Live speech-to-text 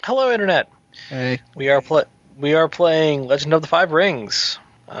Hello, Internet. Hey, We are we are playing Legend of the Five Rings.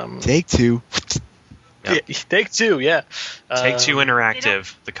 Um, take two. yeah, Yep. take two, yeah. Take-Two They don't.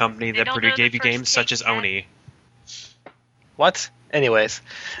 Interactive, the company They that don't know the gave you first games such take as yet. Oni. What? Anyways,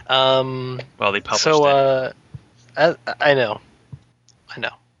 Well, they published so it. I know, I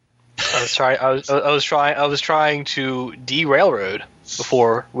know. I was trying. I was trying to derailroad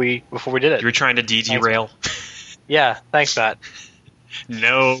before we did You were it. trying to derail. Yeah, thanks, Matt.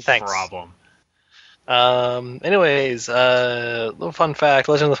 No Thanks. problem. Anyways, little fun fact: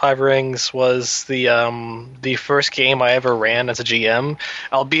 Legend of the Five Rings was the first game I ever ran as a GM,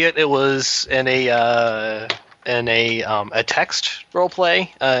 albeit it was in a text role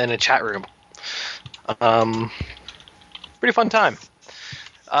play in a chat room. Pretty fun time.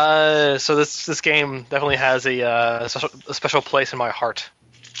 So this game definitely has a special place in my heart.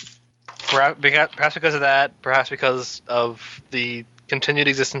 Perhaps because of that, perhaps because of the continued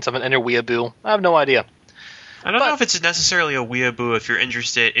existence of an inner weeaboo. I have no idea. I don't know if it's necessarily a weeaboo if you're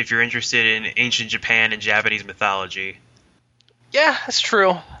interested in ancient Japan and Japanese mythology. Yeah, that's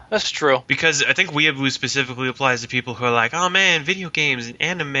true. That's true. Because I think weeaboo specifically applies to people who are like, oh man, video games and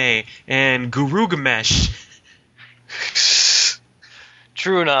anime and Guru Gamesh.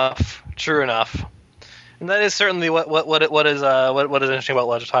 True enough. True enough. And that is certainly what is interesting about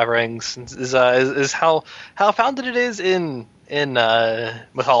Legend of Five Rings is how founded it is in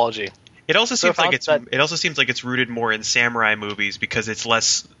mythology. It also So seems like found that- it also seems like it's rooted more in samurai movies because it's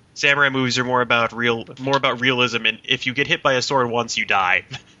less samurai movies are more about realism, and if you get hit by a sword once, you die.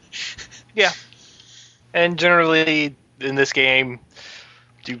 Yeah, and generally in this game,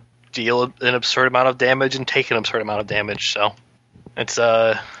 you deal an absurd amount of damage and take an absurd amount of damage. So it's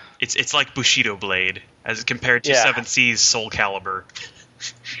It's like Bushido Blade as compared to Yeah. Seven Seas Soul Calibur.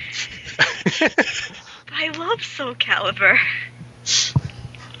 I love Soul Calibur.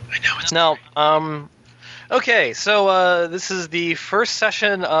 I know it's No. Okay, so this is the first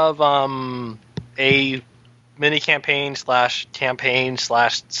session of a mini campaign /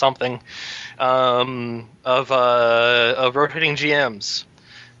 something of rotating GMs.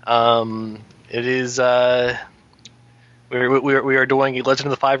 It is we are doing a Legend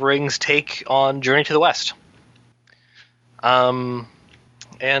of the Five Rings take on Journey to the West.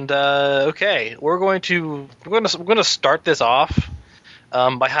 Okay, we're going to start this off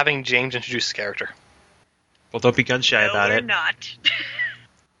by having James introduce his character. well, don't be gun shy No, about we're it. not.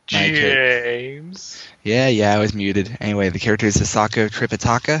 James. Yeah, I was muted. Anyway, the character is Hisako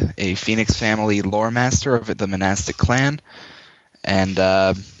Tripitaka, a Phoenix family lore master of the monastic clan. And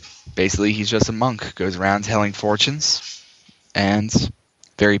basically, he's just a monk, goes around telling fortunes, and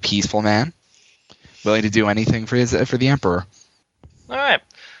very peaceful man, willing to do anything for the emperor. All right.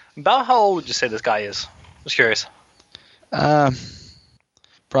 About how old would you say this guy is? Just curious.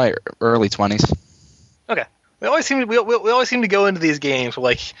 Probably early 20s. Okay. We always seem to go into these games with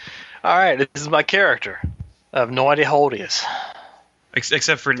like, all right, this is my character. I have no idea how old he is.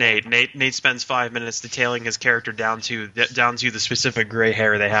 Except for Nate. Nate spends 5 minutes detailing his character down to the specific gray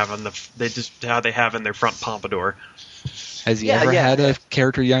hair they have how they have in their front pompadour. Has he ever had a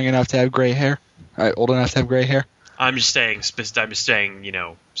character young enough to have gray hair? Old enough to have gray hair? I'm just saying, specifically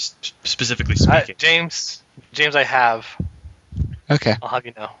speaking. James, I have. Okay, I'll have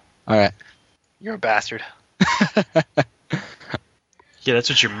you know. all right. You're a bastard. Yeah, that's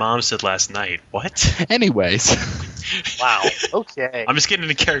what your mom said last night. What? Anyways, Wow. Okay. I'm just getting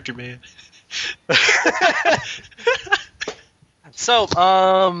into character, man. So,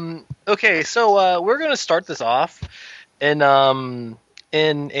 okay, so we're gonna start this off in a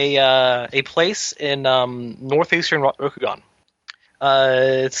place in northeastern Rokugan.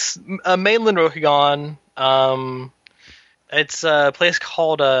 It's a mainland Rokugan. It's a place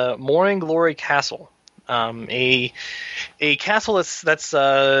called Morning Glory Castle. A castle that's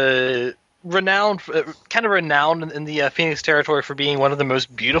renowned, kind of renowned in the Phoenix territory for being one of the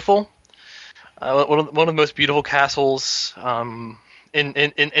most beautiful. One of the most beautiful castles in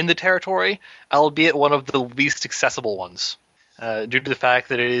the territory, albeit one of the least accessible ones, due to the fact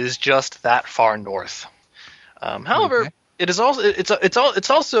that it is just that far north. However, Okay. it is also it's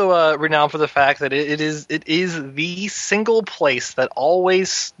also renowned for the fact that it is the single place that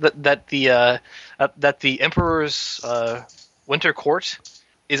the emperor's winter court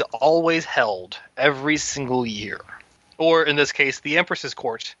is always held every single year, or in this case, the empress's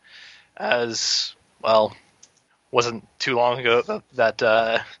court. As well, wasn't too long ago that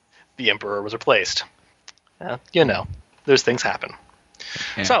the emperor was replaced. Those things happen.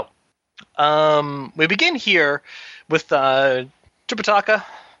 Yeah. So, we begin here with Tripitaka.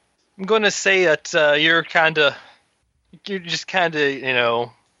 I'm going to say that you're just kind of,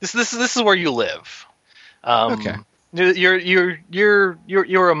 This is where you live. Okay.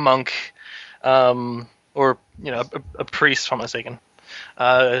 You're a monk, or a priest, if I'm not mistaken,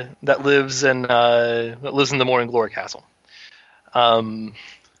 that lives in the Morning Glory Castle. And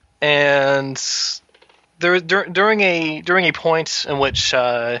during a point in which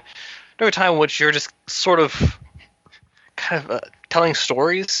during a time in which you're just sort of kind of telling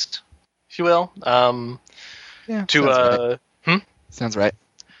stories, if you will, Yeah. to Sounds right.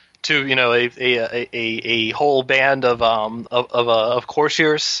 to a whole band of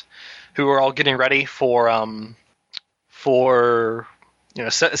courtiers who are all getting ready for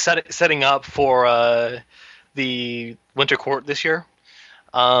setting up for the Winter Court this year.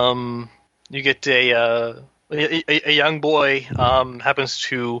 You get a young boy happens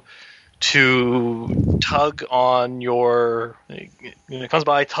to tug on your comes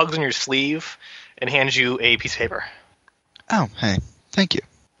by, tugs on your sleeve, and hands you a piece of paper. Oh, hey, thank you.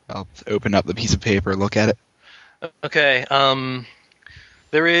 I'll open up the piece of paper, look at it. Okay.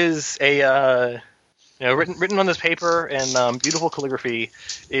 There is a written on this paper in beautiful calligraphy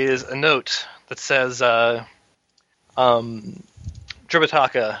is a note that says,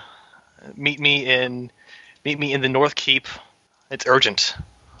 Tripitaka, meet me in the North Keep. It's urgent.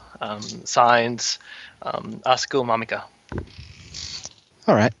 Signs, Asuko Mamika.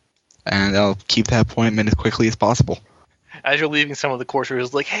 All right. And I'll keep that appointment as quickly as possible. As you're leaving, some of the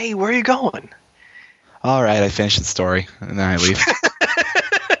courtiers like, "Hey, where are you going?" All right, I finish the story, and then I leave.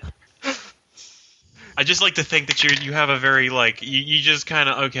 I just like to think that you have a very you just kind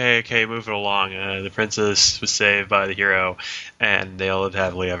of okay move it along. The princess was saved by the hero, and they all lived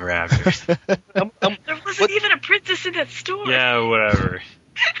happily ever after. There wasn't even a princess in that story. Yeah, whatever.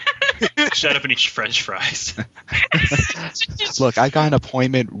 Shut up and eat French fries. Look, I got an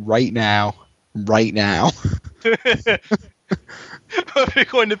appointment right now. Right now. If you're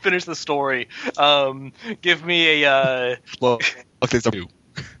going to finish the story, give me a. Look, there's a.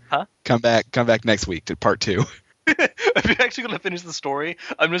 Huh? Come back next week to part 2. If you're actually going to finish the story,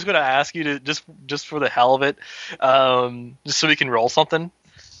 I'm just going to ask you to just for the hell of it, just so we can roll something.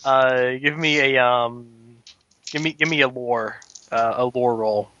 Give me a lore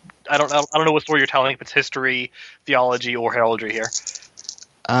roll. I don't know what story you're telling. If it's history, theology, or heraldry here.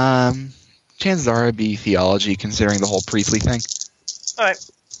 Chances are it'd be theology, considering the whole priestly thing. All right.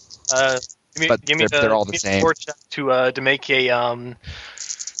 They're all the same.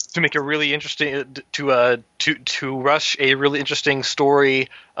 To make a really interesting to rush a really interesting story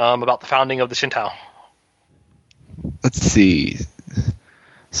about the founding of the Shinto. Let's see.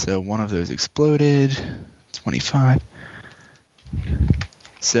 So one of those exploded. 25.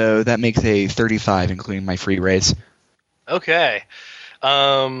 So that makes a 35, including my free raise. Okay.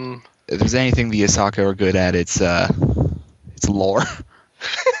 If there's anything the Asako are good at, it's lore.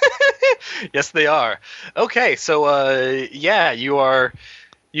 Yes, they are. Okay, so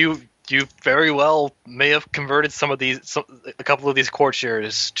you very well may have converted a couple of these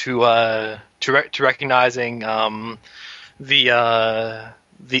courtiers to recognizing the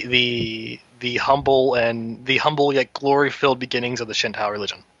humble yet glory-filled beginnings of the Shinto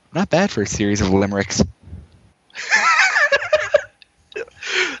religion. Not bad for a series of limericks.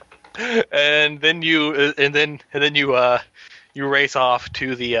 And then you race off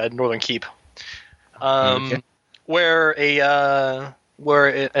to the Northern Keep, Okay. where a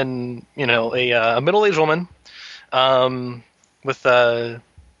middle-aged woman with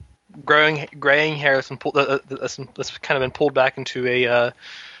graying hair that's kind of been pulled back into a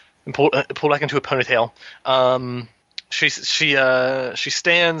ponytail. She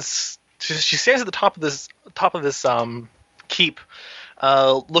stands at the top of this keep,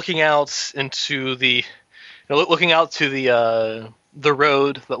 looking out into the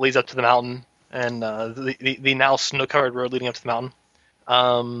road that leads up to the mountain, and the now snow-covered road leading up to the mountain.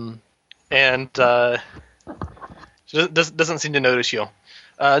 She doesn't seem to notice you.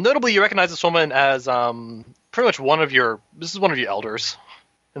 Notably, you recognize this woman as pretty much one of your elders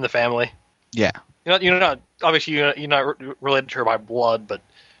in the family. Yeah. You're not obviously you're not related to her by blood, but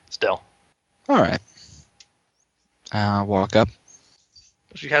still. All right. I'll walk up.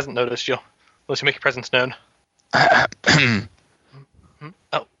 She hasn't noticed you, unless you make your presence known. Oh,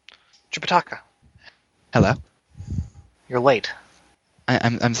 Tripitaka, Hello. you're late.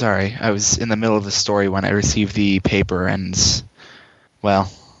 I'm sorry. I was in the middle of the story when I received the paper, and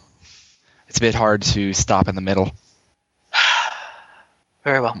well, it's a bit hard to stop in the middle.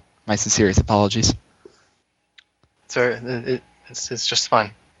 Very well. My sincerest apologies. It's just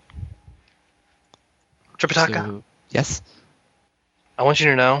fine. Tripitaka, So, yes. I want you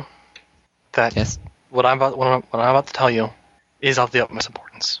to know that Yes. what I'm about to tell you is of the utmost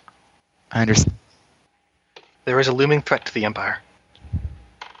importance. I understand. There is a looming threat to the Empire.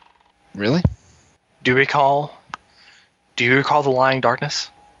 Really? Do you recall the Lying Darkness?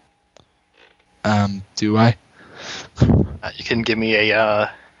 Do I? You can give me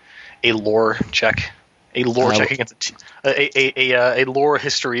a lore check. A lore check against a lore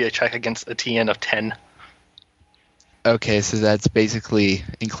history check against a TN of 10. Okay, so that's basically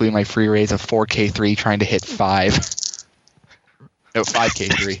including my free raise of 4K3 trying to hit 5. No,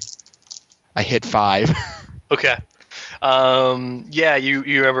 5K3. I hit 5. Okay. Yeah, you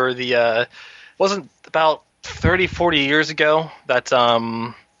remember wasn't about 30, 40 years ago that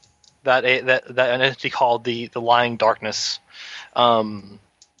an entity called the Lying Darkness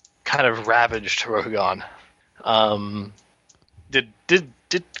kind of ravaged Rokugan. Did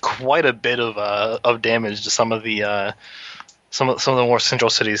quite a bit of damage to some of the more central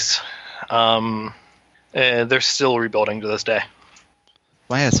cities. And they're still rebuilding to this day.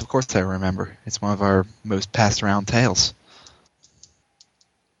 Well, yes, of course I remember. It's one of our most passed around tales.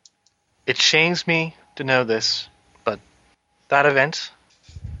 It shames me to know this, but that event,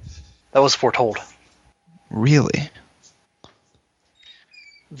 that was foretold. Really?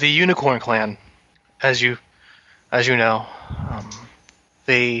 The Unicorn Clan, as you know,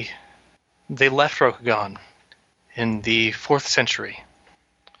 they left Rokugan in the 4th century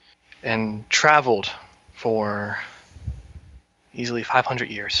and traveled for easily 500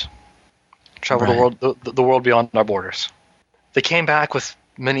 years. Traveled the world beyond our borders. They came back with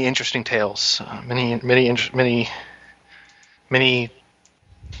many interesting tales, many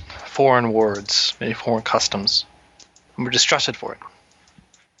foreign words, many foreign customs, and were distrusted for it.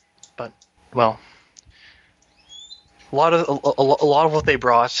 But well, a lot of what they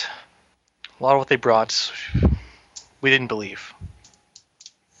brought, we didn't believe.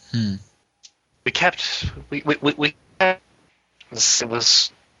 We kept. It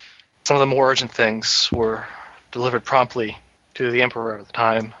was some of the more urgent things were delivered promptly to the Emperor at the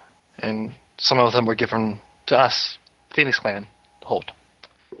time, and some of them were given to us, Phoenix Clan, to hold.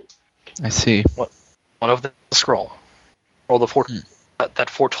 I see. One of them, the scroll, or that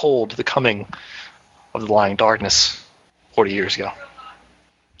foretold the coming of the Lying Darkness 40 years ago.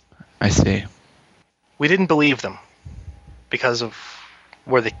 I see. We didn't believe them because of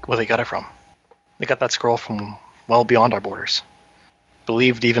where they got it from. They got that scroll from well beyond our borders.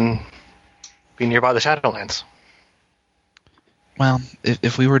 Believed even be nearby the Shadowlands. Well,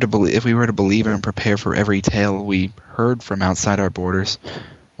 if we were to believe and prepare for every tale we heard from outside our borders,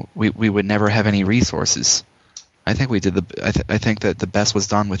 we would never have any resources. I think we did I think that the best was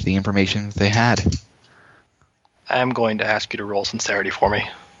done with the information that they had. I'm going to ask you to roll sincerity for me.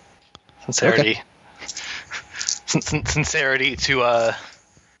 Sincerity. Okay. Sincerity to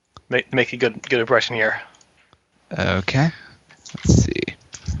make a good impression here. Okay. Let's see.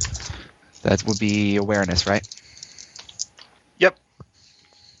 That would be awareness, right? Yep.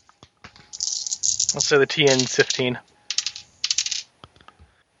 Let's say the TN's 15.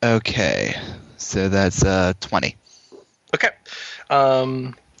 Okay. So that's 20. Okay.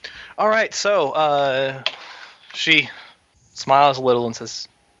 All right. So she smiles a little and says,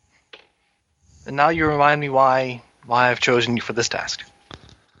 "And now you remind me why I've chosen you for this task,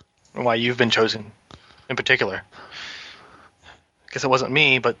 and why you've been chosen in particular. I guess it wasn't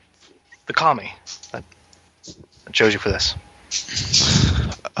me, but the Kami that chose you for this."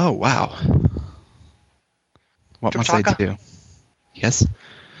 Oh, wow. What must I do? Yes?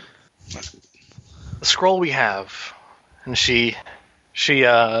 The scroll we have, and she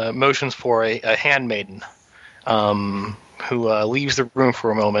motions for a handmaiden who leaves the room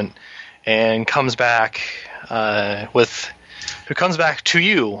for a moment and comes back to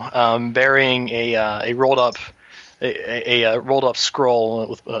you bearing a rolled up scroll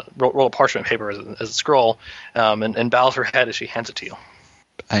with rolled up parchment paper as a scroll, and bows her head as she hands it to you.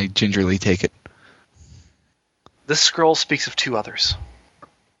 I gingerly take it. This scroll speaks of 2 others.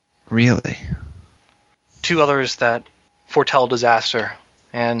 Really? 2 others that foretell disaster,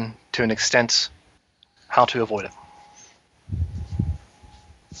 and to an extent, how to avoid it.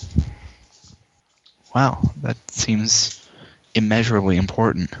 Wow, that seems immeasurably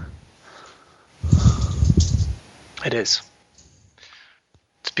important. It is.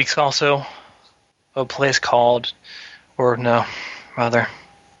 It speaks also of a place called, the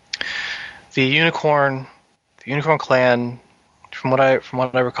Unicorn Clan. From what I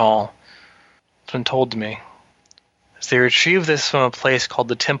recall, it's been told to me, is they retrieved this from a place called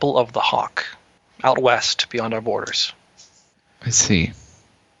the Temple of the Hawk, out west beyond our borders. I see.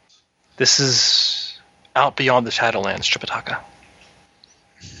 This is out beyond the Shadowlands, Tripitaka.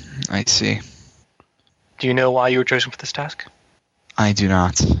 I see. Do you know why you were chosen for this task? I do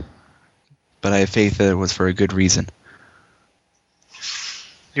not. but I have faith that it was for a good reason.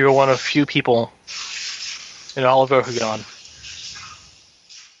 You were one of few people in all of Rokugan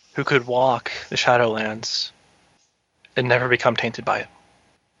who could walk the Shadowlands and never become tainted by it.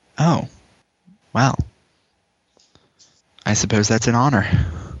 Oh. Wow. I suppose that's an honor.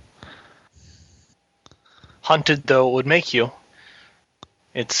 Hunted though it would make you,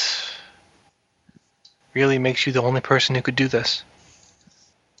 it really makes you the only person who could do this.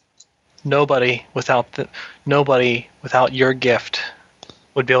 Nobody without your gift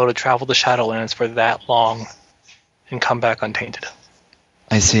would be able to travel the Shadowlands for that long and come back untainted.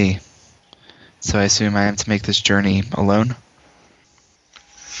 I see. So I assume I have to make this journey alone?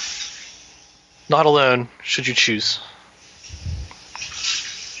 Not alone, should you choose.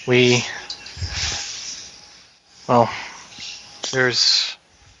 There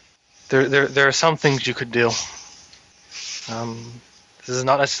are some things you could do. This is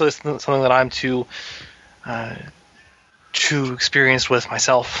not necessarily something that I'm too experienced with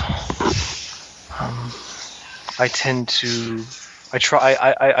myself. I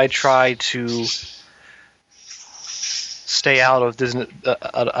try to stay out of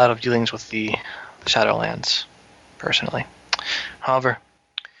dealings with the Shadowlands, personally. However,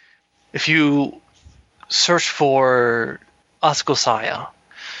 if you search for Asuko Saya,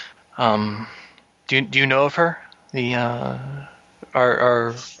 do you know of her?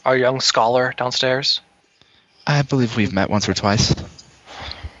 Our young scholar downstairs? I believe we've met once or twice.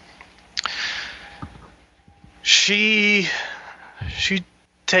 She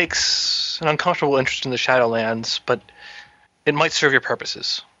takes an uncomfortable interest in the Shadowlands, but it might serve your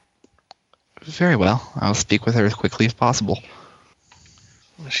purposes. Very well. I'll speak with her as quickly as possible.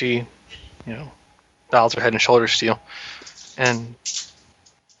 She, bows her head and shoulders to you, and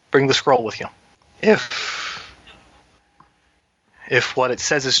bring the scroll with you. If what it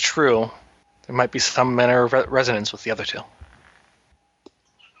says is true, there might be some manner of resonance with the other two.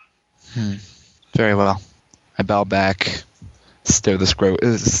 Very well. I bow back, stow the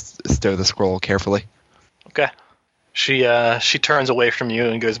scroll carefully. Okay. She turns away from you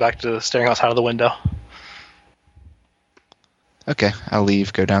and goes back to staring outside of the window. Okay, I'll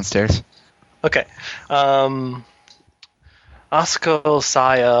leave, go downstairs. Okay. Asuko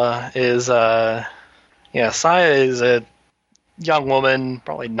Saya is Saya is a young woman,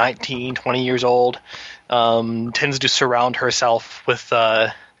 probably 19, 20 years old. Tends to surround herself with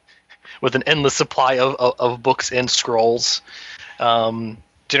an endless supply of books and scrolls.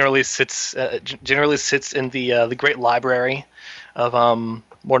 Generally sits in the great library of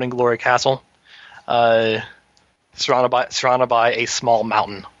Morning Glory Castle, surrounded by a small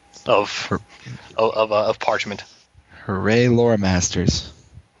mountain of parchment. Hooray, lore masters!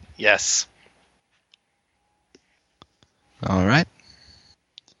 Yes. All right.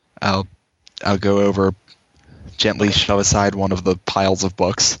 I'll go over, gently shove aside one of the piles of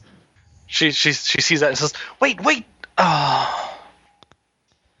books. She sees that and says, "Wait! Oh."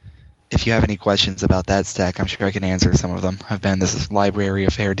 If you have any questions about that stack, I'm sure I can answer some of them. I've been in this library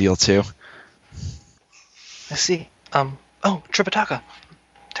a fair deal too. I see. Oh, Tripitaka.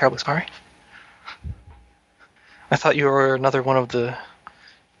 Terribly sorry. I thought you were another one of the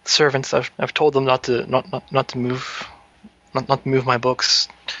servants. I've told them not to move my books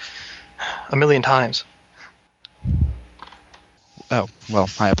a million times. Oh, well,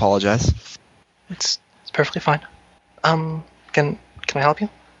 I apologize. It's perfectly fine. Can I help you?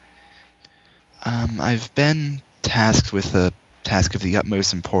 I've been tasked with a task of the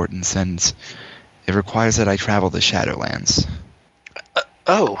utmost importance, and it requires that I travel the Shadowlands.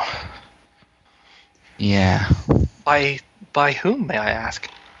 Oh. Yeah. By whom, may I ask?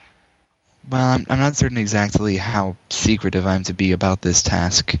 Well, I'm not certain exactly how secretive I'm to be about this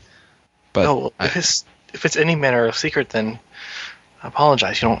task. But if it's any manner of secret, then I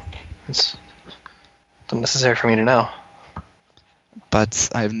apologize. It's unnecessary for me to know. But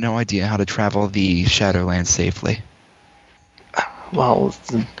I have no idea how to travel the Shadowlands safely. Well,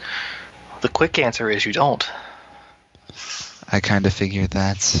 the quick answer is you don't. I kind of figured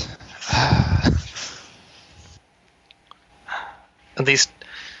that. At least,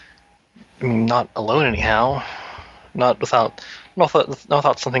 not alone anyhow. Not without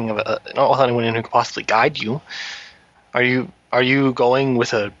something not without anyone who could possibly guide you. Are you going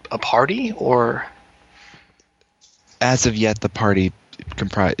with a party, or? As of yet, the party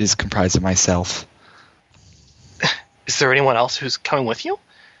is comprised of myself. Is there anyone else who's coming with you?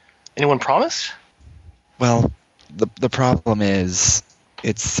 Anyone promised? Well, the problem is,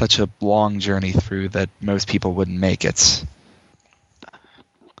 it's such a long journey through that most people wouldn't make it.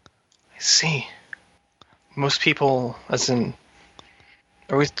 I see. Most people, as in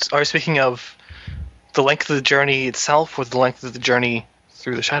Are we speaking of the length of the journey itself, or the length of the journey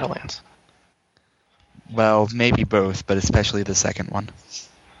through the Shadowlands? Well, maybe both, but especially the second one.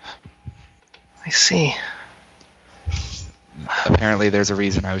 I see. Apparently there's a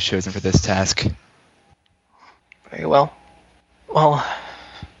reason I was chosen for this task. Very well. Well,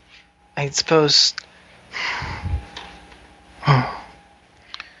 I suppose...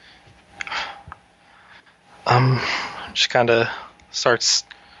 Just kind of starts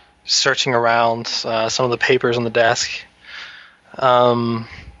searching around some of the papers on the desk, and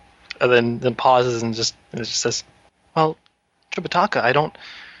then pauses and just says, "Well, Tripitaka, I don't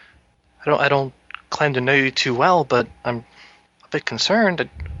claim to know you too well, but I'm a bit concerned. I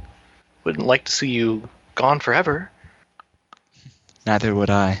wouldn't like to see you gone forever." Neither would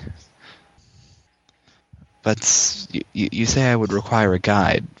I. But you say I would require a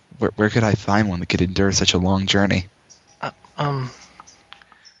guide. Where could I find one that could endure such a long journey?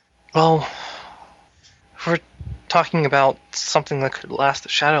 Well, if we're talking about something that could last the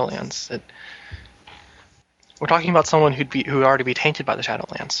Shadowlands, we're talking about someone who'd already be tainted by the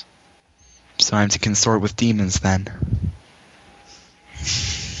Shadowlands. So I'm to consort with demons then.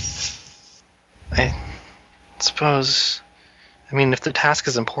 I suppose. I mean, if the task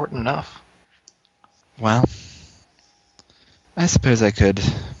is important enough. Well, I suppose I could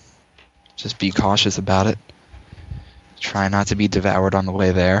just be cautious about it. Try not to be devoured on the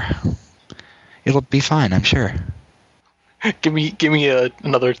way there. It'll be fine, I'm sure. Give me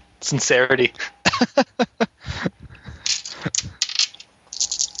another sincerity. I'll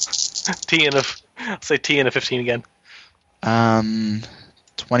say T and a 15 again.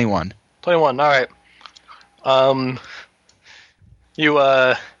 21. 21. All right. As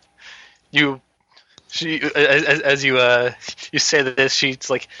you say this, she's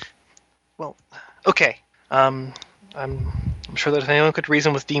like, well, okay. I'm sure that if anyone could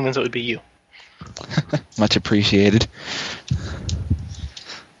reason with demons, it would be you. Much appreciated.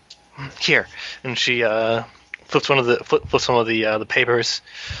 Here, and she flips some of the papers,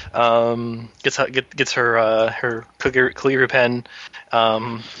 gets her calligraphy pen,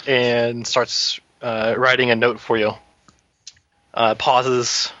 and starts writing a note for you.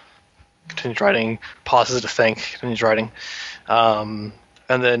 Pauses, continues writing, pauses to think, continues writing, and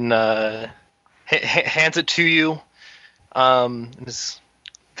then hands it to you.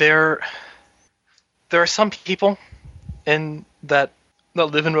 There are some people that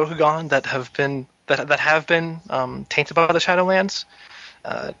live in Rokugan that have been tainted by the Shadowlands.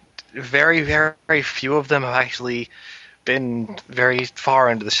 Very, very few of them have actually been very far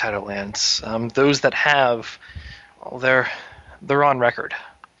into the Shadowlands. Those that have, well, they're on record.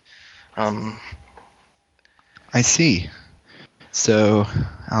 I see. So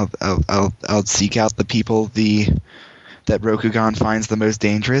I'll seek out the people that Rokugan finds the most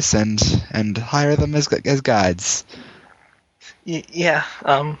dangerous and hire them as guides. Yeah.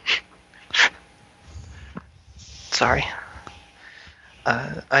 Sorry.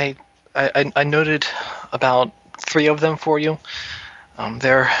 I noted about 3 of them for you.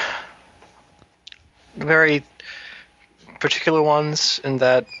 They're very particular ones in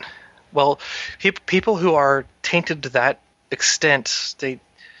that, well, people who are tainted to that extent, they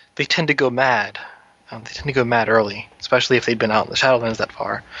tend to go mad. They tend to go mad early, especially if they've been out in the Shadowlands that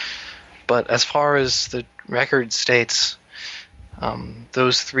far. But as far as the record states,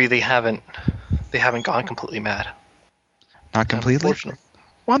 those 3 they haven't gone completely mad. Not completely?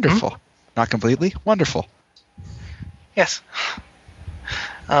 Wonderful. Hmm? Not completely? Wonderful. Yes.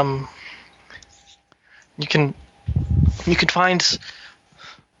 You can find,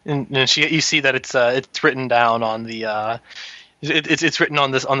 and you see that it's written down on the it's written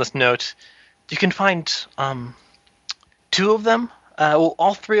on this note. You can find 2 of them. Well,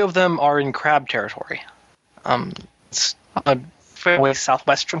 all 3 of them are in Crab territory. It's a fair way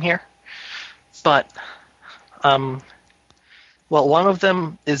southwest from here. But well, one of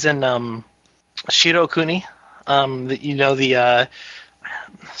them is in Shirokuni. The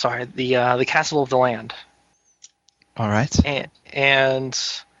Castle of the Land. All right. And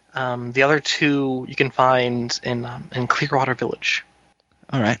the other 2 you can find in Clearwater Village.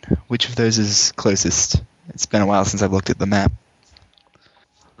 All right. Which of those is closest? It's been a while since I've looked at the map.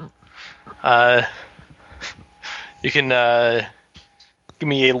 You can give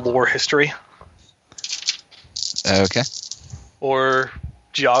me a lore history. Okay. Or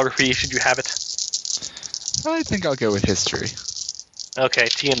geography, should you have it. I think I'll go with history. Okay,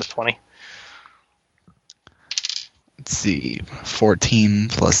 T and a 20. Let's see. 14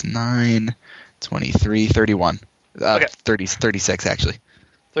 plus 9, 23, 31. Okay. 36, actually.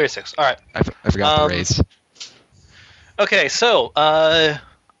 36, all right. I forgot the raise. Okay, so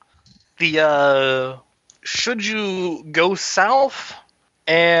should you go south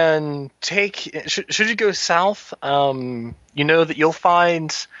and should you go south, you know that you'll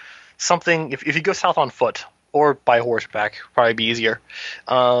find something if you go south on foot or by horseback, probably be easier.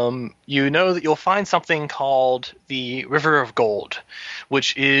 You know that you'll find something called the River of Gold,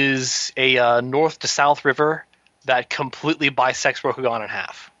 which is a north to south river that completely bisects Rokugan in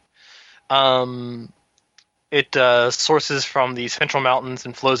half. It sources from the Central Mountains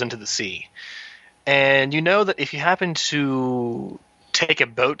and flows into the sea. And you know that if you happen to take a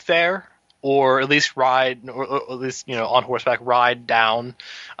boat there, or at least ride, or at least on horseback, ride down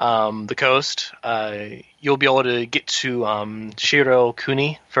the coast, you'll be able to get to Shiro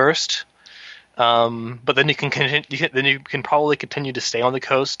Kuni first. But then you can probably continue to stay on the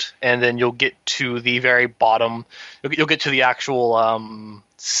coast, and then you'll get to the very bottom. You'll get to the actual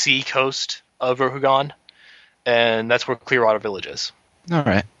sea coast of Rokugan, and that's where Clearwater Village is. All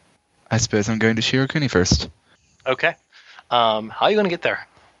right. I suppose I'm going to Shirokuni first. Okay. How are you going to get there?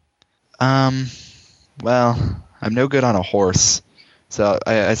 Well, I'm no good on a horse, so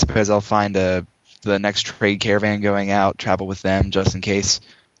I suppose I'll find the next trade caravan going out, travel with them just in case.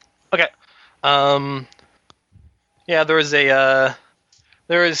 Okay. Yeah, there is a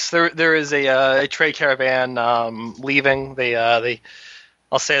trade caravan leaving.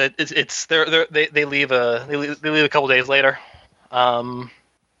 I'll say that they leave a couple days later.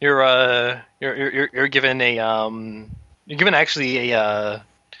 You're given actually a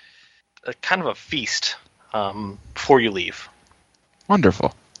kind of a feast before you leave.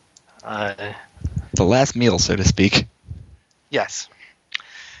 Wonderful. The last meal, so to speak. Yes.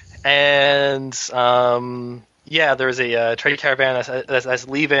 And there's a trade caravan that's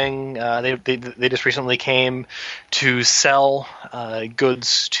leaving. They just recently came to sell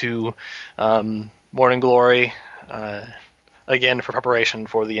goods to Morning Glory. Again, for preparation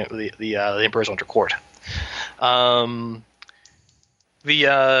for the Emperor's Winter Court. The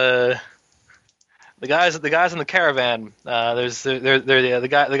guys in the caravan. There's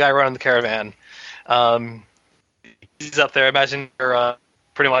the guy running the caravan. He's up there. Imagine you're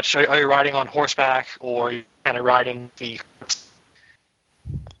pretty much. Are you riding on horseback or are you kind of riding the?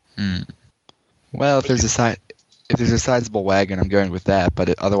 Well, if there's a sizable wagon, I'm going with that.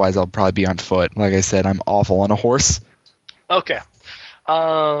 But otherwise, I'll probably be on foot. Like I said, I'm awful on a horse. Okay.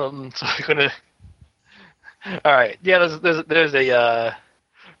 So we're gonna. All right. Yeah. There's a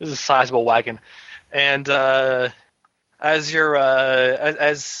sizable wagon, and as you're en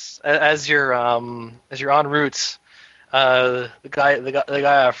route, the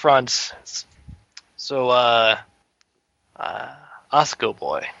guy up front. So Osco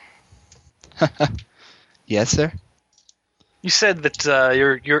boy. Yes, sir. You said that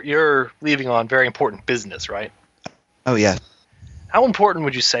you're leaving on very important business, right? Oh yeah. How important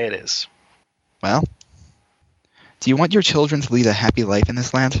would you say it is? Well, do you want your children to lead a happy life in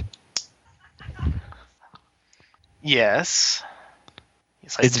this land? Yes.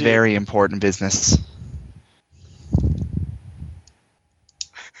 Yes, I it's do. Very important business.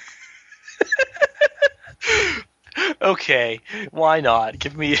 Okay, why not?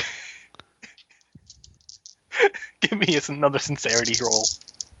 Give me another sincerity roll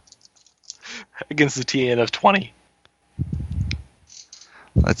against the TN of 20.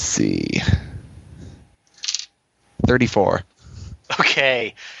 Let's see. 34.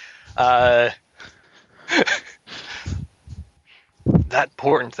 Okay. That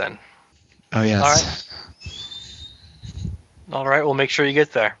important then. Oh yes. All right. We'll make sure you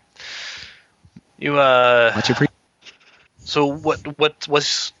get there. You Much appreciated. So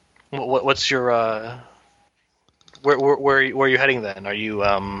what's your where are you heading then? Are you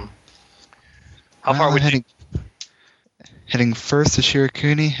how far would you? Heading first to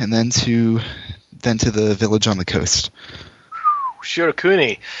Shirokuni and then to the village on the coast.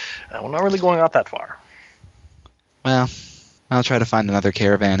 Shirokuni. We're not really going out that far. Well, I'll try to find another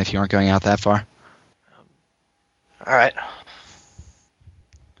caravan if you aren't going out that far. All right.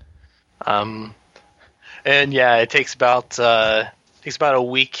 And yeah, it takes about a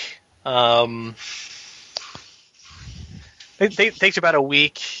week. It takes about a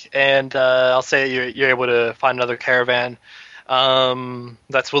week, and I'll say you're able to find another caravan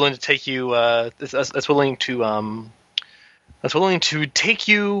that's willing to take you. That's willing to take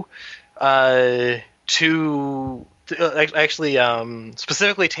you to actually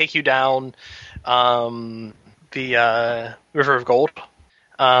specifically take you down the River of Gold.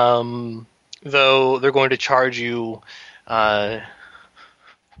 Though they're going to charge you. Let's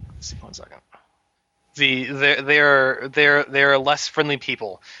see, 1 second. they're less friendly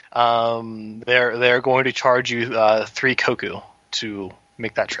people. They're going to charge you 3 koku to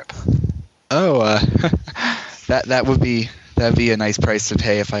make that trip. Oh, that'd be a nice price to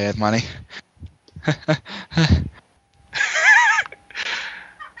pay if I had money.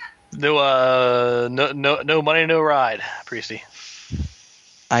 No money, no ride, Priesty.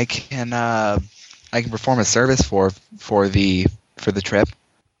 I can perform a service for the trip.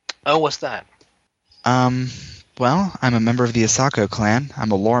 Oh, what's that? Well, I'm a member of the Asako clan.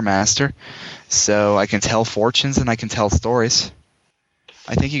 I'm a lore master, so I can tell fortunes and I can tell stories.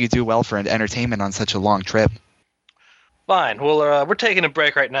 I think you could do well for an entertainment on such a long trip. Fine. Well, we're taking a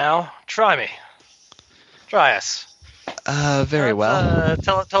break right now. Try me. Try us. Very well.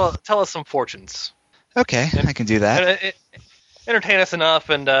 Tell us some fortunes. Okay, I can do that. Entertain us enough,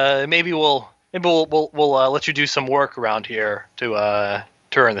 and maybe we'll let you do some work around here to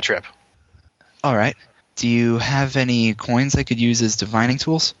earn the trip. All right. Do you have any coins I could use as divining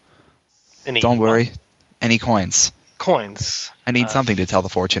tools? Don't worry. Any coins? Coins. I need something to tell the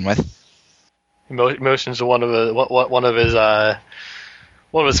fortune with. He motions to one of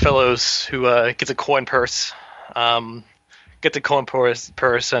his fellows who gets a coin purse. Gets a coin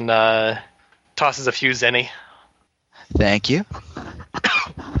purse and tosses a few zenny. Thank you.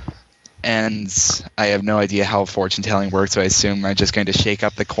 And I have no idea how fortune telling works, so I assume I'm just going to shake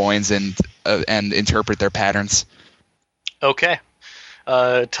up the coins and interpret their patterns. Okay.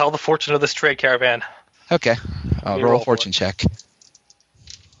 Tell the fortune of this trade caravan. Okay. Roll a fortune check.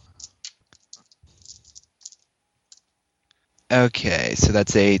 Okay, so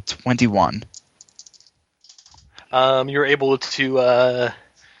that's a 21. You're able to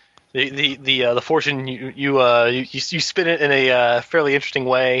the fortune you spin it in a fairly interesting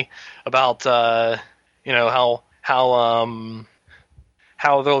way about how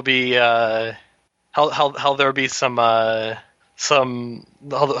there'll be how there'll be some how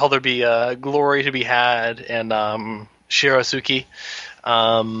there'll be glory to be had and Shirasuke,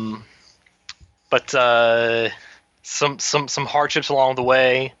 but some hardships along the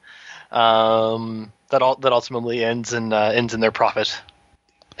way that ultimately ends in their profit.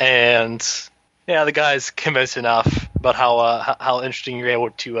 And yeah, the guy's convinced enough about how interesting you're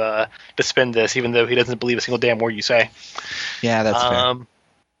able to spend this, even though he doesn't believe a single damn word you say. Yeah, that's fair. All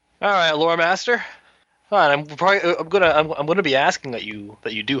right, lore master. Fine, I'm gonna be asking that you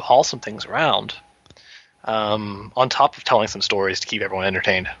do haul some things around, on top of telling some stories to keep everyone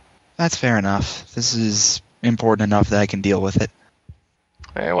entertained. That's fair enough. This is important enough that I can deal with it.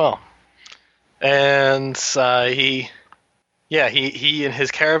 Very well. And he and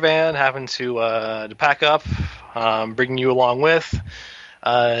his caravan happen to pack up, bringing you along with,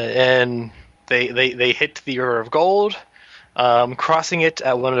 and they hit the River of Gold, crossing it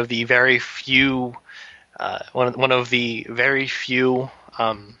at one of the very few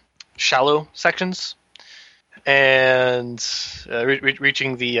shallow sections, and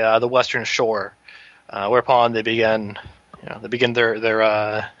reaching the western shore, whereupon they begin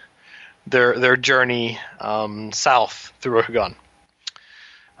their journey south through Rokugan.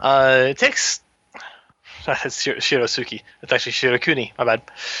 It takes it's Shirosuke. It's actually Shirokuni. My bad.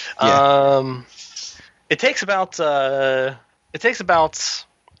 Yeah. It takes about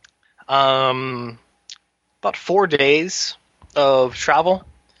 4 days of travel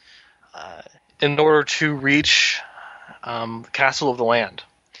in order to reach the Castle of the Land.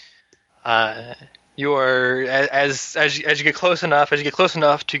 You are as you get close enough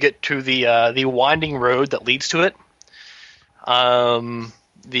to get to the winding road that leads to it.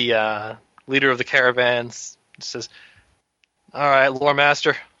 The leader of the caravans says, "All right, Lore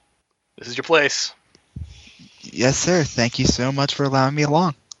Master, this is your place." Yes, sir. Thank you so much for allowing me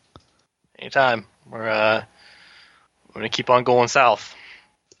along. Anytime. We're gonna keep on going south.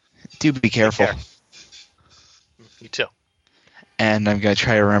 Do be careful. You too. And I'm going to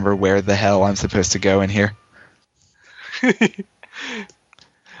try to remember where the hell I'm supposed to go in here. All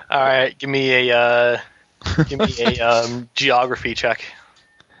right, give me a geography check.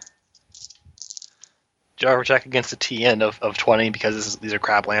 Geography check against a TN of 20 because these are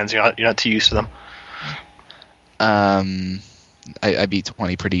crablands. You're not too used to them. I beat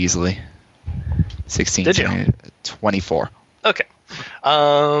 20 pretty easily. 16. Did you? 24. Okay.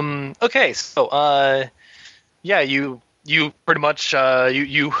 Okay. So yeah, you pretty much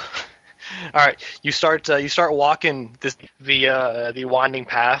you all right. You start walking the winding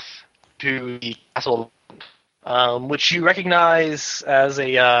path to the castle, which you recognize as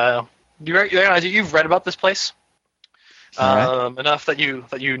a you recognize you've read about this place enough that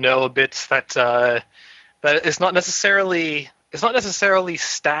you know a bit that it's not necessarily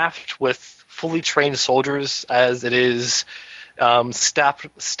staffed with fully trained soldiers as it is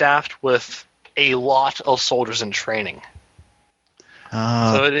staffed with a lot of soldiers in training.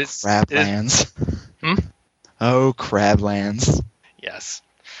 Oh, So it is Crablands. Hmm? Oh, Crablands. Yes.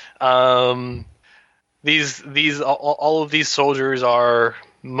 These all of these soldiers are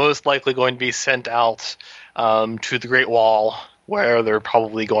most likely going to be sent out to the Great Wall, where they're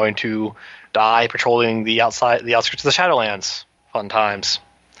probably going to die patrolling the outskirts of the Shadowlands. Fun times.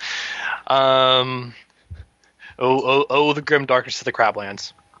 The grim darkness of the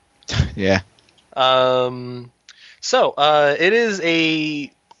Crablands. Yeah. So it is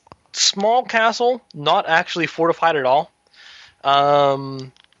a small castle, not actually fortified at all.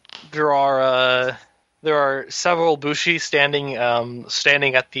 There are several bushi standing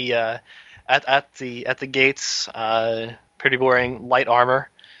at the gates, pretty wearing light armor,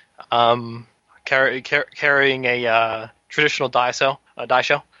 carrying a traditional daisho.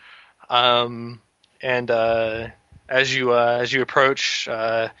 And as you approach,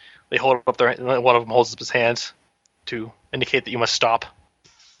 they hold up one of them holds up his hands to indicate that you must stop.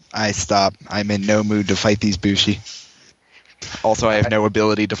 I stop. I'm in no mood to fight these Bushi. Also, I have no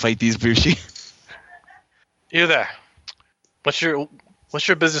ability to fight these Bushi. You there? What's your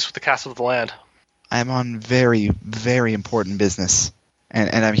business with the Castle of the Land? I'm on very, very important business,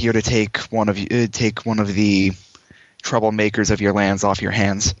 and I'm here to take one of the troublemakers of your lands off your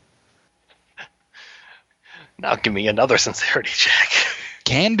hands. Now give me another sincerity check.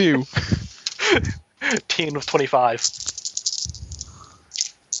 Can do. Teen of 25.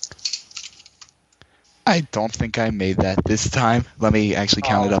 I don't think I made that this time. Let me actually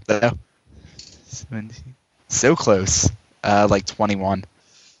count it up though. 17. So close. Like 21.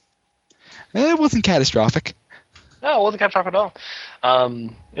 It wasn't catastrophic. No, it wasn't catastrophic at all.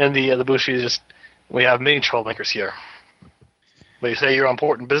 And the Bushi is just, we have many troublemakers here. But you say you're on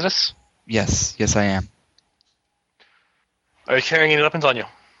important business? Yes, I am. Are you carrying any weapons on you?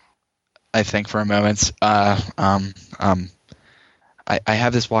 I think for a moment. I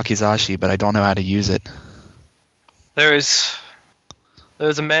have this wakizashi, but I don't know how to use it. There's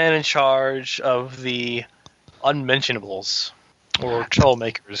a man in charge of the unmentionables, or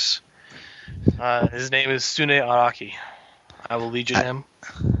troublemakers. His name is Sune Araki. I will lead you to him.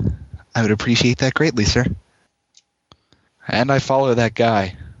 I would appreciate that greatly, sir. And I follow that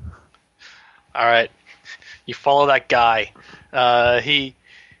guy. All right, you follow that guy. He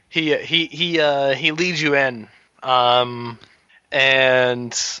leads you in.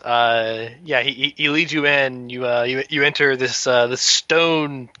 He leads you in. You enter this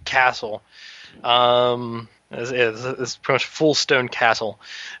stone castle. It's pretty much full stone castle.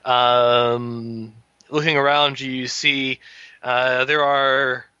 Looking around you see there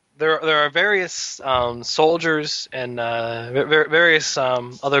are various soldiers and various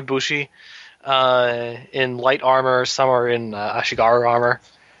other bushi in light armor. Some are in Ashigaru armor.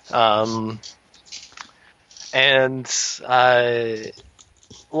 And a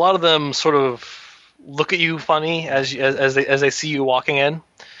lot of them sort of look at you funny as they see you walking in.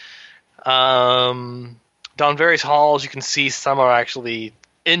 Down various halls, you can see some are actually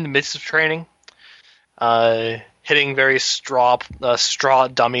in the midst of training, hitting various straw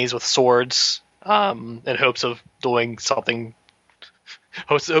dummies with swords in hopes of doing something.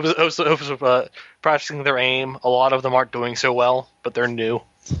 Hopes of practicing their aim. A lot of them aren't doing so well, but they're new.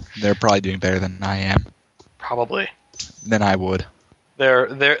 They're probably doing better than I am. Probably. Than I would. They're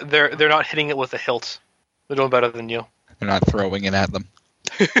not hitting it with a hilt. They're doing better than you. They're not throwing it at them.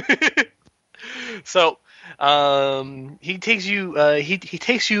 So, he takes you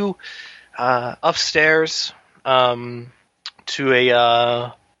upstairs to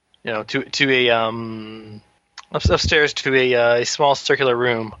a small circular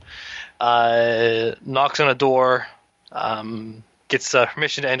room. Knocks on a door. Gets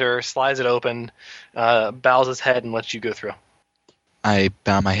permission to enter, slides it open, bows his head, and lets you go through. I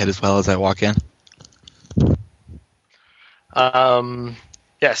bow my head as well as I walk in.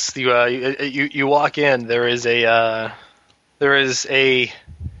 Yes, you walk in. There's a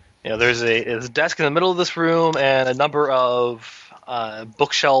desk in the middle of this room and a number of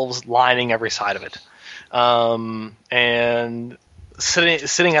bookshelves lining every side of it. And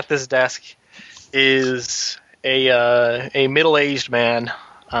sitting at this desk is a middle-aged man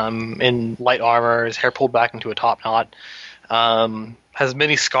in light armor, his hair pulled back into a top knot, has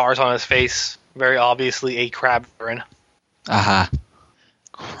many scars on his face, very obviously a crab veteran. Aha.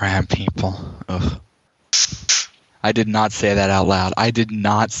 Crab people. Ugh. I did not say that out loud.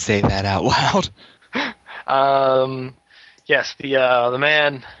 Yes, the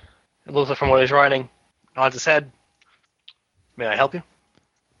man looks up from what he's writing, nods his head. May I help you?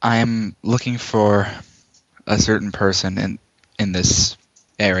 I'm looking for a certain person in this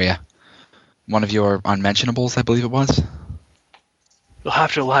area. One of your unmentionables, I believe it was. You'll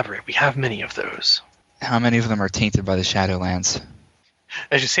have to elaborate. We have many of those. How many of them are tainted by the Shadowlands?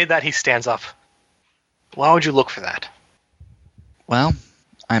 As you say that, he stands up. Why would you look for that? Well,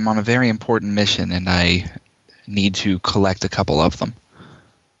 I'm on a very important mission, and I need to collect a couple of them.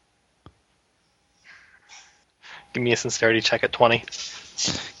 Give me a sincerity check at 20.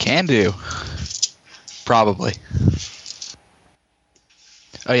 Can do. Probably.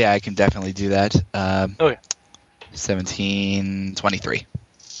 Oh yeah, I can definitely do that. Okay. 1723.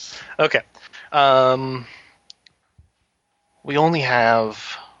 Okay. We only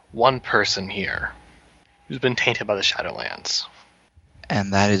have one person here who's been tainted by the Shadowlands.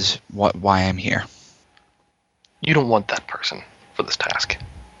 And that is why I'm here. You don't want that person for this task.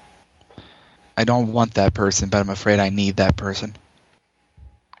 I don't want that person, but I'm afraid I need that person.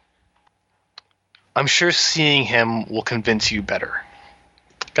 I'm sure seeing him will convince you better.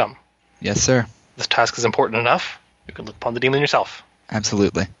 Come. Yes, sir. This task is important enough. You can look upon the demon yourself.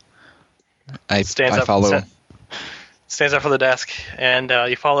 Absolutely. I Stands follow. Stands up for the desk, and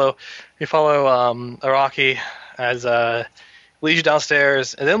you follow Araki as leads you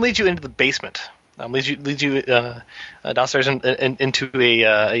downstairs, and then leads you into the basement. Leads you downstairs into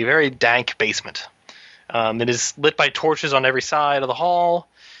a very dank basement. It is lit by torches on every side of the hall.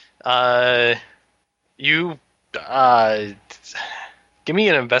 You give me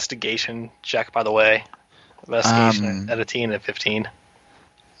an investigation check, by the way. Investigation at a teen and a 15.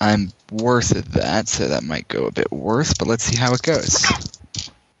 I'm worse at that, so that might go a bit worse, but let's see how it goes.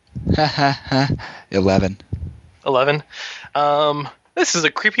 11. 11. This is a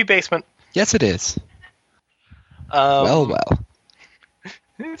creepy basement. Yes, it is. Well.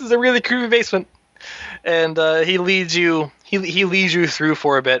 This is a really creepy basement, and he leads you through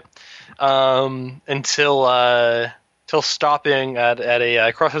for a bit until stopping at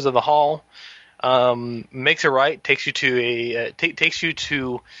a crossroads of the hall. Makes a right, takes you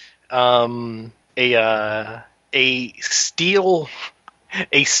to a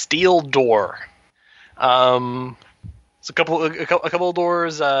steel door. It's a couple of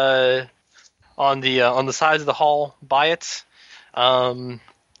doors on the sides of the hall by it. A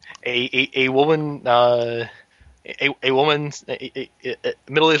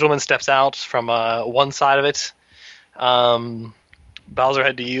middle-aged woman steps out from one side of it. Bowser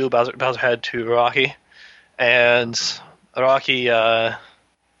head to you, Bowser head to Araki, and Araki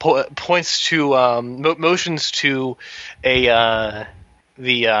points to motions to the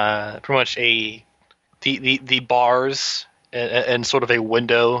bars and sort of a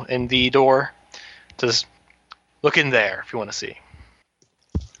window in the door. Just look in there if you want to see.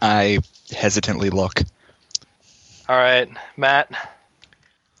 I hesitantly look. All right, Matt.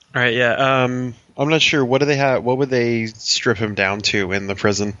 All right, yeah. I'm not sure. What do they have? What would they strip him down to in the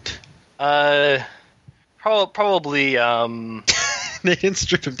prison? Probably. They didn't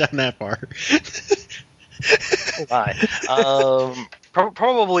strip him down that far. Oh my.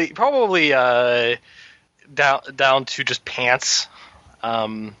 Probably down to just pants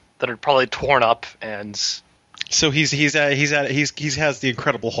that are probably torn up and. So he has the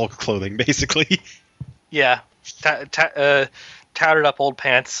Incredible Hulk clothing, basically. Yeah, tattered up old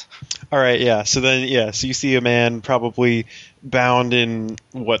pants. All right, yeah. So you see a man probably bound in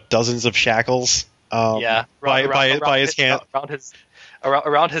dozens of shackles. By his hand,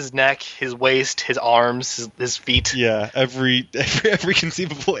 around his neck, his waist, his arms, his feet. Yeah, every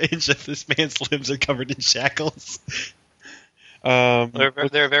conceivable inch of this man's limbs are covered in shackles. There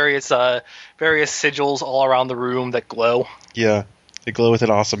are various sigils all around the room that glow. Yeah, they glow with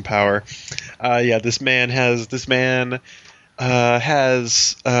an awesome power. This man has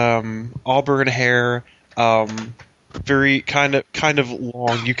auburn hair, very kind of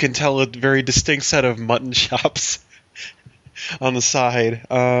long. You can tell a very distinct set of mutton chops on the side.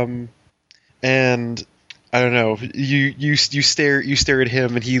 And I don't know. You stare at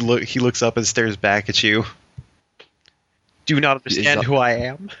him, and he looks up and stares back at you. Do you not understand who I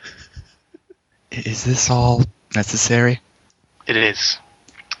am? Is this all necessary? It is.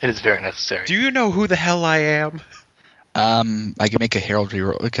 It is very necessary. Do you know who the hell I am? I can make a heraldry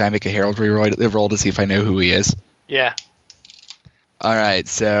roll. Can I make a heraldry roll to see if I know who he is? Yeah. All right,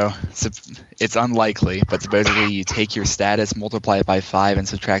 so it's unlikely, but supposedly you take your status, multiply it by 5, and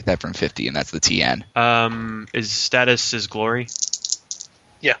subtract that from 50, and that's the TN. His status is glory?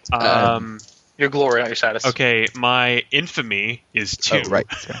 Yeah. Your glory, not your status. Okay, my infamy is 2. Oh, right.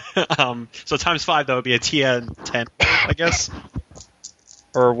 So times 5, that would be a TN 10, I guess?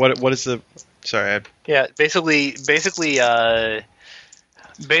 Or what is the... Sorry. Yeah, basically,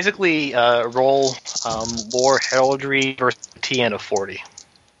 Basically, roll lore heraldry versus TN of 40.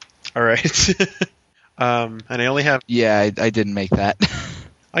 All right. And I only have. Yeah, I didn't make that.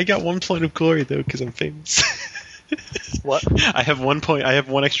 I got 1 point of glory though because I'm famous. What? I have 1 point. I have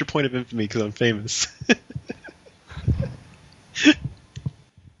 1 extra point of infamy because I'm famous.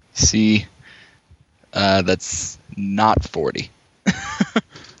 See, that's not 40.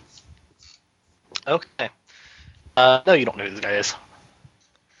 Okay. No, you don't know who this guy is.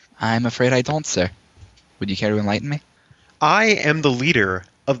 I'm afraid I don't, sir. Would you care to enlighten me? I am the leader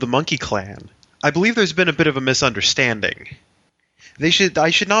of the Monkey Clan. I believe there's been a bit of a misunderstanding. I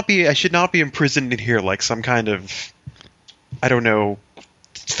should not be imprisoned in here like some kind of, I don't know,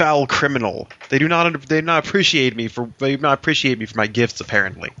 foul criminal. They do not appreciate me for my gifts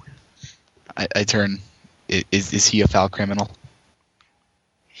apparently. I turn. Is he a foul criminal?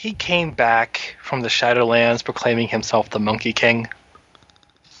 He came back from the Shadowlands proclaiming himself the Monkey King.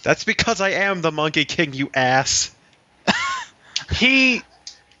 That's because I am the Monkey King, you ass. He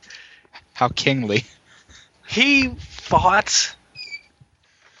How kingly. fought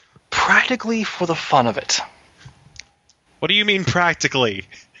practically for the fun of it. What do you mean practically?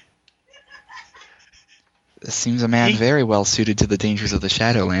 This seems a man very well suited to the dangers of the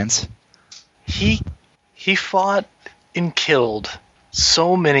Shadowlands. He fought and killed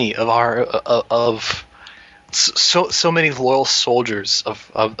so many of so many loyal soldiers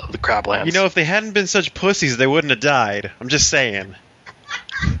of the Crablands. You know, if they hadn't been such pussies, they wouldn't have died. I'm just saying.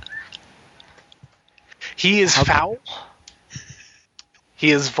 He is foul.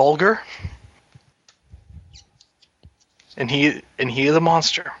 He is vulgar. And he is a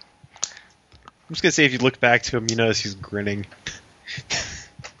monster. I'm just gonna say, if you look back to him, you notice he's grinning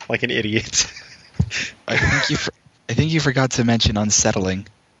like an idiot. I think you forgot to mention unsettling.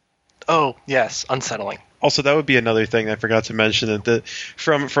 Oh yes, unsettling. Also, that would be another thing I forgot to mention, that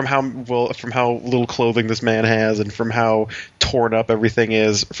from how little clothing this man has, and from how torn up everything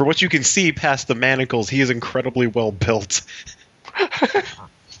is, for what you can see past the manacles, he is incredibly well built.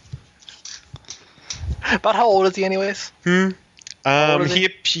 About how old is he, anyways?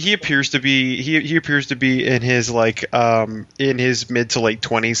 He appears to be in his in his mid to late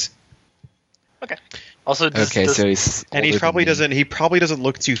 20s. Okay. Also, So he's And he older probably than me. doesn't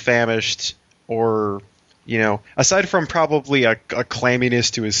look too famished, or, you know, aside from probably a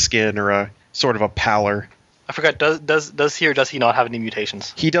clamminess to his skin or a sort of a pallor. I forgot. Does he or does he not have any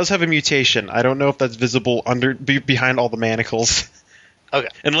mutations? He does have a mutation. I don't know if that's visible behind all the manacles. Okay.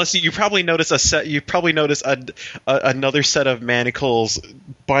 Unless you probably notice another set of manacles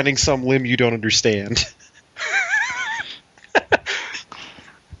binding some limb you don't understand.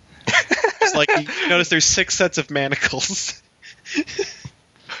 It's like you notice there's 6 sets of manacles.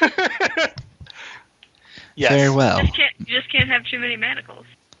 Yes. Very well. You just can't have too many manacles.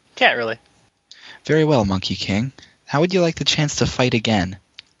 Can't really. Very well, Monkey King. How would you like the chance to fight again?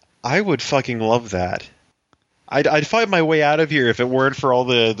 I would fucking love that. I'd fight my way out of here if it weren't for all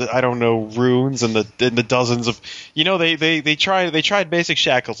the I don't know, runes and the dozens of, you know, they tried basic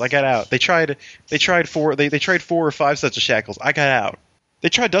shackles. I got out. They tried 4 or 5 sets of shackles. I got out. They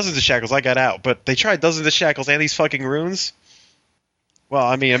tried dozens of shackles. I got out. But they tried dozens of shackles and these fucking runes. Well,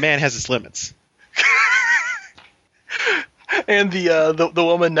 I mean, a man has its limits. And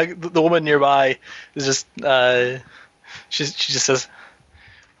the woman nearby is just she just says,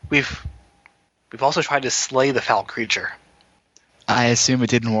 We've also tried to slay the foul creature. I assume it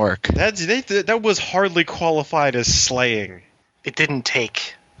didn't work. That was hardly qualified as slaying. It didn't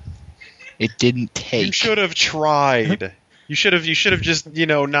take. It didn't take. You should have tried. You should have just, you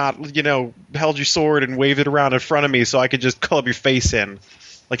know, not, you know, held your sword and waved it around in front of me so I could just club your face in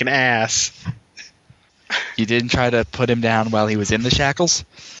like an ass. You didn't try to put him down while he was in the shackles?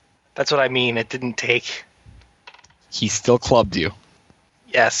 That's what I mean. It didn't take. He still clubbed you.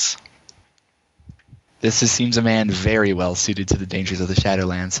 Yes. This seems a man very well suited to the dangers of the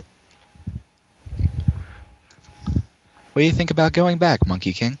Shadowlands. What do you think about going back,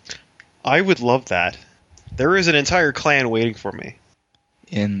 Monkey King? I would love that. There is an entire clan waiting for me.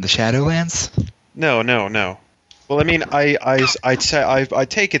 In the Shadowlands? No. Well, I mean, I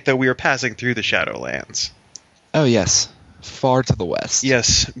take it that we are passing through the Shadowlands. Oh, yes. Far to the west.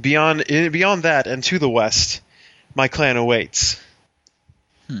 Yes, beyond that and to the west, my clan awaits.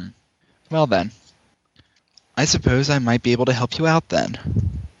 Well then. I suppose I might be able to help you out then.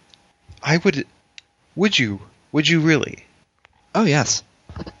 Would you really? Oh, yes.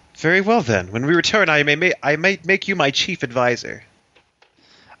 Very well then. When we return, I might make you my chief advisor.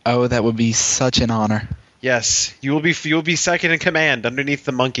 Oh, that would be such an honor. Yes, you will be second in command underneath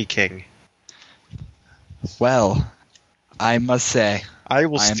the Monkey King. Well, I must say, I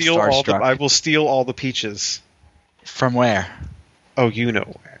will I am steal all the. starstruck. I will steal all the peaches. From where? Oh, you know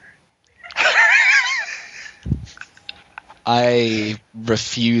where. I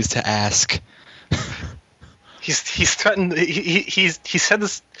refuse to ask. He's threatened. He said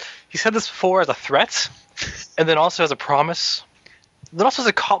this. He said this before as a threat, and then also as a promise. Then also as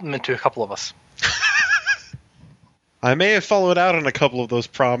a compliment to a couple of us. I may have followed out on a couple of those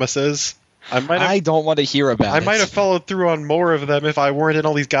promises. I don't want to hear about I it. might have followed through on more of them if I weren't in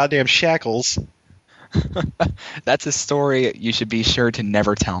all these goddamn shackles. That's a story you should be sure to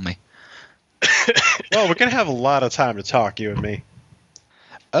never tell me. Well, we're gonna have a lot of time to talk, you and me.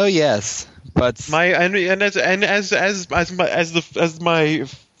 Oh yes, but As my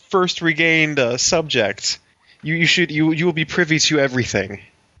first regained subject, you will be privy to everything.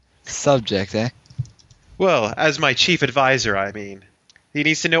 subject, eh? Well, as my chief advisor, I mean, he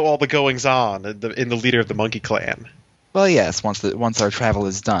needs to know all the goings on in the leader of the Monkey Clan. Well, yes. Once our travel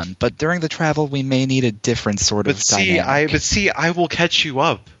is done, but during the travel, we may need a different sort of dynamic. I will catch you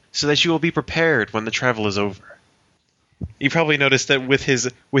up so that you will be prepared when the travel is over. You probably noticed that with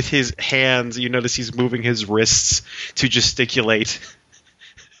his hands, you notice he's moving his wrists to gesticulate.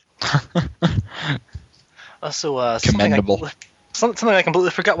 Also, Commendable. Something I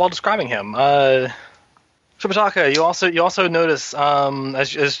completely forgot while describing him. Tripitaka, you also notice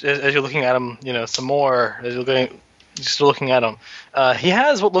as you're looking at him, some more as you're looking at him. He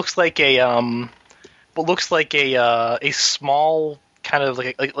has what looks like a small kind of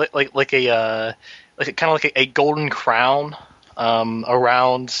like a golden crown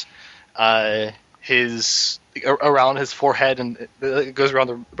around his forehead, and it goes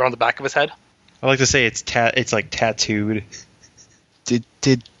around the back of his head. I like to say it's like tattooed.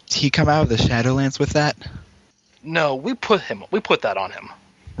 Did he come out of the Shadowlands with that? No, we put that on him.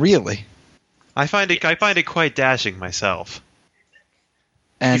 Really? I find it quite dashing myself.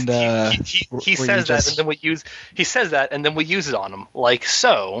 And he were says you that, and then we use it on him, like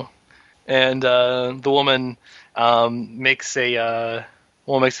so. And the woman makes a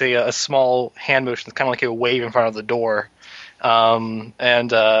small hand motion, kind of like a wave in front of the door. And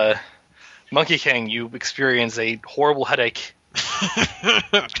Monkey King, you experience a horrible headache.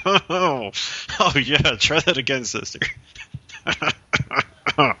 Oh yeah, try that again, sister.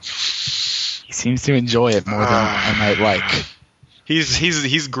 he seems to enjoy it more than I might like.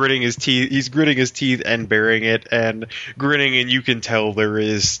 He's gritting his teeth. He's gritting his teeth and bearing it and grinning, and you can tell there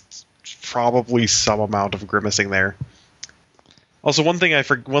is probably some amount of grimacing there. Also, one thing I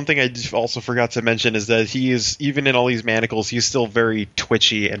also forgot to mention is that he is, even in all these manacles, he's still very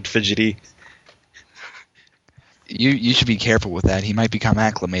twitchy and fidgety. You should be careful with that. He might become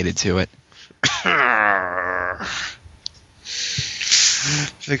acclimated to it.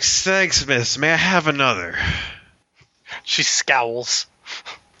 Thanks, miss. May I have another? She scowls.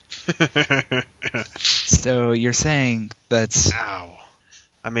 So you're saying that Ow.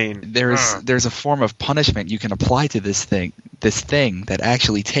 I mean, there's a form of punishment you can apply to this thing that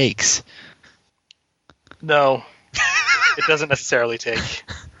actually takes. No, it doesn't necessarily take.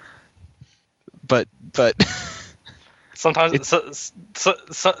 But Sometimes,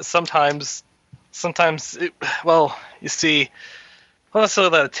 sometimes. You see, not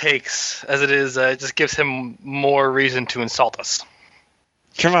necessarily that it takes, as it is, it just gives him more reason to insult us.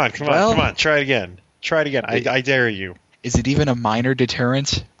 Come on, try it again. I dare you. is it even a minor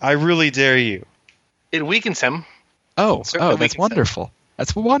deterrent? I really dare you. It weakens him, Oh, Certainly that's weakens him. wonderful.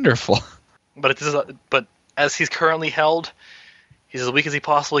 That's wonderful. but but as he's currently held, he's as weak as he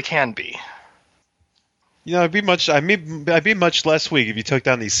possibly can be. You know, I'd be much less weak if you took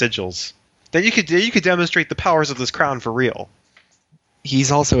down these sigils. Then you could demonstrate the powers of this crown for real.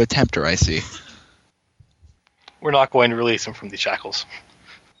 He's also a tempter, I see. We're not going to release him from these shackles,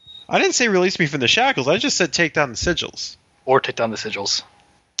 I didn't say release me from the shackles. I just said take down the sigils. or take down the sigils.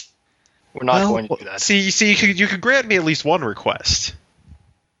 We're not Well, going to do that. See, you could grant me at least one request.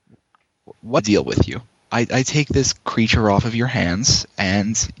 What deal with you? I take this creature off of your hands,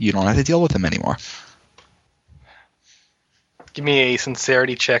 and you don't have to deal with him anymore. Give me a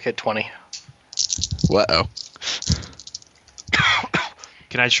sincerity check at 20. Uh-oh.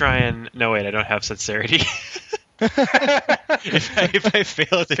 Can I try and... No, wait, I don't have sincerity. if I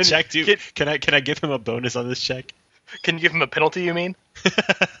fail at the check, can I give him a bonus on this check? Can you give him a penalty, you mean?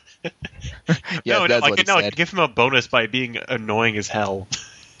 Yeah, that's what he no, said. give him a bonus by being annoying as hell.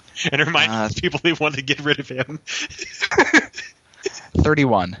 And remind people they want to get rid of him.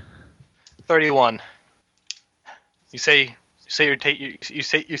 31. 31. You say you're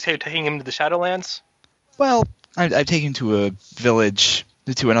taking him to the Shadowlands? Well, I've taken him to a village,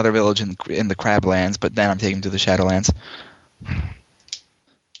 to another village in the Crablands, but then I'm taking him to the Shadowlands.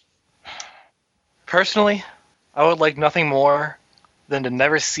 Personally, I would like nothing more than to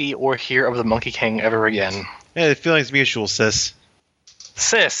never see or hear of the Monkey King ever again. Yeah, the feeling's mutual, sis.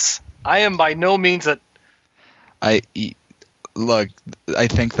 Sis, I am by no means a... Look, I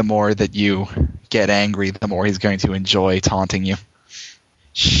think the more that you get angry, the more he's going to enjoy taunting you.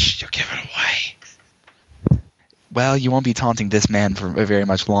 Shh, you'll give it away. Well, you won't be taunting this man for very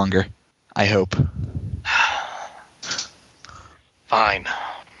much longer. I hope. Fine.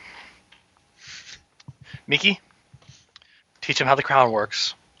 Miki, teach him how the crown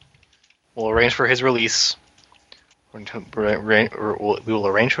works. We'll arrange for his release. We will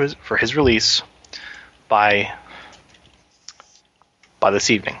arrange for his release by this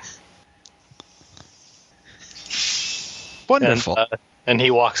evening. Wonderful. And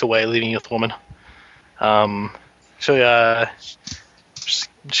he walks away, leaving you with the woman.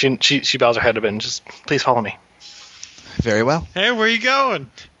 She bows her head a bit and just, please follow me. Very well. Hey, where are you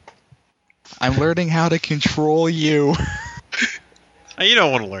going? I'm learning how to control you. You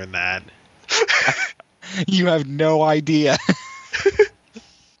don't want to learn that. You have no idea.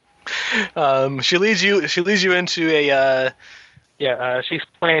 She leads you into a she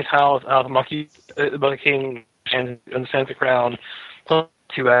explains how the Monkey King understands the crown to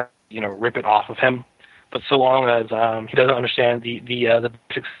rip it off of him, but so long as he doesn't understand the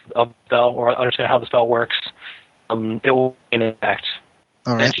basics of the spell or understand how the spell works, it will be in effect.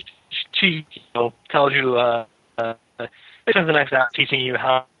 All right. And she tells you this is the next act, teaching you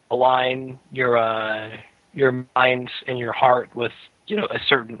how to align your mind and your heart with a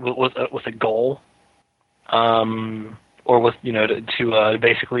certain with a goal, or with to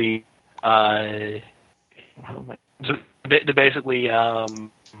basically the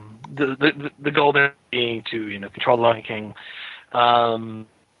goal being to control the Monkey King,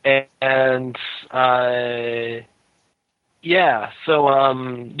 so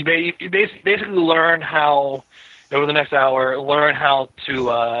you basically learn how over the next hour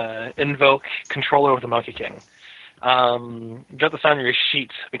to invoke control over the Monkey King. Jot this on your sheet.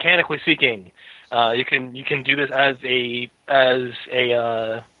 Mechanically speaking, you can do this as a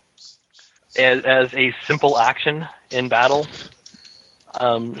simple action in battle,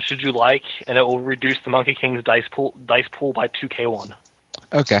 should you like, and it will reduce the Monkey King's dice pool by 2k1.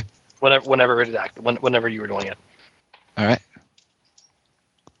 Okay. Whenever you were doing it. All right.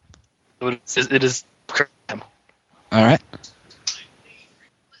 It is. All right.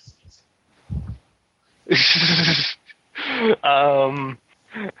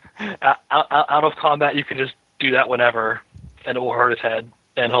 Out of combat, you can just do that whenever, and it will hurt his head,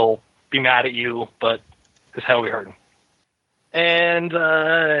 and he'll be mad at you, but his head will be hurting. And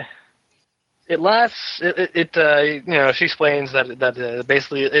it lasts. She explains that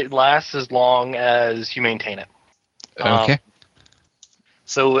basically it lasts as long as you maintain it. Okay.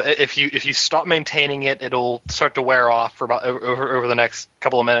 So if you stop maintaining it, it'll start to wear off for about over the next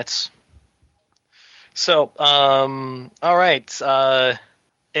couple of minutes. So, all right. A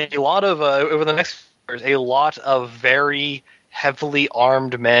lot of over the next years, a lot of very heavily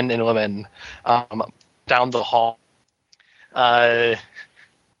armed men and women down the hall, where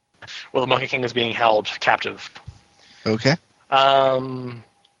the Monkey King is being held captive. Okay.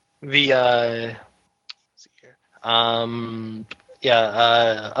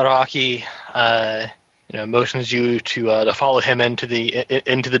 Araki, motions you to follow him into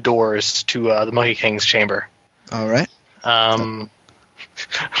the doors to the Monkey King's chamber. All right. All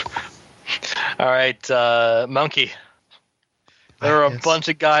right, Monkey. There are a bunch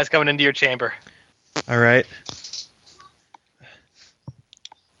of guys coming into your chamber. All right.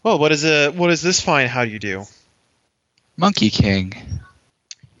 Well, what is this fine? How do you do? Monkey King.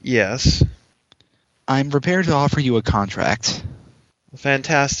 Yes. I'm prepared to offer you a contract.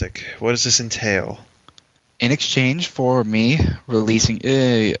 Fantastic. What does this entail? In exchange for me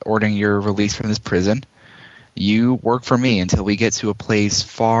ordering your release from this prison, you work for me until we get to a place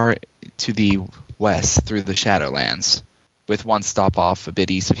far to the west through the Shadowlands, with one stop off a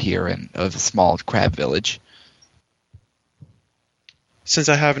bit east of here and of a small crab village. Since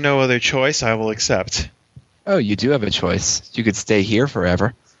I have no other choice, I will accept. Oh, you do have a choice. You could stay here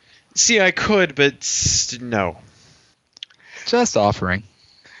forever. See, I could, but no. Just offering.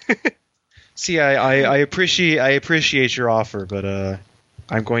 See, I appreciate your offer, but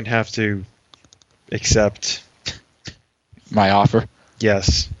I'm going to have to accept my offer.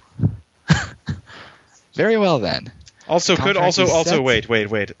 Yes. Very well then. Also, Contract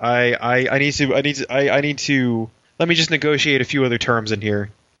wait. I need to. Let me just negotiate a few other terms in here.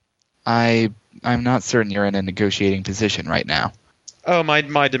 I'm not certain you're in a negotiating position right now. Oh,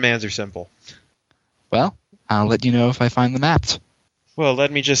 my demands are simple. Well, I'll let you know if I find them apt. Well,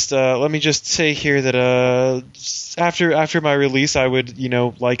 let me just say here that after my release, I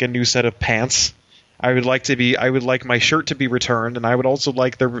would like a new set of pants. I would like my shirt to be returned, and I would also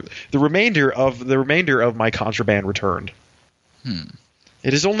like the remainder of my contraband returned.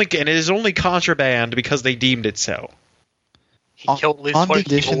 It is only contraband because they deemed it so. He killed at least On 20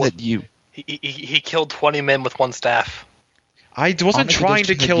 condition people. that you He killed 20 men with one staff. I wasn't the trying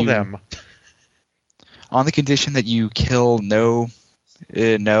to condition that kill you- them. on the condition that you kill no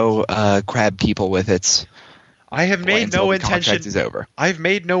crab people with it. I have made until no the contract intention. is over. I've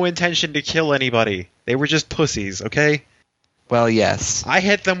made no intention to kill anybody. They were just pussies, okay? Well, yes. I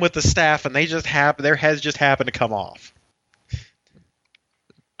hit them with the staff, and their heads just happened to come off.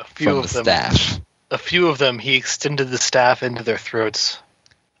 A few From of the them. staff. A few of them. He extended the staff into their throats.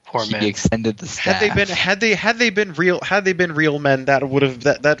 Poor He man. extended the staff. Had they been real men, that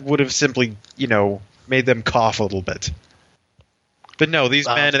would have simply made them cough a little bit. But no, these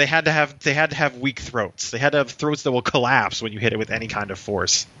men they had to have weak throats. They had to have throats that will collapse when you hit it with any kind of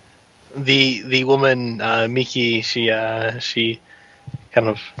force. The woman Miki, she kind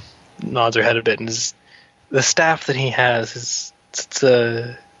of nods her head a bit, and the staff that he has is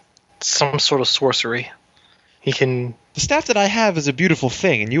some sort of sorcery. He can. The staff that I have is a beautiful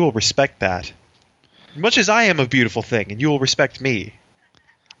thing, and you will respect that. Much as I am a beautiful thing, and you will respect me.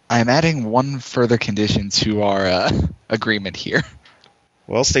 I am adding one further condition to our agreement here.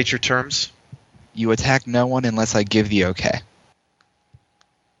 Well, state your terms. You attack no one unless I give the okay.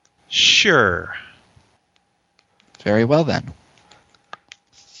 Sure. Very well then.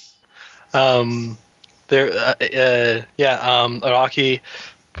 Araki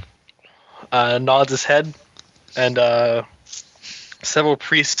nods his head, and several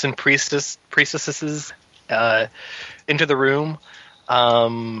priests and priestesses enter the room,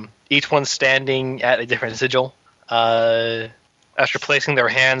 each one standing at a different sigil. After placing their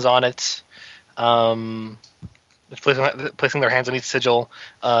hands on it, placing their hands on each sigil,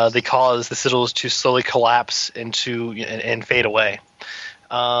 they cause the sigils to slowly collapse into and fade away.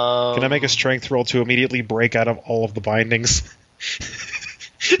 Can I make a strength roll to immediately break out of all of the bindings?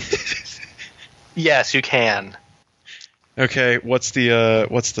 Yes, you can. Okay, what's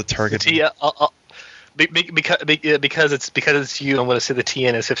the target? Because it's you, I'm going to say the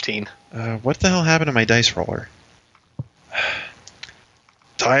TN is 15. What the hell happened to my dice roller?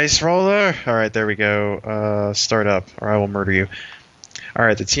 Dice roller? Alright, there we go. Start up, or I will murder you.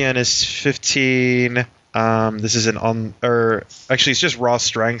 Alright, the TN is 15. This is actually, it's just raw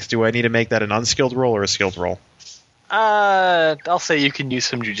strength. Do I need to make that an unskilled roll or a skilled roll? I'll say you can use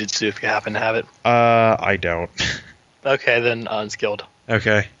some jujitsu if you happen to have it. I don't. Okay, then unskilled.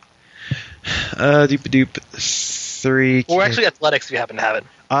 Okay. Doop-a-doop. 3. Or actually athletics if you happen to have it.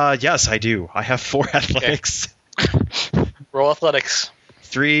 Yes, I do. I have 4 athletics. Roll athletics.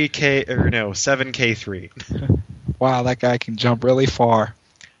 7K3. Wow, that guy can jump really far.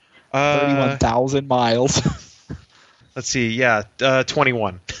 31,000 miles. Let's see. Yeah,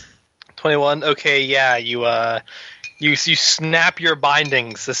 21. 21. Okay, yeah, you snap your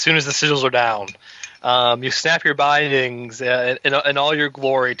bindings as soon as the sigils are down. You snap your bindings in all your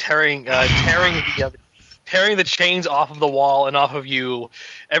glory, tearing the chains off of the wall and off of you.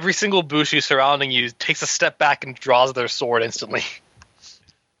 Every single bushi surrounding you takes a step back and draws their sword instantly.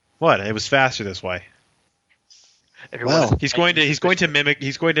 What? It was faster this way. Everyone He's going to mimic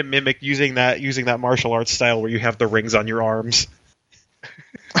using that martial arts style where you have the rings on your arms.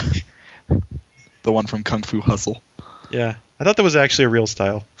 The one from Kung Fu Hustle. Yeah, I thought that was actually a real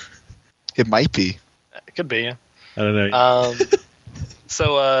style. It might be. It could be. Yeah. I don't know.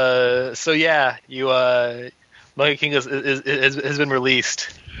 So yeah, Monkey King has been released.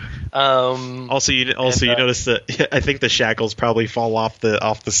 Also, you notice that I think the shackles probably fall off the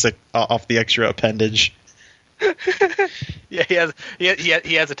extra appendage. Yeah, he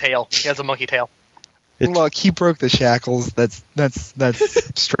has a tail. He has a monkey tail. Look, he broke the shackles. That's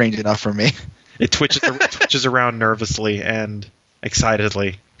strange enough for me. It twitches around nervously and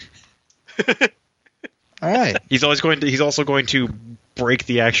excitedly. All right. He's also going to break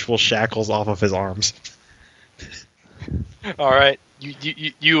the actual shackles off of his arms. All right,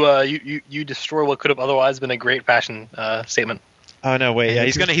 you destroy what could have otherwise been a great fashion statement. Oh no, wait, yeah,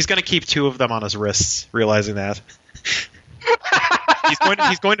 he's gonna keep 2 of them on his wrists, realizing that.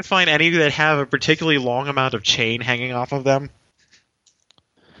 he's going to find any that have a particularly long amount of chain hanging off of them.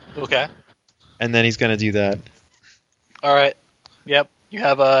 Okay. And then he's gonna do that. All right. Yep. You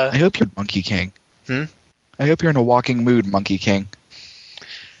have a. I hope you're Monkey King. Hmm? I hope you're in a walking mood, Monkey King.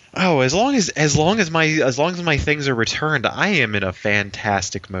 Oh, as long as my things are returned, I am in a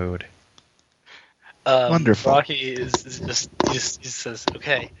fantastic mood. Wonderful. Rocky is just he says,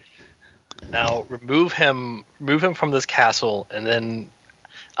 okay, now remove him from this castle, and then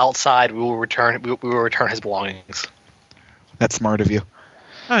outside we will return his belongings. That's smart of you.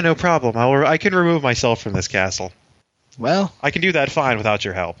 Oh, no problem. I can remove myself from this castle. Well, I can do that fine without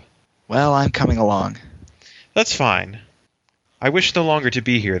your help. I'm coming along. That's fine. I wish no longer to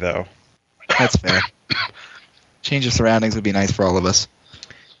be here, though. That's fair. Change of surroundings would be nice for all of us.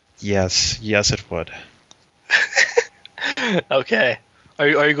 Yes, it would. Okay. Are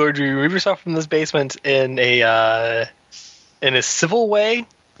you going to remove yourself from this basement in a civil way,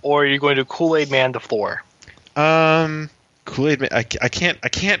 or are you going to Kool-Aid Man the floor? Kool-Aid Man. I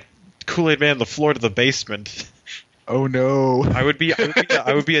can't Kool-Aid Man the floor to the basement. Oh no. I would be a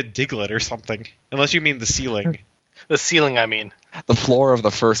Diglett or something. Unless you mean the ceiling. The ceiling, I mean. The floor of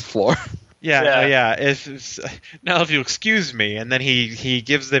the first floor. Yeah. Now, if you'll excuse me, and then he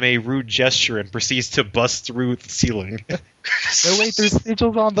gives them a rude gesture and proceeds to bust through the ceiling. No, wait, there's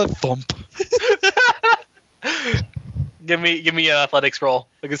sigils on the thump. Give me an athletics roll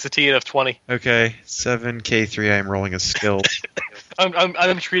against a TN of 20. Okay, 7K3. I am rolling a skill.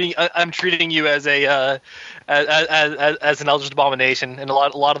 I'm treating you as a as an Eldritch Abomination, and a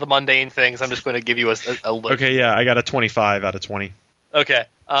lot of the mundane things. I'm just going to give you a look. Okay, yeah, I got a 25 out of 20. Okay.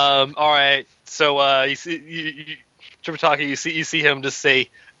 All right. So you see, Tripitaka, you see him just say,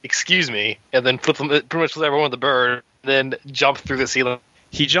 "Excuse me," and then flip them, pretty much flip everyone with the bird, then jump through the ceiling.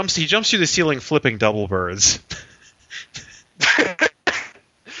 He jumps through the ceiling, flipping double birds.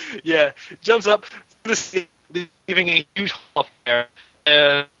 Yeah, jumps up through the ceiling, leaving a huge hole up there,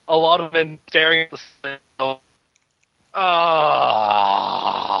 and a lot of men staring at the ceiling.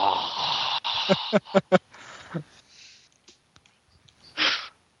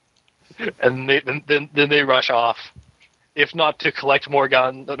 And then they rush off, if not to collect more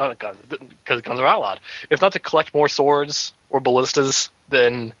guns, not guns, because guns are outlawed. If not to collect more swords or ballistas,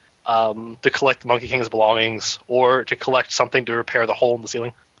 then to collect the Monkey King's belongings, or to collect something to repair the hole in the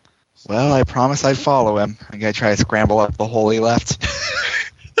ceiling. Well, I promise I'd follow him. I'm gonna try to scramble up the hole he left.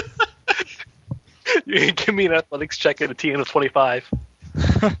 You can give me an athletics check at a TN of 25.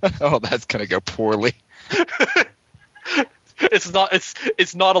 Oh, that's gonna go poorly. It's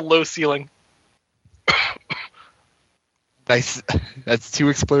not a low ceiling. Dice. That's 2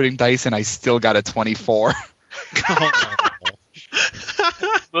 exploding dice, and I still got a 24.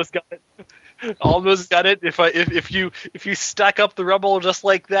 Almost got it. Almost got it. If you stack up the rubble just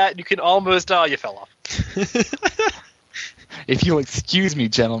like that, you can almost. Oh, you fell off. If you'll excuse me,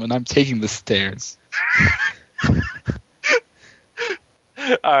 gentlemen, I'm taking the stairs.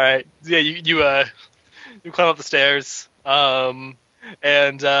 All right. Yeah, you climb up the stairs, and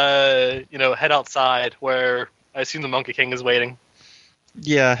head outside where I assume the Monkey King is waiting.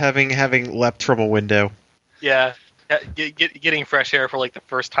 Yeah, having leapt from a window. Yeah. Getting fresh air for like the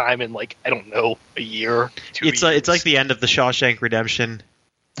first time in like, I don't know, a year. It's like the end of the Shawshank Redemption,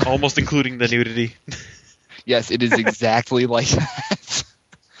 almost including the nudity. Yes, it is exactly like that.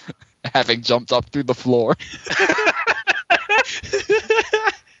 Having jumped up through the floor.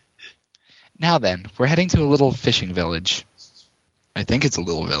 Now then, we're heading to a little fishing village. I think it's a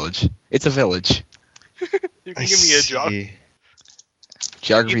little village. It's a village. You can give me a geography.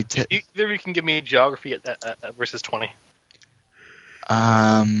 Geography. Either you can give me a geography at versus 20.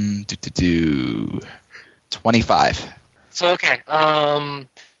 25. So okay,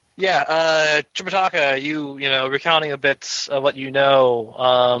 Tripitaka, you recounting a bit of what you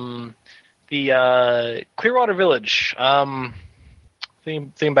know. The Clearwater Village.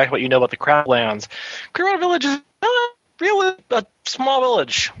 Thinking back to what you know about the Crablands. Clearwater Village is really a small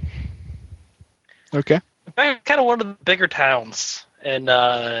village. Okay. In fact, kind of one of the bigger towns in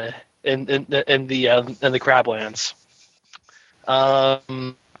the Crablands. I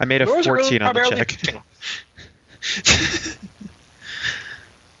made a 14 on the check.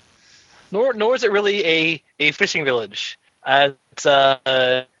 Nor is it really a fishing village, as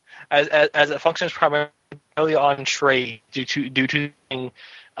it functions primarily on trade due to being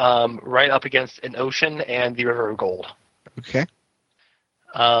right up against an ocean and the River of Gold. Okay.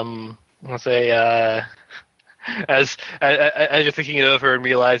 Let's say as you're thinking it over and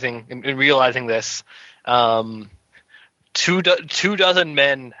realizing this, 2 dozen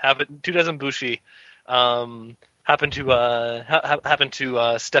men two dozen bushi happen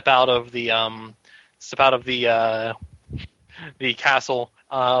to step out of the castle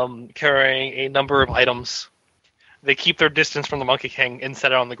carrying a number of items. They keep their distance from the Monkey King and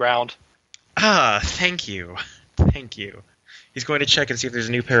set it on the ground. Ah, thank you. He's going to check and see if there's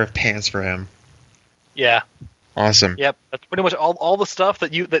a new pair of pants for him. Yeah. Awesome. Yep. That's pretty much all the stuff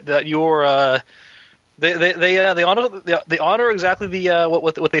that your They honor exactly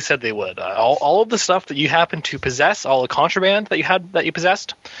what they said they would. All of the stuff that you happen to possess, all the contraband that you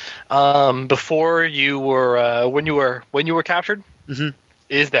possessed, before you were when you were captured,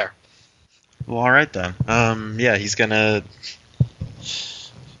 is there. Well, all right then. Yeah, he's gonna.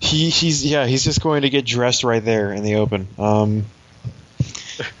 He's just going to get dressed right there in the open.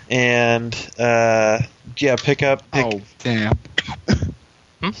 Pick up. Oh, damn.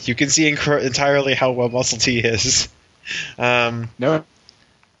 You can see entirely how well muscled he is. Nope,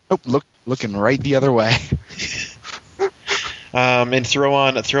 looking right the other way. And throw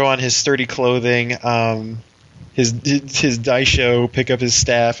on his sturdy clothing, his daisho, pick up his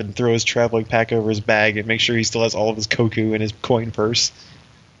staff, and throw his traveling pack over his bag, and make sure he still has all of his koku in his coin purse.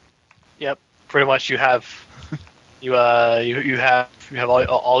 Yep, pretty much. You have you have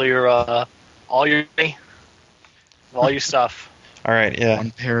all your stuff. All right, yeah.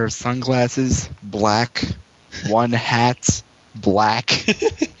 One pair of sunglasses, black. One hat, black.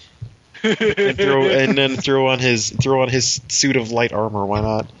 and then throw on his suit of light armor. Why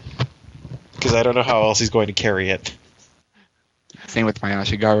not? Because I don't know how else he's going to carry it. Same with my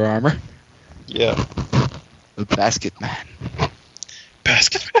Ashigaru armor. Yeah. The Basket Man.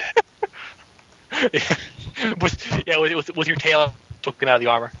 Basket Man. with your tail poking out of the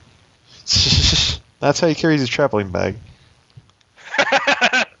armor. That's how he carries his traveling bag.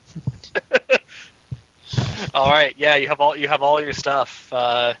 All right, yeah, you have all your stuff.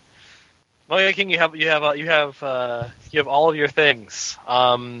 Monkey King, you have all of your things.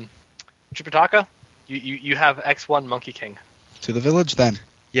 Tripitaka, you have X1 Monkey King. To the village, then.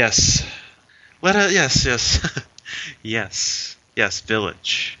 Yes. Yes,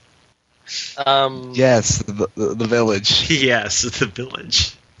 village. Yes, the village. Yes, the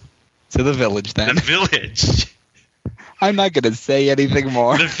village. To the village, then. The village. I'm not going to say anything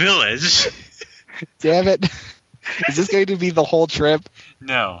more. The village. Damn it. Is this going to be the whole trip?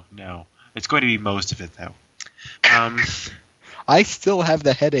 No. It's going to be most of it, though. I still have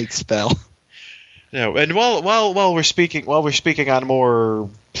the headache spell. No, and while we're speaking on more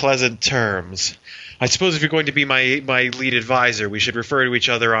pleasant terms, I suppose if you're going to be my lead advisor, we should refer to each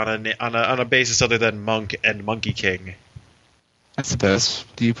other on a basis other than Monk and Monkey King. I suppose.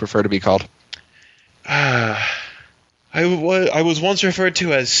 Do you prefer to be called? I was once referred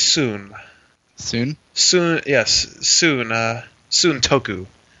to as Soon. Soon? Soon, yes. Soon Toku.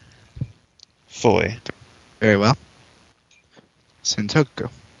 Fully. Very well.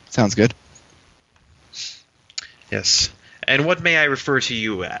 Suntoku. Sounds good. Yes. And what may I refer to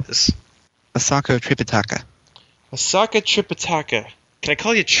you as? Asako Tripitaka. Asaka Tripitaka. Can I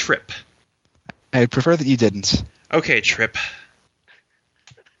call you Trip? I'd prefer that you didn't. Okay, Trip.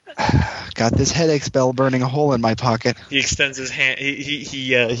 Got this headache spell burning a hole in my pocket. He extends his hand. And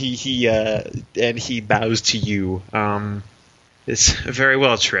he bows to you. It's very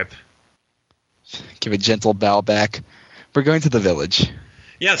well, Trip. Give a gentle bow back. We're going to the village.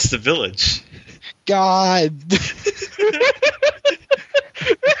 Yes, the village. God.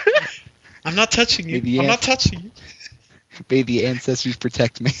 I'm not touching you. I'm not touching you. May the ancestors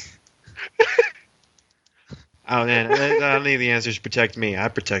protect me. Oh man, I don't need the answers to protect me. I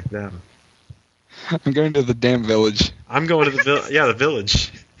protect them. I'm going to the damn village. I'm going to the village. Yeah, the village.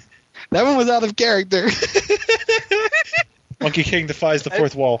 That one was out of character. Monkey King defies the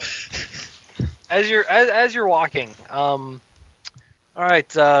fourth wall. As you're walking, all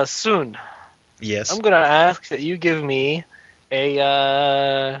right, Soon. Yes. I'm gonna ask that you give me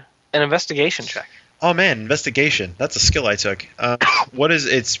an investigation check. Oh man, investigation. That's a skill I took. What is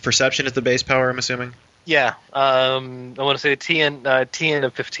its perception at the base power? I'm assuming. Yeah, I want to say TN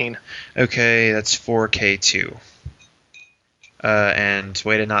of 15. Okay, that's 4K2. And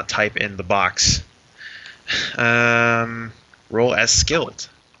way to not type in the box. Roll as skilled.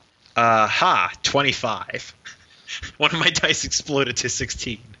 25. One of my dice exploded to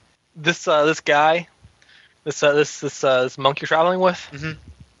 16. This guy, this monk you're traveling with, mm-hmm.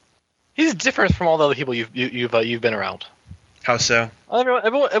 He's different from all the other people you've been around. How so?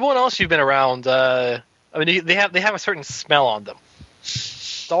 Everyone else you've been around. I mean, they have a certain smell on them.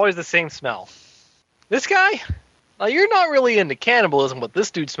 It's always the same smell. This guy, you're not really into cannibalism, but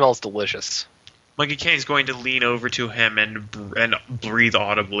this dude smells delicious. Monkey King's going to lean over to him and breathe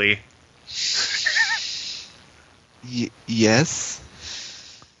audibly. Yes?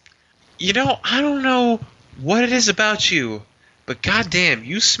 You know, I don't know what it is about you, but goddamn,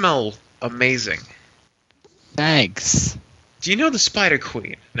 you smell amazing. Thanks. Do you know the Spider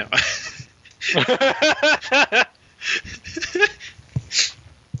Queen? No.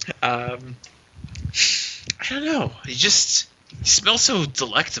 I don't know. You smell so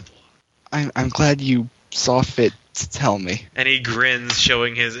delectable. I'm glad you saw fit to tell me. And he grins,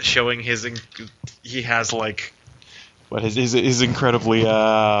 showing his he has like what his incredibly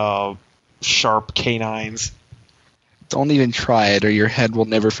sharp canines. Don't even try it, or your head will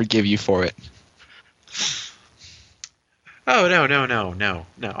never forgive you for it. Oh no!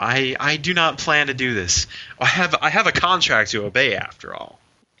 I do not plan to do this. I have a contract to obey after all.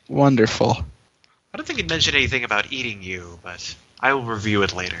 Wonderful. I don't think it mentioned anything about eating you, but I will review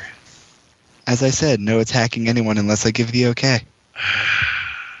it later. As I said, no attacking anyone unless I give the okay.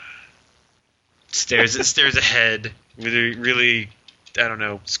 Stares ahead with really, I don't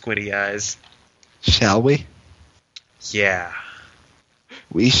know, squinty eyes. Shall we? Yeah.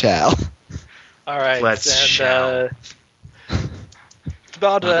 We shall. All right. Let's shall. It's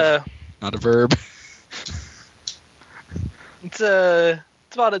about Not a verb. it's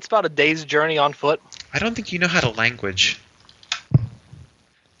about a day's journey on foot. I don't think you know how to language.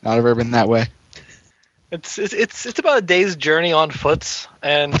 Not a verb in that way. It's about a day's journey on foot,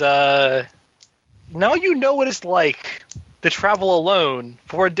 and now you know what it's like to travel alone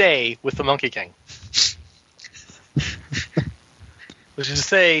for a day with the Monkey King. Which is to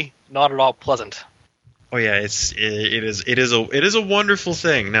say, not at all pleasant. Oh yeah, it is a wonderful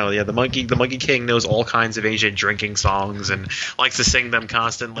thing. No, yeah, the Monkey King knows all kinds of ancient drinking songs and likes to sing them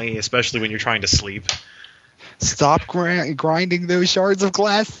constantly, especially when you're trying to sleep. Stop grinding those shards of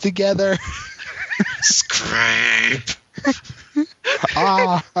glass together. Scrape.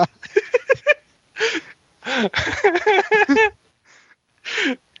 Ah.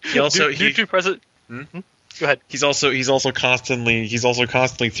 He also due to present. Hmm? Go ahead. He's also constantly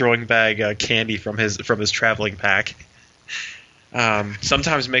throwing back candy from his traveling pack.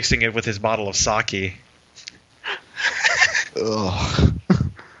 Sometimes mixing it with his bottle of sake. Ugh.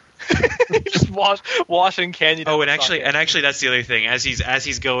 Just washing candy. Oh, and actually, that's the other thing. As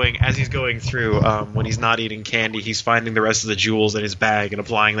he's going through, when he's not eating candy, he's finding the rest of the jewels in his bag and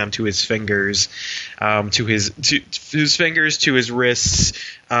applying them to his fingers, to his fingers, to his wrists,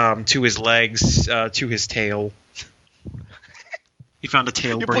 to his legs, to his tail. He found a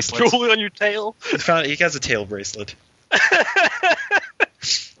tail You put bracelet. jewelry on your tail. He has a tail bracelet.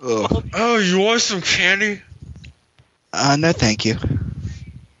 Ugh. Oh, you want some candy? No, thank you.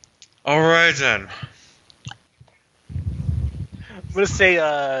 All right then. I'm gonna say,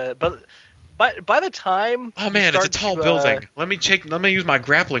 but by the time. Oh you man, it's a start tall to, building. Let me use my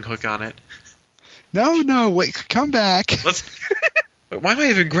grappling hook on it. No, wait, come back. Let's. Why am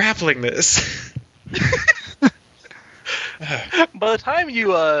I even grappling this? By the time you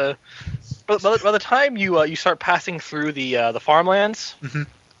by the time you start passing through the farmlands,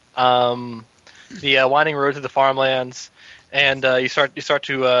 Mhm. The winding road to the farmlands, and you start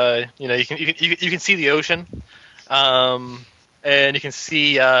to you can see the ocean, and you can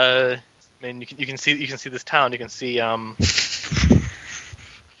see you can see this town. You can see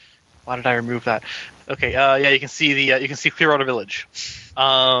why did I remove that? Okay, you can see Clearwater Village,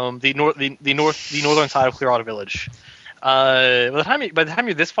 the northern side of Clearwater Village. By the time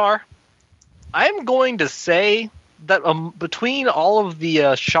you're this far, I'm going to say that between all of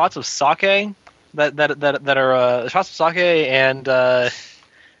the shots of sake that are shots of sake and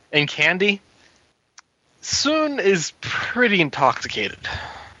candy, Soon is pretty intoxicated.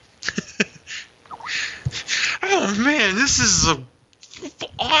 Oh man, this is a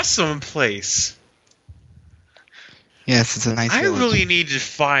awesome place. Yes, it's a nice I village. really need to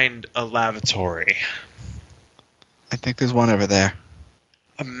find a lavatory. I think there's one over there.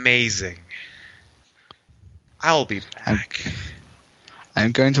 Amazing. I'll be back.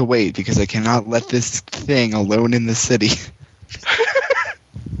 I'm going to wait because I cannot let this thing alone in the city.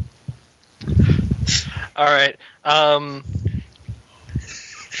 All right.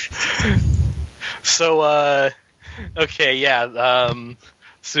 So, okay, yeah.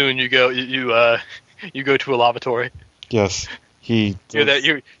 Soon you go to a lavatory. Yes, he. You're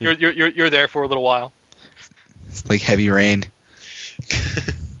there. You're there for a little while. It's like heavy rain.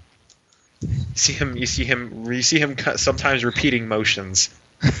 You see him sometimes repeating motions.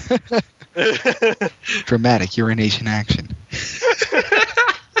 Dramatic urination action.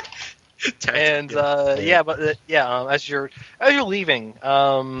 And as you're leaving,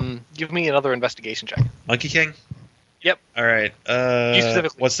 give me another investigation check. Monkey King. Yep. All right. You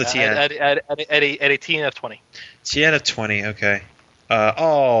specifically. What's the TN? At a TN of 20. TN of 20. Okay.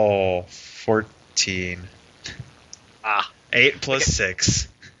 14. 8 plus 6.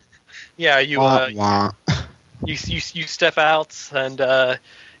 Yeah, you Wah, wah. you step out and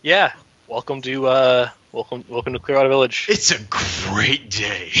welcome to Clearwater Village. It's a great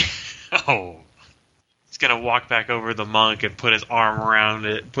day. Oh, gonna walk back over the monk and put his arm around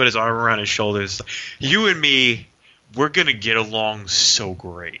his shoulders. You and me, we're gonna get along so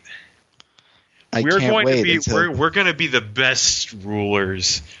great. We're gonna be the best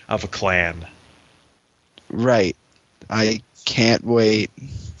rulers of a clan. Right. I can't wait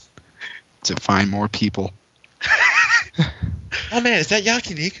to find more people. Oh man, is that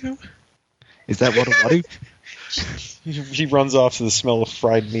Yakiniku? Is that what? He runs off to the smell of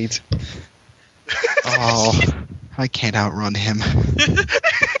fried meat. Oh, I can't outrun him.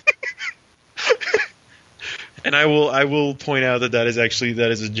 And I will point out that is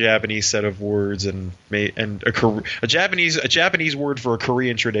a Japanese set of words and a Japanese word for a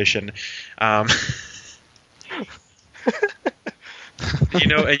Korean tradition.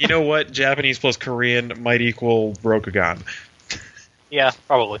 You know what? Japanese plus Korean might equal Rokugan. Yeah,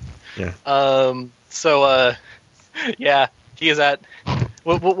 probably. Yeah. Yeah, he is at.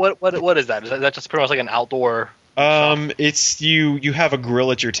 What is that? Is that just pretty much like an outdoor? It's you have a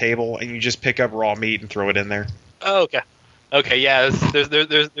grill at your table and you just pick up raw meat and throw it in there. Oh, okay, yeah.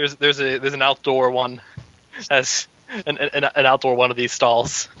 There's an outdoor one, as an outdoor one of these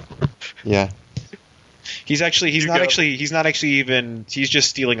stalls. Yeah. He's just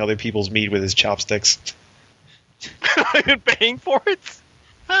stealing other people's meat with his chopsticks. Paying for it?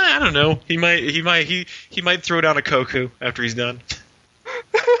 I don't know. He might throw down a koku after he's done.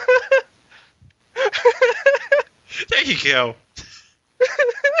 There you go.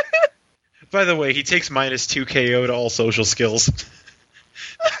 By the way, he takes -2 KO to all social skills.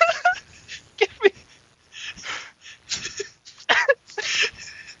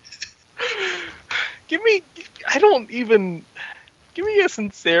 Give me a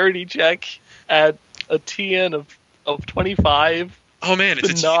sincerity check at a TN of 25. Oh man,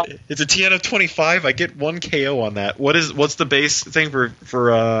 it's a TN of 25. I get 1 KO on that. What's the base thing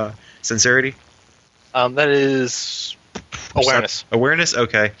for sincerity? That is awareness. Awareness,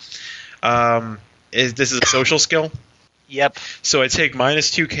 okay. This is a social skill? Yep. So I take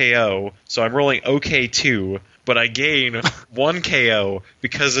 -2 KO, so I'm rolling OK2, but I gain 1 KO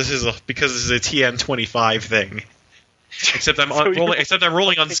because this is a TN 25 thing. Except I'm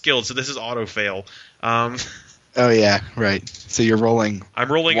rolling unskilled, so this is auto fail. Oh yeah, right. So you're rolling. I'm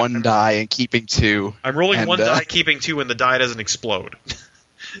rolling 1 die and keeping 2. I'm rolling 1 die, keeping 2, and the die doesn't explode.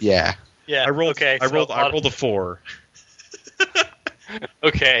 Yeah. Yeah. I rolled a 4.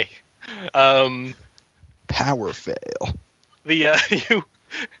 Okay. Power fail. You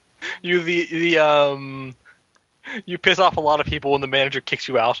piss off a lot of people when the manager kicks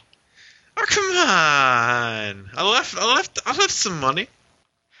you out. Oh come on! I left some money.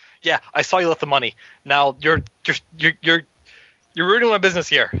 Yeah, I saw you left the money. Now you're ruining my business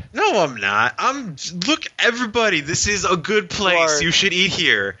here. No, I'm not. Look, everybody. This is a good place. You should eat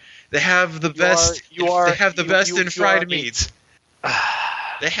here. They have the best. They have the best in fried meat.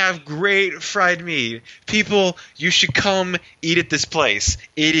 They have great fried meat. People, you should come eat at this place.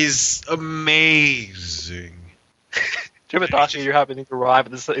 It is amazing. Tributashi, you're happening to arrive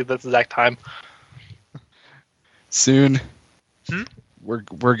at this exact time. Soon.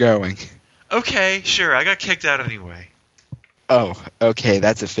 We're going. Okay, sure. I got kicked out anyway. Oh, okay.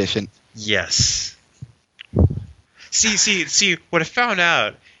 That's efficient. Yes. See. What I found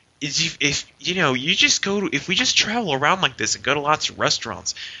out is if we just travel around like this and go to lots of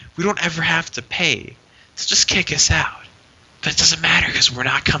restaurants, we don't ever have to pay. So just kick us out. But it doesn't matter because we're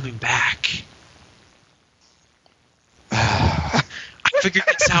not coming back. I figured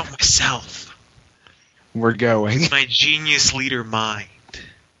this out myself. We're going. My genius leader mind.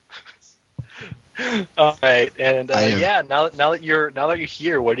 All right, and now that you're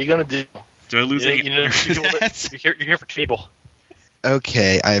here, what are you gonna do? Do I lose any? You're here for cable.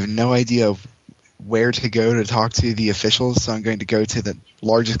 Okay, I have no idea where to go to talk to the officials, so I'm going to go to the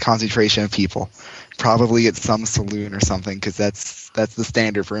largest concentration of people. Probably at some saloon or something, because that's the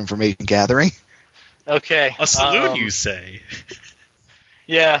standard for information gathering. Okay. A saloon, you say?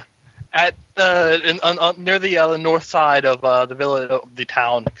 Yeah, at near the north side of the village of the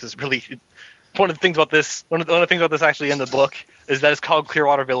town, because really one of the things about this actually in the book is that it's called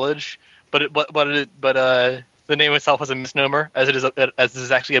Clearwater Village, but the name itself is a misnomer, as this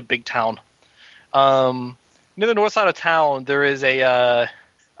is actually a big town. Near the north side of town, there is it's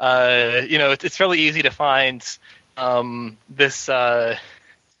fairly easy to find this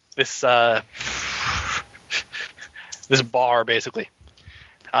bar, basically.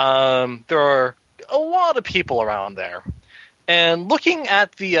 There are a lot of people around there, and looking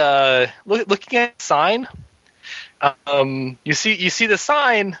at the sign, you see the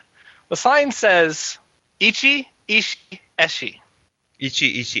sign. The sign says Ichi Ishi Eshi.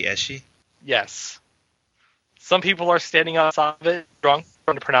 Ichi Ishi Eshi. Yes. Some people are standing outside of it, drunk,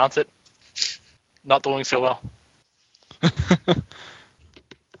 trying to pronounce it. Not doing so well.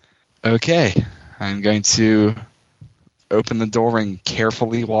 Okay, I'm going to open the door and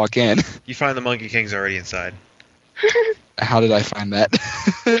carefully walk in. You find the Monkey King's already inside. How did I find that?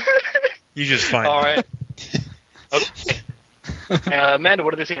 You just find All him. right. Okay. Amanda,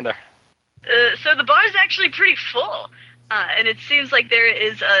 what are they seeing there? So the bar is actually pretty full, and it seems like there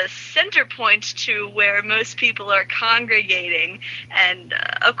is a center point to where most people are congregating, and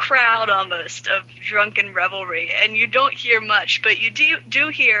a crowd almost of drunken revelry. And you don't hear much, but you do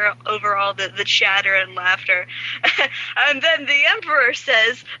hear overall the chatter and laughter. And then the Emperor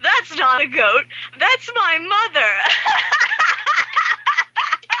says, "That's not a goat, that's my mother."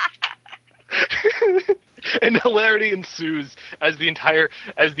 And hilarity ensues as the entire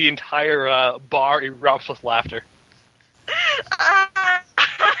bar erupts with laughter.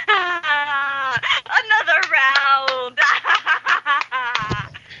 Another round.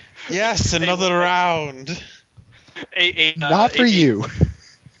 Yes, another round. Not for you.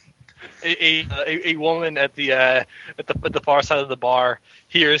 A woman at the far side of the bar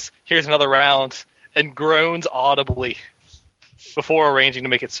hears another round and groans audibly before arranging to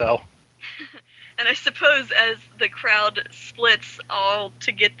make it so. And I suppose as the crowd splits all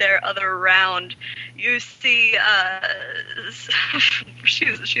to get their other round, you see,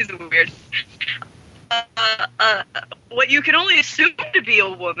 she's weird. What you can only assume to be a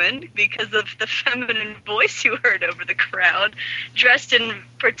woman because of the feminine voice you heard over the crowd, dressed in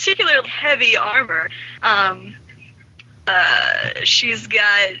particularly heavy armor. She's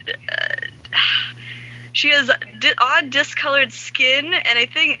got... she has odd discolored skin, and I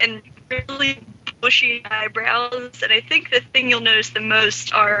think... and really bushy eyebrows, and I think the thing you'll notice the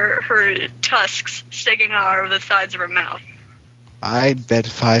most are her tusks sticking out over the sides of her mouth. I bet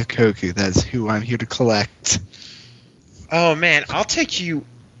 5 koku. That's who I'm here to collect. Oh man, I'll take you.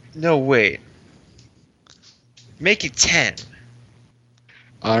 No, wait. Make it 10.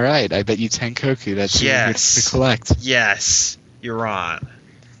 All right, I bet you 10 koku. That's who I'm here to collect. Yes, you're on.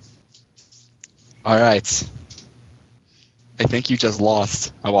 All right. I think you just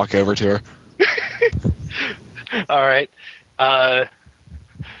lost. I walk over to her. All right. Hey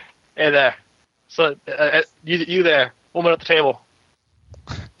there. So, you there, woman at the table.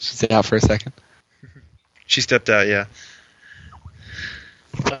 She sat out for a second. She stepped out, yeah.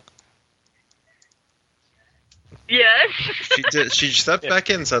 Yes. She did. She stepped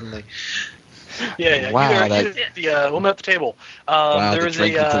back in suddenly. Yeah. Wow, You there, the woman at the table. Wow, there the is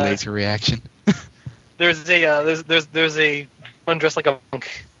drink with the a laser reaction. there's a one dressed like a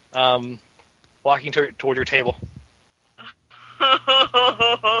monk, walking toward your table.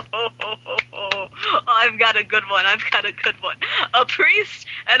 I've got a good one. A priest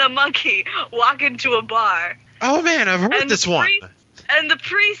and a monkey walk into a bar. Oh man, I've heard this one. And the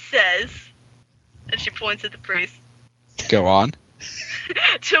priest says, and she points at the priest, Go on.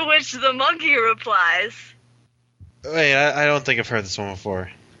 to which the monkey replies, Wait, I don't think I've heard this one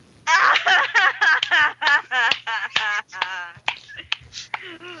before.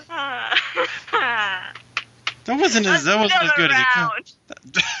 That wasn't as good as it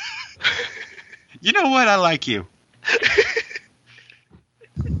could. You know what? I like you.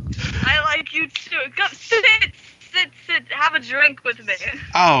 I like you too. Come sit. Have a drink with me.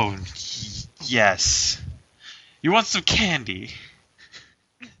 Oh, yes. You want some candy?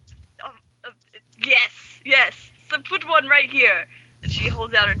 Yes. So put one right here. And she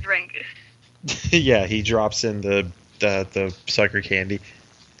holds out her drink. Yeah, he drops in the sucker candy.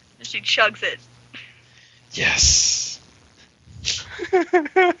 And she chugs it. Yes.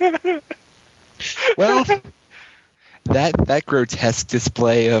 Well, that grotesque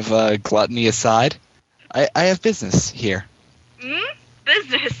display of gluttony aside, I have business here.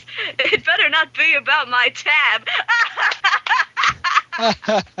 Business? It better not be about my tab.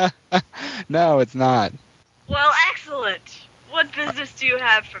 No, it's not. Well, excellent. What business do you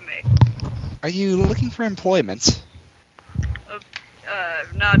have for me? Are you looking for employment?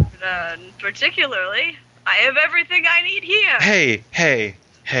 Not particularly. I have everything I need here. Hey.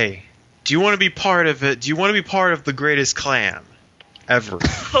 Do you want to be part of it? Do you want to be part of the greatest clan ever?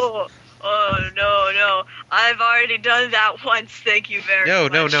 Oh, no. I've already done that once, thank you very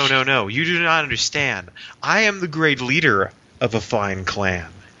much. No. You do not understand. I am the great leader of a fine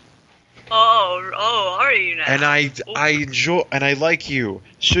clan. Oh, are you now? And I enjoy, and I like you.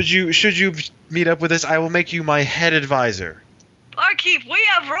 Should you meet up with us, I will make you my head advisor. Barkeep, we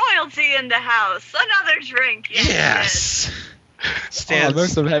have royalty in the house. Another drink. Yes. Oh,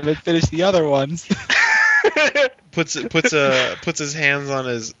 most of them haven't finished the other ones. puts his hands on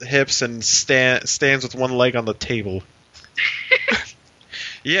his hips and stands with one leg on the table.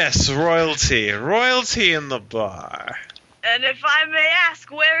 Yes, royalty in the bar. And if I may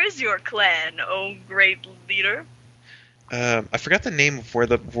ask, where is your clan, oh great leader? I forgot the name of where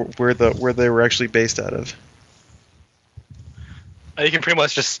they were actually based out of. You can pretty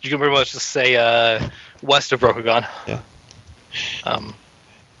much just say west of Rokugan. Yeah.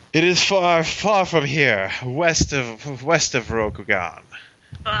 It is far from here, west of Rokugan,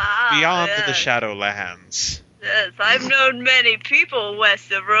 beyond the Shadowlands. Yes, I've known many people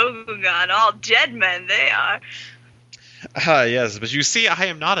west of Rokugan, all dead men they are. Yes, but you see, I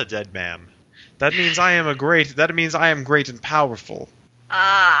am not a dead man. That means I am great and powerful.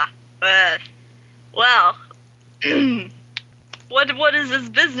 Well, what is this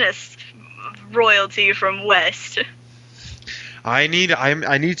business, royalty from west? I need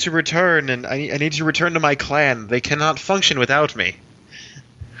to return, and I need to return to my clan. They cannot function without me.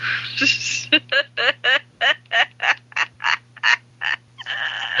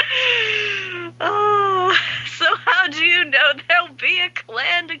 Oh, so how do you know there'll be a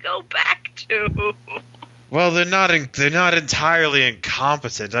clan to go back to? Well, they're not entirely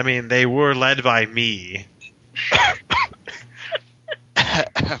incompetent. I mean, they were led by me.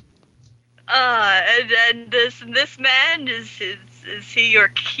 And this man is he your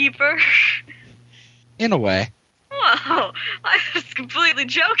keeper? In a way. Whoa, I was completely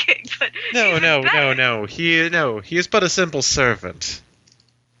joking, but No. He is but a simple servant.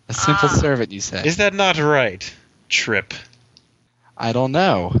 A simple servant, you say? Is that not right, Trip? I don't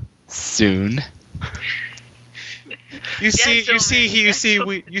know. Soon. You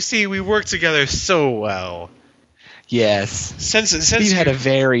see, we work together so well. Yes. Since we had a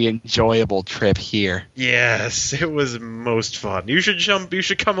very enjoyable trip here. Yes, it was most fun. You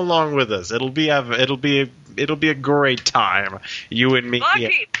should come along with us. It'll be a great time. You and me.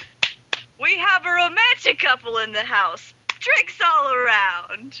 Barkeep, we have a romantic couple in the house. Drinks all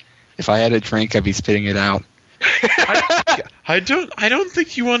around. If I had a drink, I'd be spitting it out. I don't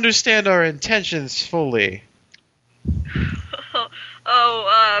think you understand our intentions fully.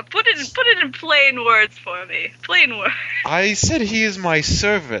 Put it in plain words for me. Plain words. I said he is my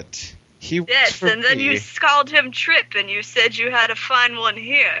servant. He works yes, for and then me. you called him Trip, and you said you had to find one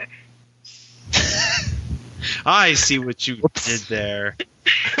here. I see what you did there.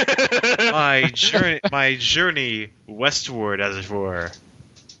 My journey westward, as it were,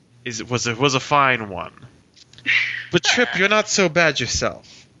 was a fine one. But Trip, you're not so bad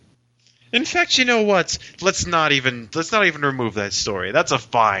yourself. In fact, you know what? Let's not even remove that story. That's a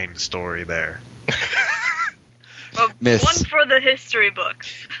fine story there. Miss. One for the history books.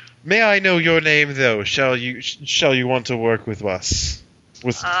 May I know your name, though? Shall you want to work with us?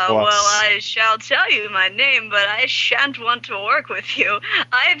 Well, I shall tell you my name, but I shan't want to work with you.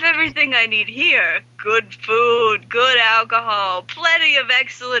 I have everything I need here. Good food, good alcohol, plenty of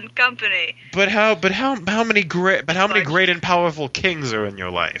excellent company. But how many great and powerful kings are in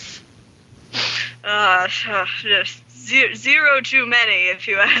your life? Just zero too many, if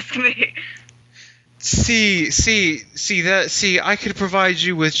you ask me. See, I could provide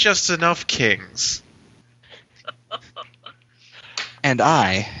you with just enough kings. And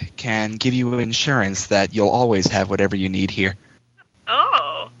I can give you insurance that you'll always have whatever you need here.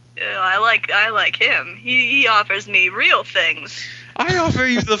 Oh, I like him. He offers me real things. I offer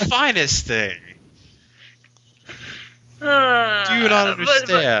you the finest thing. Do you not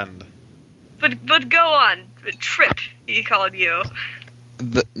understand? But go on. Trip, he called you.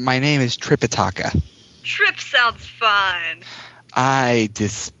 My name is Tripitaka. Trip sounds fine. I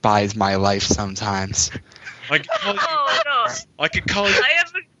despise my life sometimes. I could call you, no.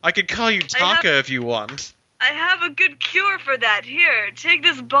 I could call you Taka if you want. I have a good cure for that. Here, take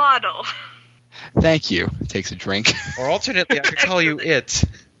this bottle. Thank you. Takes a drink. Or alternately, I could call you It.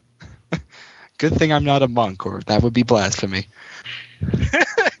 Good thing I'm not a monk, or that would be blasphemy.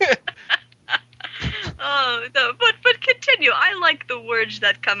 Oh, no, but continue. I like the words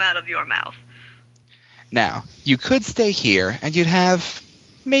that come out of your mouth. Now, you could stay here, and you'd have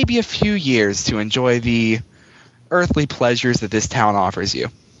maybe a few years to enjoy the earthly pleasures that this town offers you.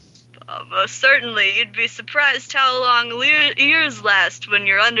 Most certainly. You'd be surprised how long years last when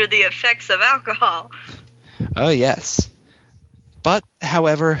you're under the effects of alcohol. Oh, yes. But,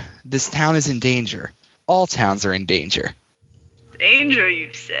 however, this town is in danger. All towns are in danger. Danger,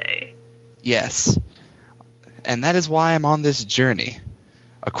 you say? Yes. And that is why I'm on this journey.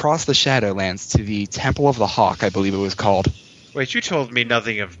 Across the Shadowlands to the Temple of the Hawk, I believe it was called. Wait, you told me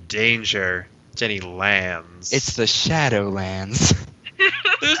nothing of danger to any lands. It's the Shadowlands.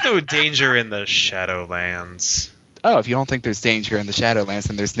 There's no danger in the Shadowlands. Oh, if you don't think there's danger in the Shadowlands,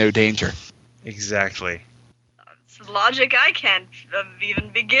 then there's no danger. Exactly. It's logic I can't even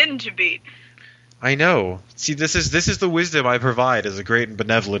begin to beat. I know. See, this is the wisdom I provide as a great and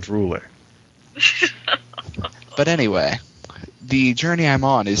benevolent ruler. But anyway, the journey I'm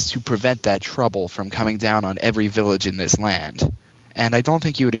on is to prevent that trouble from coming down on every village in this land. And I don't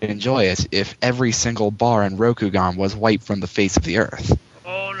think you would enjoy it if every single bar in Rokugan was wiped from the face of the earth.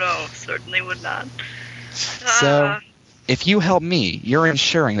 Oh no, certainly would not. So, if you help me, you're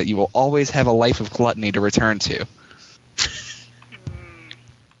ensuring that you will always have a life of gluttony to return to.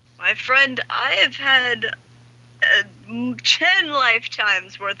 My friend, I have had 10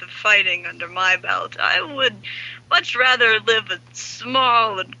 lifetimes worth of fighting under my belt. I would much rather live a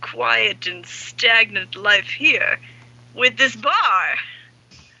small and quiet and stagnant life here with this bar.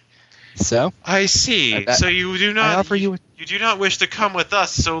 So, I see. I- So you do I not offer you... you do not wish to come with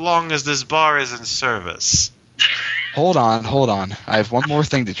us so long as this bar is in service. Hold on. I have one more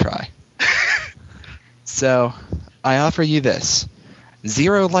thing to try. So, I offer you this.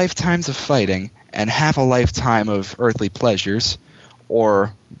 0 lifetimes of fighting and half a lifetime of earthly pleasures,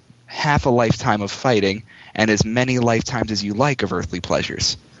 or half a lifetime of fighting and as many lifetimes as you like of earthly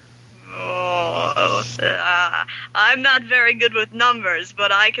pleasures. I'm not very good with numbers,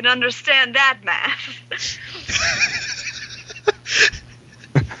 but I can understand that math.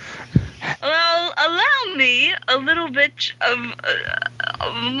 Well, allow me a little bit of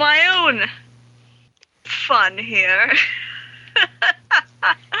my own fun here.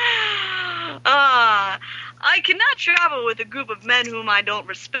 I cannot travel with a group of men whom I don't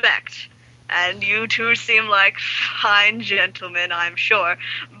respect. And you two seem like fine gentlemen, I'm sure.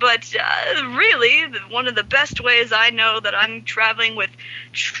 But really, one of the best ways I know that I'm traveling with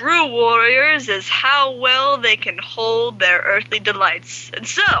true warriors is how well they can hold their earthly delights. And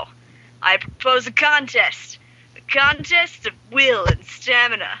so, I propose a contest. A contest of will and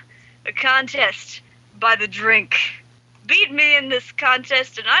stamina. A contest by the drink. Beat me in this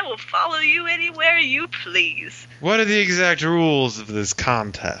contest and I will follow you anywhere you please. What are the exact rules of this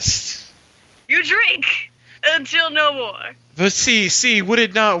contest? You drink until no more. But see, would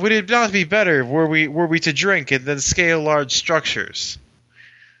it not be better were we to drink and then scale large structures?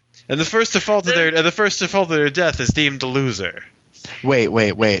 And the first to fall to their death is deemed a loser.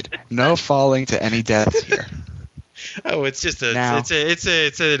 Wait. No falling to any deaths here. Oh, it's just Now-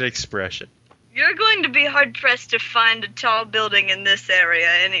 it's an expression. You're going to be hard-pressed to find a tall building in this area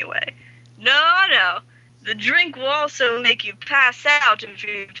anyway. No. The drink will also make you pass out if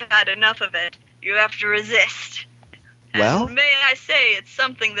you've had enough of it. You have to resist. Well? And may I say, it's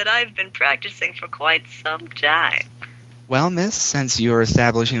something that I've been practicing for quite some time. Well, miss, since you're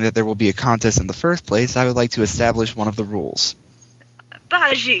establishing that there will be a contest in the first place, I would like to establish one of the rules.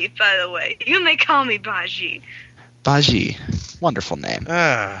 Baji, by the way. You may call me Baji. Baji. Wonderful name.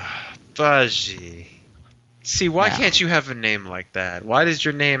 Baji. See, why Now. can't you have a name like that? Why does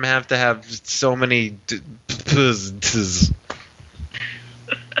your name have to have so many p's?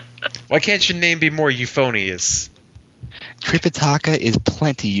 Why can't your name be more euphonious? Tripitaka is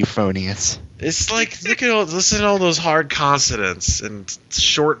plenty euphonious. It's like, listen to all those hard consonants and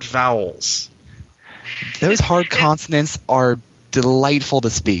short vowels. Those hard consonants are delightful to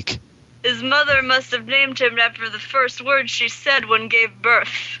speak. His mother must have named him after the first word she said when gave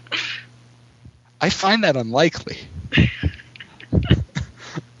birth. I find that unlikely.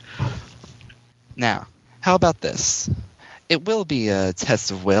 Now, how about this? It will be a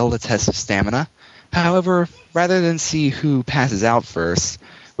test of will, a test of stamina. However, rather than see who passes out first,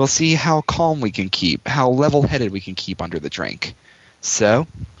 we'll see how calm we can keep, how level-headed we can keep under the drink. So,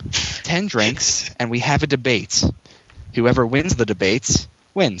 10 drinks, and we have a debate. Whoever wins the debate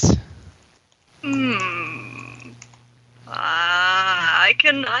wins. I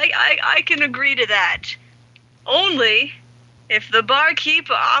can agree to that. Only if the barkeep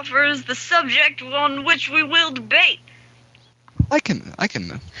offers the subject on which we will debate. I can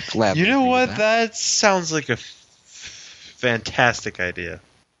gladly. You know agree what? with That sounds like a fantastic idea.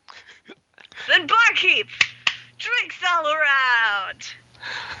 Then barkeep, drinks all around.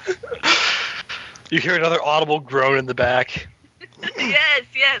 You hear another audible groan in the back.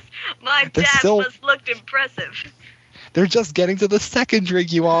 Yes. My They're dad still- must looked impressive. They're just getting to the second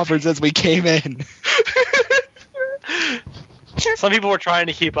drink you offered since we came in. Some people were trying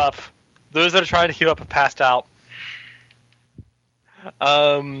to keep up. Those that are trying to keep up have passed out.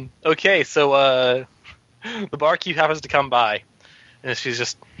 Okay, so the barkeep happens to come by, and she's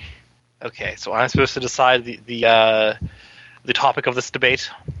just okay. So I'm supposed to decide the topic of this debate.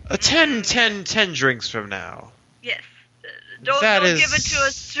 10 drinks from now. Yes. Don't That give is- it to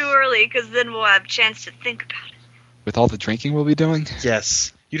us too early, because then we'll have a chance to think about it. With all the drinking we'll be doing?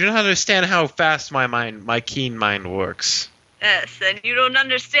 Yes. You do not understand how fast my keen mind works. Yes, and you don't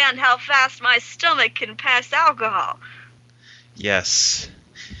understand how fast my stomach can pass alcohol. Yes.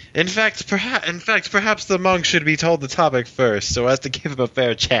 In fact, perhaps the monk should be told the topic first, so as to give him a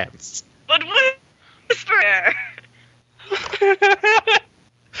fair chance. But whisper.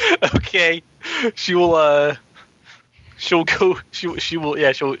 Okay, she will. She'll go. She will.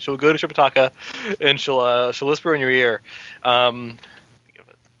 Yeah, she'll go to Tripitaka, and she'll whisper in your ear.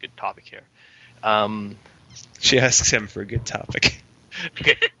 Good topic here. She asks him for a good topic.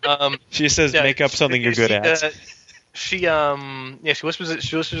 Okay. She says, "Make up something you're good at." She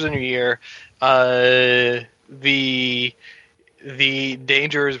whispers in your ear. The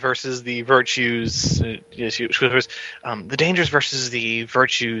dangers versus the virtues. She whispers. The dangers versus the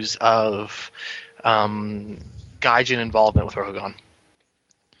virtues of Gaijin involvement with Rokugan.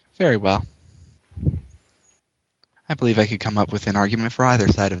 Very well. I believe I could come up with an argument for either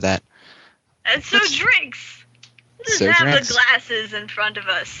side of that. And so drinks. Let us So have drinks. the glasses in front of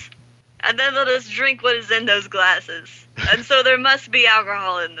us. And then let us drink what is in those glasses. And so there must be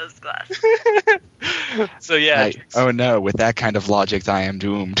alcohol in those glasses. So yeah. Oh no, with that kind of logic, I am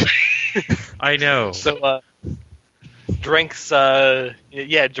doomed. I know. So drinks.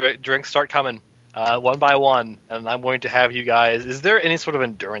 Drinks start coming one by one, and I'm going to have you guys. Is there any sort of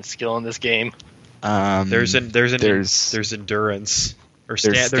endurance skill in this game? There's endurance or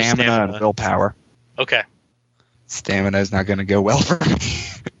There's stamina and willpower. Okay. Stamina is not going to go well for me.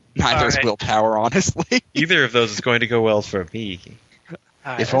 Neither's Alright. willpower, honestly. Either of those is going to go well for me.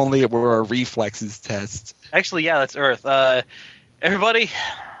 If only it were a reflexes test. Actually, yeah, that's Earth. Everybody,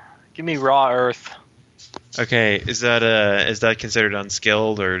 give me raw Earth. Okay, is that considered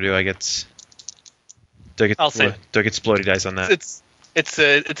unskilled, or do I get I'll say- explodey dice on that? It's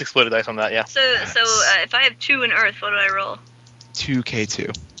exploded dice on that. Yeah. So if I have 2 in Earth, what do I roll?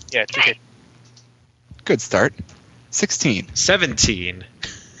 2K2. Yeah. It's okay. Good start. 16. 17.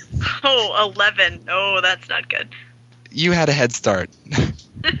 Oh, 11. Oh, that's not good. You had a head start. Yeah,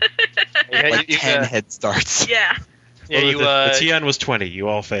 Like you- 10 head starts. Yeah. Yeah, you. The Tian was 20. You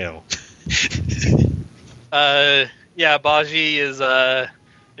all fail. Yeah, Baji is.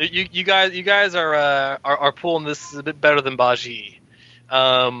 You guys are pulling this a bit better than Baji.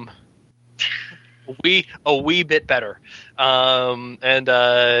 A wee bit better. But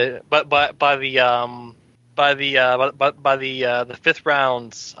by the fifth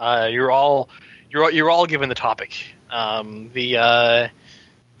round, you're all given the topic.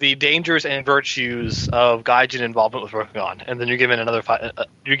 The dangers and virtues of Gaijin involvement with Rokugan, and then you're given another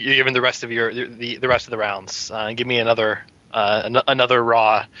you're given the rest of the rest of the rounds. Give me another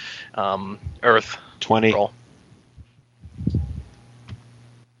raw Earth 20. roll.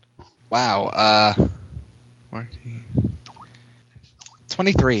 Wow.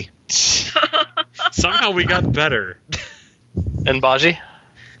 23. Somehow we got better. And Baji,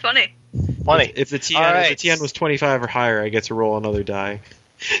 20. 20. If the Tian, All right. if the Tian was 25 or higher, I get to roll another die.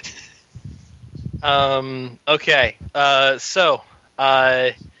 Okay.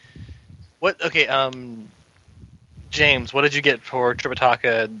 What? Okay. James, what did you get for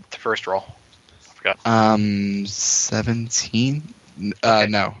Tripitaka the first roll? I forgot. 17? Okay.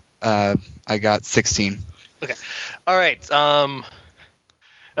 No. I got 16. All right.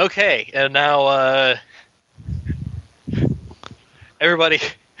 Okay, and now everybody,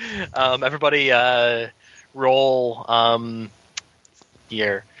 roll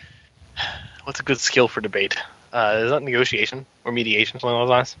here. What's a good skill for debate? Is that negotiation or mediation, something along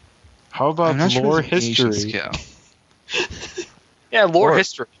those lines? How I'm about not sure lore it's a mediation history? skill. Yeah, lore Or-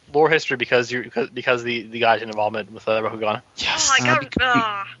 history. Lore history because the Gaijin involvement with Rokugan. Yes. Oh, I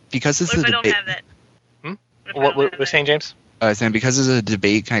got. Because this What is if a I don't debate. have it? Hmm? What if I What don't have was it? saying, James? Saying because this is a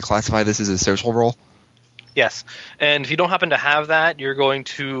debate, can I classify this as a social role? Yes. And if you don't happen to have that, you're going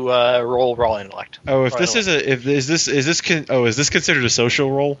to roll raw intellect. Oh, if Right this away. is this considered a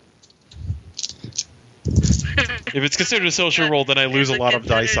social roll? If it's considered a social roll, then I lose a Is it lot of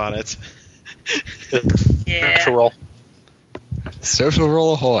dice considered- on it. Yeah. Natural roll. Social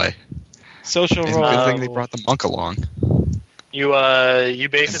roll ahoy. Social And roll. good thing they brought the monk along. You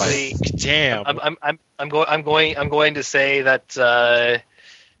basically. Damn. I'm going to say that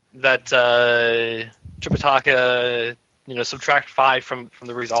Tripitaka, subtract 5 from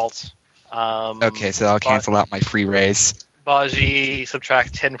the results. Okay, so I'll cancel out my free raise. Baji,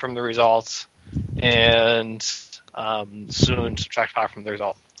 subtract 10 from the results, and Soon, subtract 5 from the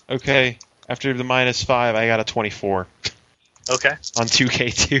result. Okay. After the -5, I got a 24 Okay. on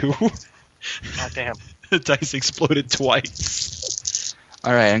 2K2. God damn. The dice exploded twice.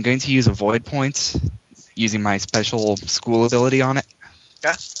 All right, I'm going to use a void point. using my special school ability on it.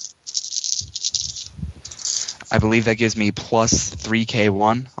 Yeah. I believe that gives me plus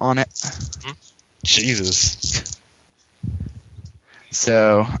 3k1 on it. Jesus.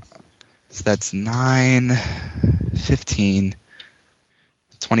 So that's 9, 15,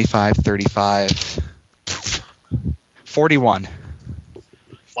 25, 35, 41,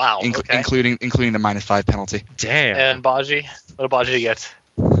 Wow. Okay. including the -5 penalty. Damn. And Baji, what did Baji get?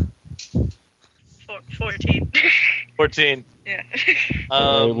 14. 14. Yeah.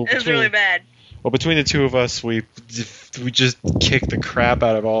 Well, It was really bad. Well, between the two of us, we just kicked the crap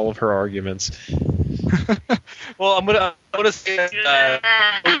out of all of her arguments. Well, I'm gonna say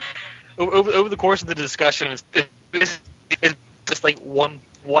over the course of the discussion, it's just like one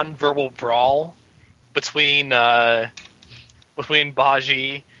verbal brawl between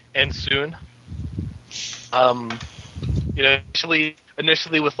Baji and Soon.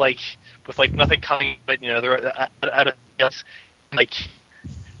 Initially with nothing coming, but they're out of yes, like,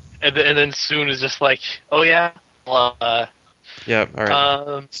 and then Soon is just like, oh yeah, Yeah. All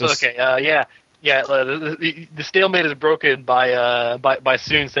right. The stalemate is broken by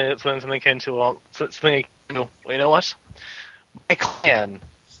Soon saying something akin to something. You know what? My clan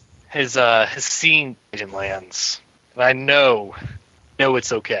has seen Agent Lands, and I know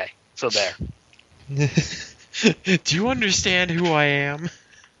it's okay. So there. Do you understand who I am?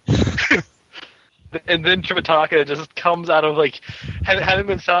 And then Tripitaka just comes out of having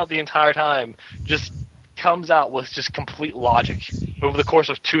been silent the entire time, just comes out with just complete logic over the course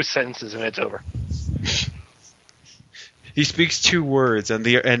of 2 sentences, and it's over. He speaks 2 words, and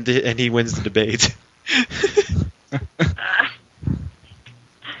he wins the debate.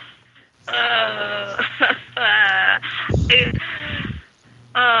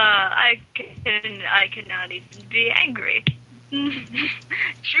 I cannot even be angry.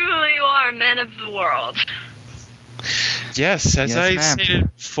 Truly, you are men of the world. Yes, as Yes, I ma'am.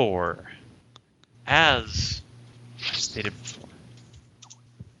 stated before. As I stated before.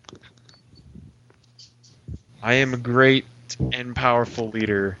 I am a great and powerful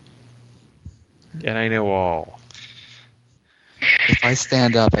leader, and I know all. If I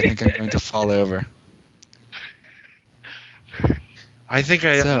stand up, I think I'm going to fall over. I think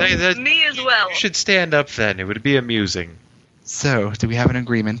So- Me as well. you should stand up then. It would be amusing. So, do we have an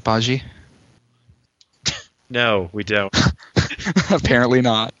agreement, Baji? No, we don't. Apparently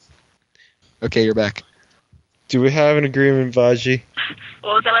not. Okay, you're back. Do we have an agreement, Baji?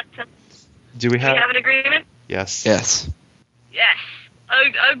 What was that last sentence? Do we Do we have have? an agreement? Yes. Yes. Yes.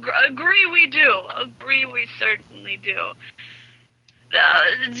 Agree we do. Agree we certainly do.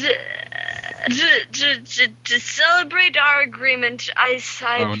 To celebrate our agreement, I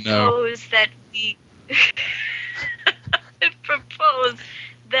Oh, no. propose that we... I propose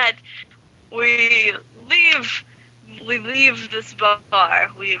that we leave this bar. I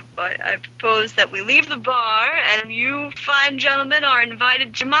propose that we leave the bar, and you fine gentlemen are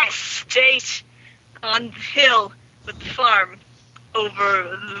invited to my estate on the hill with the farm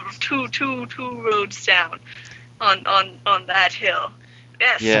over the two roads down on that hill.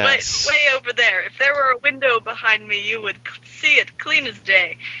 Yes, Yes. Way over there. If there were a window behind me, you would see it clean as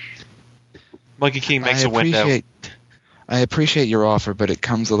day. Monkey King makes a window. I appreciate your offer, but it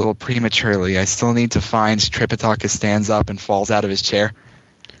comes a little prematurely. I still need to find Tripitaka stands up and falls out of his chair.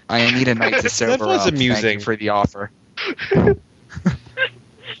 I need a night to sober was up. Thank amusing. you for the offer.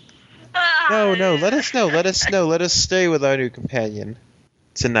 No, let us know. Let us stay with our new companion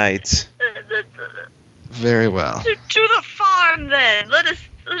tonight. Very well. To the farm, then. Let us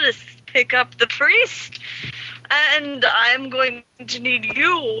pick up the priest, and I'm going to need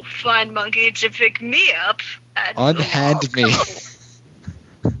you, fine monkey, to pick me up. At Unhand me.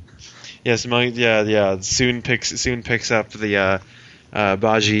 Yes, yeah. Soon picks up the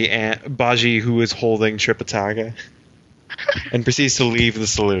Baji who is holding Tripitaka, and proceeds to leave the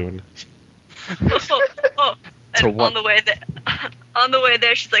saloon. To And what? on the way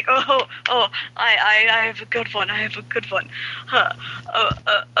there, she's like, I have a good one.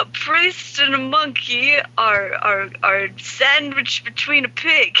 A priest and a monkey are sandwiched between a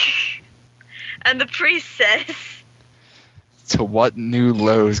pig. And the priest says, To what new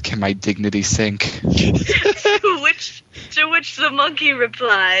lows can my dignity sink? to which the monkey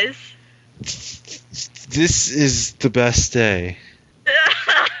replies, This is the best day.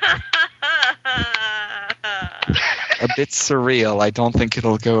 A bit surreal. I don't think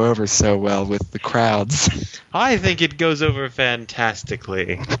it'll go over so well with the crowds. I think it goes over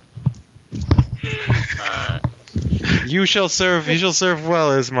fantastically. You shall serve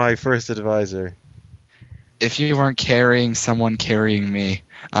well as my first advisor. If you weren't carrying someone carrying me,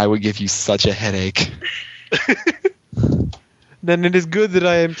 I would give you such a headache. Then it is good that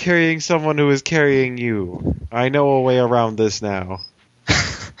I am carrying someone who is carrying you. I know a way around this now.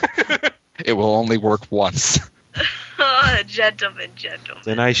 It will only work once. Oh, gentlemen.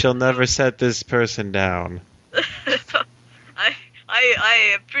 Then I shall never set this person down.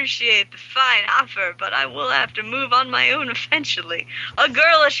 I appreciate the fine offer, but I will have to move on my own eventually. A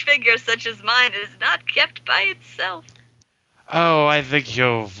girlish figure such as mine is not kept by itself. Oh, I think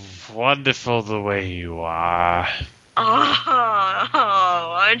you're wonderful the way you are. Oh,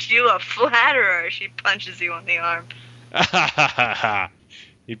 aren't you a flatterer? She punches you on the arm.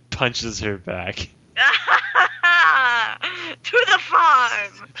 He punches her back. To the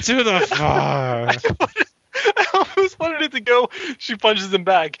farm! To the farm! I almost wanted it to go. She punches him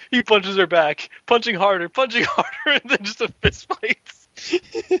back. He punches her back. Punching harder, and then just a fist fight.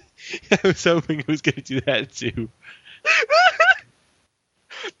 I was hoping he was going to do that too.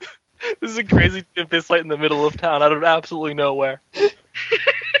 This is a crazy fist fight in the middle of town out of absolutely nowhere. You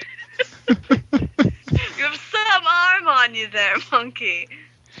have some arm on you there, monkey.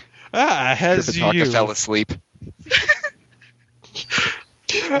 As do Tripitaka you. fell asleep.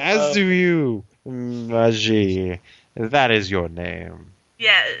 As do you, Maji. That is your name.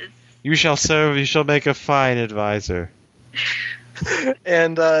 Yes. You shall serve, you shall make a fine advisor.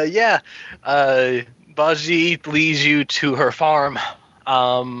 And Baji leads you to her farm,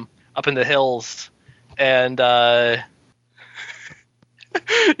 up in the hills, and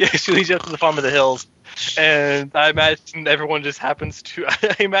she leads you up to the farm of the hills. And I imagine everyone just happens to.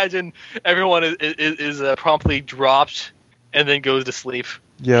 I imagine everyone is promptly dropped and then goes to sleep.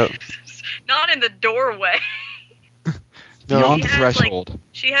 Yep. Not in the doorway. Beyond She the has, threshold.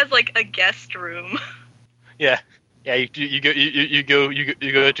 She has like a guest room. Yeah. You go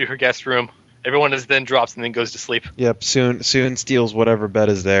to her guest room. Everyone is then drops and then goes to sleep. Yep. Soon steals whatever bed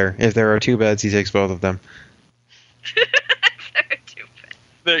is there. If there are two beds, he takes both of them.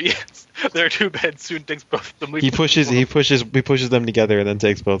 There are two beds. Soon takes both of them. He pushes them together and then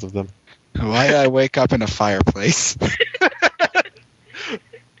takes both of them. Why did I wake up in a fireplace?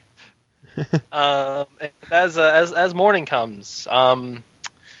 And as morning comes, let's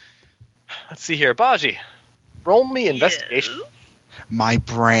see here, Baji, roll me investigation. My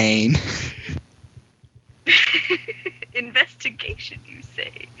brain. Investigation, you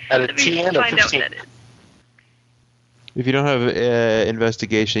say? At a Let me TN of find out 15. what that is. If you don't have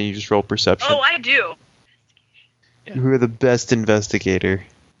investigation, you just roll perception. Oh, I do. You are the best investigator.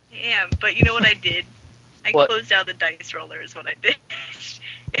 Damn, but you know what I did? I What? closed out the dice roller is what I did.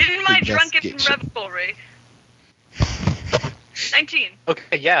 In my drunken Investigation. revelry. 19.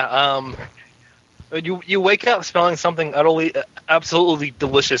 Okay, yeah. You wake up smelling something utterly, absolutely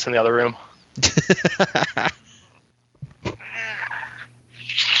delicious in the other room.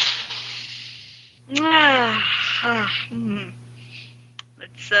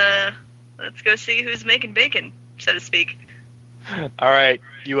 Let's go see who's making bacon, so to speak. All right,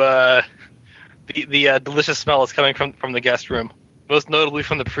 the delicious smell is coming from the guest room, most notably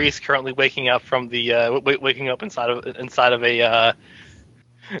from the priest currently waking up from the waking up inside of a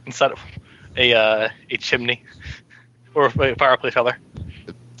chimney or a fireplace, rather.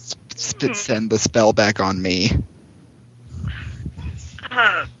 Send the spell back on me.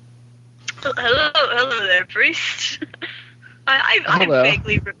 Hello there, priest. Hello.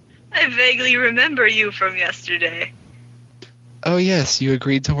 I vaguely remember you from yesterday. Oh yes, you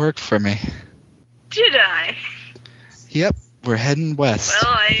agreed to work for me. Did I? Yep, we're heading west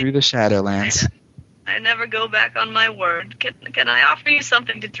Well, through the Shadowlands. I never go back on my word. Can I offer you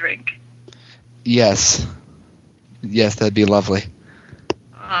something to drink? Yes, that'd be lovely.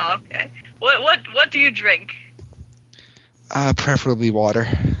 Oh, okay. What do you drink? Preferably water.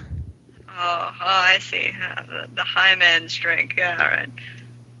 Oh, I see. The high man's drink. Yeah, all right.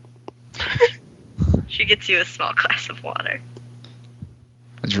 She gets you a small glass of water.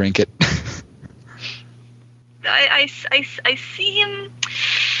 Drink it. I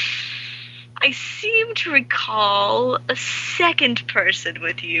seem to recall a second person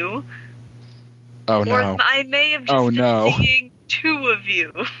with you. Oh Or no. I may have just Oh, been no. seeing two of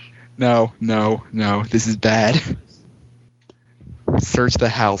you. No, this is bad. Search the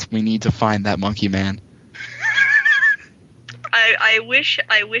house. We need to find that monkey man. I wish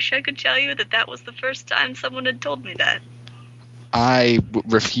I could tell you that was the first time someone had told me that. I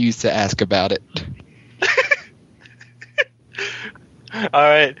refuse to ask about it. All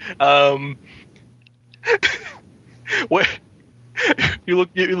right. Where you're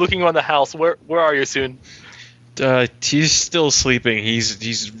looking around the house. Where are you soon? He's still sleeping.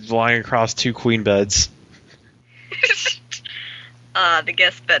 He's lying across two queen beds. The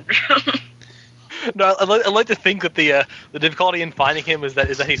guest bedroom. No, I'd like to think that the difficulty in finding him is that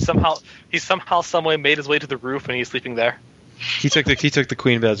he's somehow some way made his way to the roof and he's sleeping there. He took the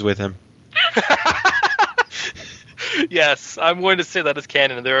queen beds with him. Yes, I'm going to say that as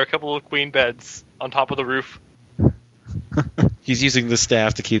canon. There are a couple of queen beds on top of the roof. He's using the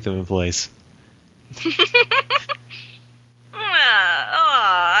staff to keep them in place.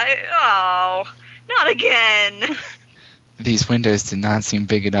 Not again. These windows did not seem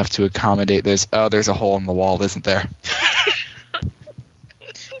big enough to accommodate this. Oh, there's a hole in the wall, isn't there?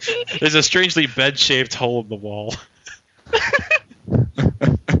 There's a strangely bed-shaped hole in the wall.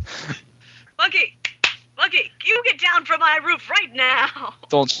 Monkey, you get down from my roof right now.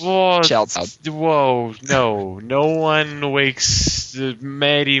 Don't shout out. Whoa, no. No one wakes the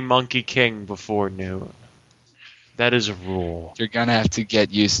mighty Monkey King before noon. That is a rule. You're gonna have to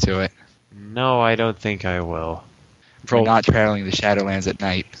get used to it. No, I don't think I will. We're not traveling the Shadowlands at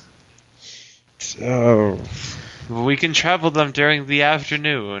night. Oh. We can travel them during the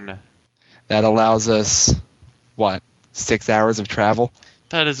afternoon. That allows us, 6 hours of travel?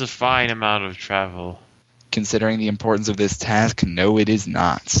 That is a fine amount of travel. Considering the importance of this task, no, it is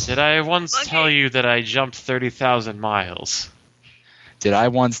not. Did I once tell you that I jumped 30,000 miles? Did I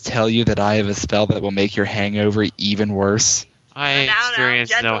once tell you that I have a spell that will make your hangover even worse? I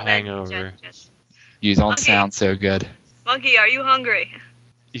experienced no gentlemen, hangover. You don't sound so good. Monkey, are you hungry?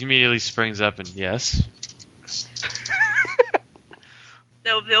 He immediately springs up and yes.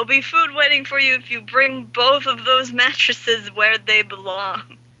 There'll be food waiting for you if you bring both of those mattresses where they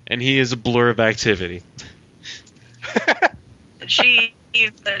belong. And he is a blur of activity. And she,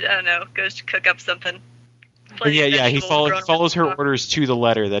 I don't know, goes to cook up something. Yeah, he follows her orders to the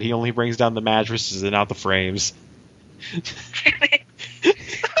letter, that he only brings down the mattresses and not the frames. You took the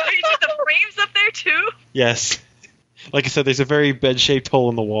frames up there too? Yes. Like I said, there's a very bed-shaped hole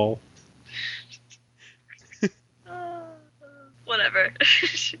in the wall. Whatever.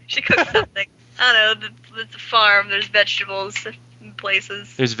 She cooks something. I don't know, it's a farm, there's vegetables in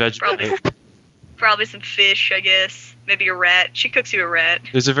places. There's vegetables. Probably some fish, I guess. Maybe a rat. She cooks you a rat.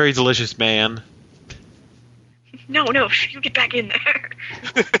 There's a very delicious man. No, you get back in there.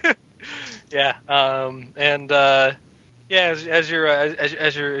 Yeah, as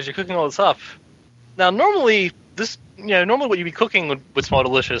you're cooking all this up. Now, normally what you'd be cooking would smell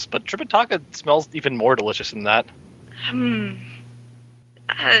delicious, but Tripitaka smells even more delicious than that.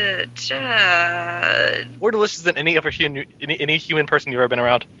 More delicious than any human person you've ever been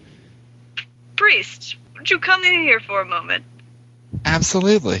around. Priest, would you come in here for a moment?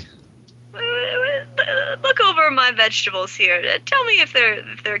 Absolutely. Look over my vegetables here. Tell me if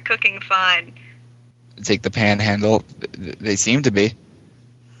they're cooking fine. Take the panhandle. They seem to be.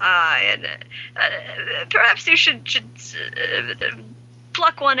 And perhaps you should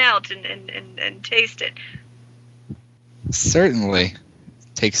pluck one out and taste it. Certainly.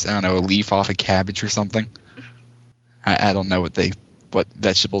 Takes, I don't know, a leaf off a cabbage or something. I don't know what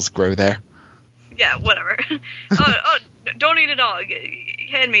vegetables grow there. Yeah, whatever. oh, don't eat it all.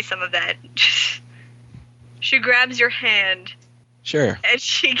 Hand me some of that. She grabs your hand. Sure. And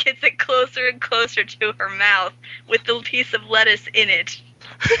she gets it closer and closer to her mouth with the piece of lettuce in it.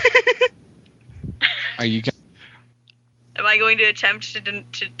 Are you? Am I going to attempt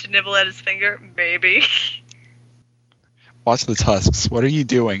to nibble at his finger? Maybe. Watch the tusks. What are you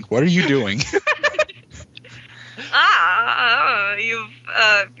doing? What are you doing?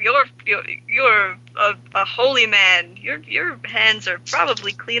 You're a holy man. Your hands are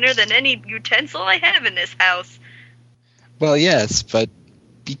probably cleaner than any utensil I have in this house. Well, yes, but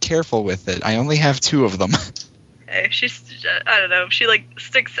be careful with it. I only have 2 of them. I don't know. She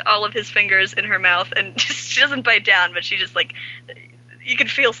sticks all of his fingers in her mouth, and she doesn't bite down, but she just you can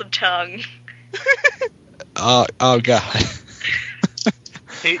feel some tongue. Oh God.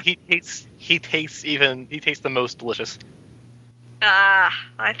 He tastes the most delicious.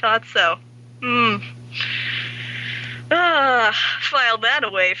 I thought so. File that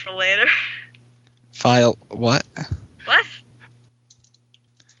away for later. File what? What?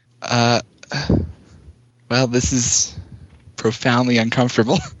 Well, this is profoundly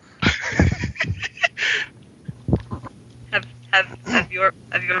uncomfortable. Have your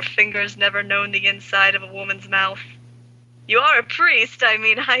fingers never known the inside of a woman's mouth? You are a priest. I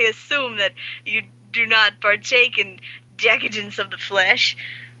mean, I assume that you do not partake in decadence of the flesh.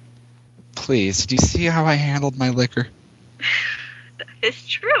 Please, did you see how I handled my liquor? It's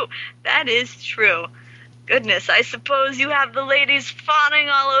true. That is true. Goodness, I suppose you have the ladies fawning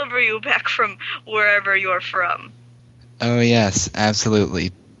all over you back from wherever you're from. Oh yes,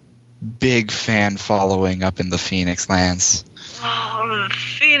 absolutely. Big fan following up in the Phoenix lands. Oh, the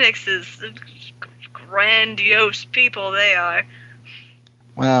Phoenixes, grandiose people they are.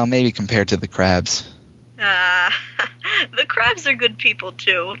 Well, maybe compared to the crabs. The crabs are good people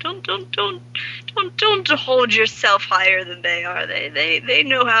too. Don't hold yourself higher than they are. They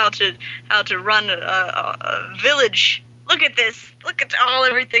know how to run a village. Look at this. Look at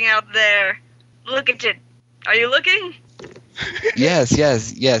everything out there. Look at it. Are you looking?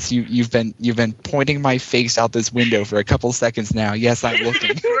 Yes. You've been pointing my face out this window for a couple seconds now. Yes, I'm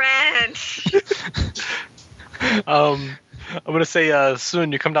looking. Grand. I'm gonna say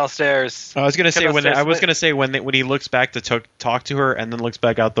soon you come downstairs. I was gonna say Come when he looks back to talk to her and then looks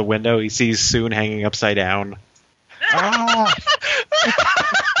back out the window, he sees Soon hanging upside down. Ah!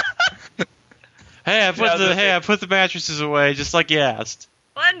 Hey, I put the mattresses away just like you asked.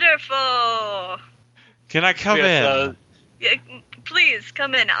 Wonderful. Can I come in? Yeah, please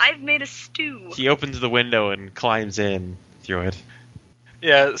come in. I've made a stew. He opens the window and climbs in through it.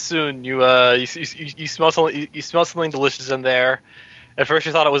 Yeah, soon you smell something. You smell something delicious in there. At first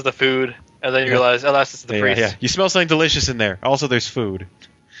you thought it was the food, and then you realize, oh, that's just the priest. Yeah. You smell something delicious in there. Also, there's food.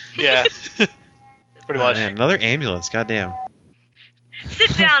 Yeah. Pretty much. Man, another ambulance. Goddamn.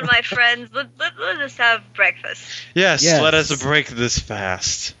 Sit down, my friends. Let us have breakfast. Yes, Yes. let us break this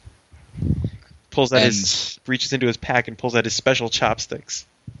fast. Reaches into his pack and pulls out his special chopsticks.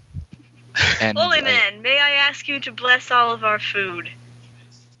 And Holy man, may I ask you to bless all of our food?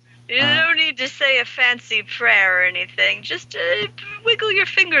 You don't need to say a fancy prayer or anything. Just wiggle your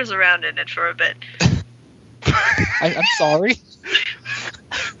fingers around in it for a bit. I'm sorry.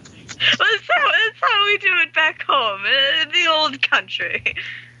 Well, that's how we do it back home in the old country.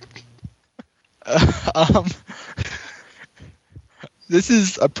 This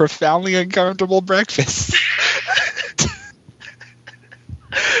is a profoundly uncomfortable breakfast.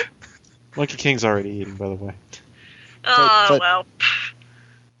 Monkey King's already eaten, by the way. Oh, but- well.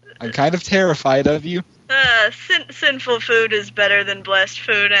 I'm kind of terrified of you. Sinful food is better than blessed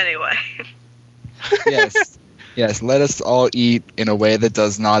food anyway. Yes, let us all eat in a way that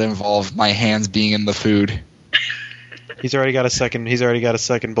does not involve my hands being in the food. He's already got a second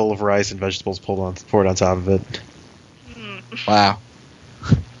bowl of rice and vegetables poured on top of it. Wow.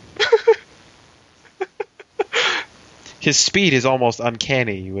 His speed is almost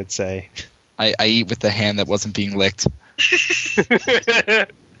uncanny, you would say. I eat with the hand that wasn't being licked.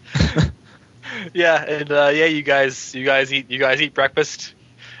 Yeah, and you guys eat breakfast.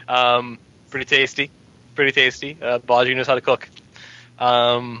 Pretty tasty. Baji knows how to cook.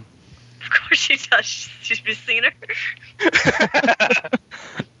 Of course she does. She's seen her.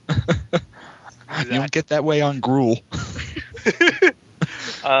 You don't get that way on gruel.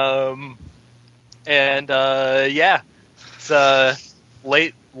 It's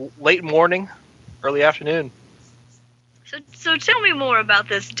late morning, early afternoon. So tell me more about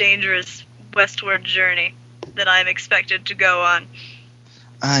this dangerous westward journey that I'm expected to go on.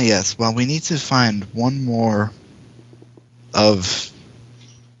 Yes. Well, we need to find one more of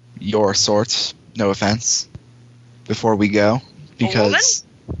your sorts, no offense, before we go. Because...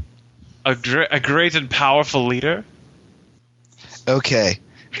 A great and powerful leader? Okay.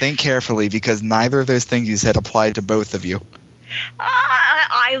 Think carefully, because neither of those things you said applied to both of you.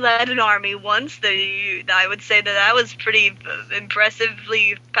 I led an army once. I would say that was pretty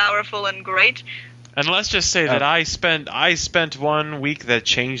impressively powerful and great. And let's just say that I spent 1 week that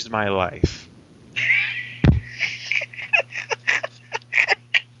changed my life.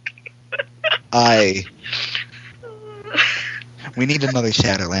 We need another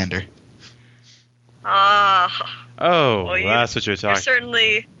Shadowlander. Oh, well, that's what you're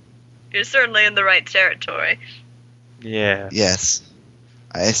talking. You're certainly in the right territory. Yeah. Yes.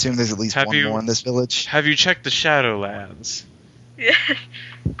 I assume there's at least one more in this village. Have you checked the Shadowlands? Yeah,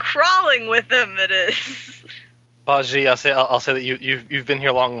 crawling with them it is. Baji, I'll say that you've been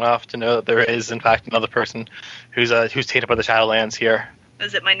here long enough to know that there is in fact another person who's tainted by the Shadowlands here.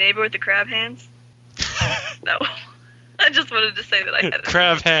 Is it my neighbor with the crab hands? No. I just wanted to say that I had it.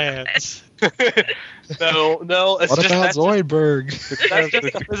 Crab hands. No. It's What just, about that's Zoidberg? That's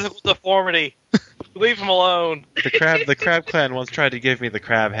just a physical deformity. Leave him alone. The crab clan once tried to give me the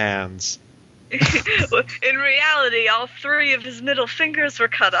crab hands. In reality, all 3 of his middle fingers were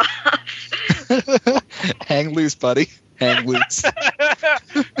cut off. Hang loose, buddy. Hang loose. You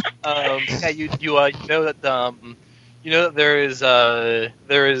know that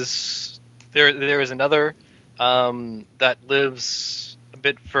there is another that lives a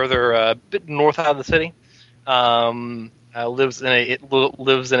bit further, a bit north out of the city. Lives in a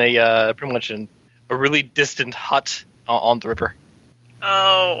pretty much in a really distant hut on the river.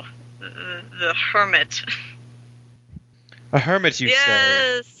 Oh, the hermit. A hermit, you say?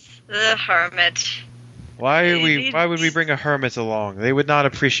 Yes, the hermit. Why would we bring a hermit along? They would not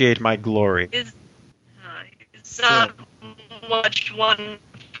appreciate my glory. He's not much one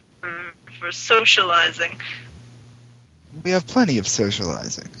for socializing. We have plenty of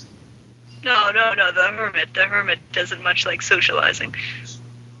socializing. No, the hermit. The hermit doesn't much like socializing.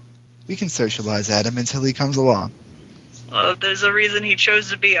 We can socialize Adam until he comes along. Well, there's a reason he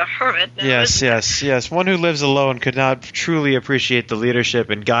chose to be a hermit. Now, Yes. One who lives alone could not truly appreciate the leadership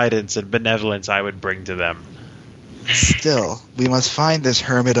and guidance and benevolence I would bring to them. Still, we must find this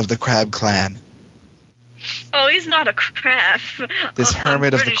hermit of the Crab Clan. Oh, he's not a crab. This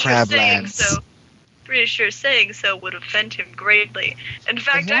hermit of the pretty sure saying Crablands. so. Pretty sure saying so would offend him greatly. In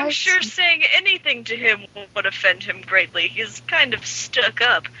fact, I'm What? sure saying anything to him would offend him greatly. He's kind of stuck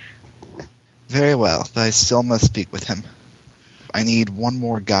up. Very well, but I still must speak with him. I need one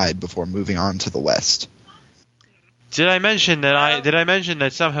more guide before moving on to the west. Did I mention that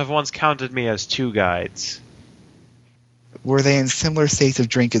some have once counted me as two guides? Were they in similar states of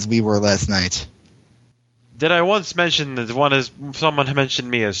drink as we were last night? Did I once mention that someone mentioned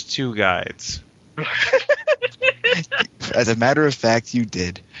me as two guides? As a matter of fact, you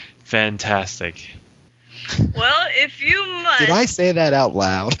did. Fantastic. Well, if you must... Did I say that out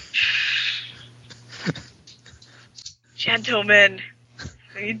loud? Gentlemen,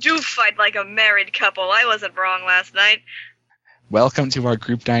 you do fight like a married couple. I wasn't wrong last night. Welcome to our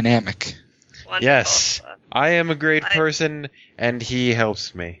group dynamic. Wonderful. Yes, I am a great person, and he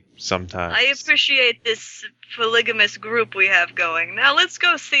helps me sometimes. I appreciate this polygamous group we have going. Now let's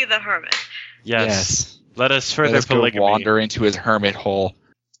go see the hermit. Yes. Let us further Let us go polygamy. wander into his hermit hole.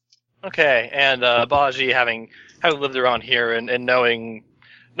 Okay, and Baji having lived around here and knowing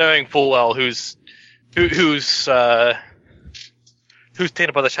full well who's tainted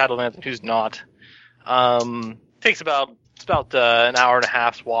by the Shadowlands and who's not, takes about an hour and a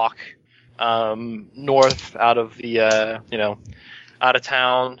half's walk north out of the out of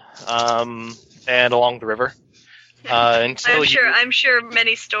town and along the river. Until I'm sure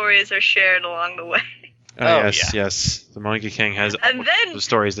many stories are shared along the way. Yes. The Monkey King has And all then- the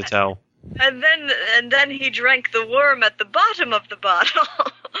stories to tell. And then he drank the worm at the bottom of the bottle.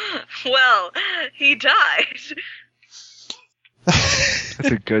 Well, he died. That's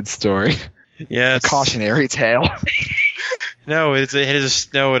a good story. Yes. A cautionary tale. No, it is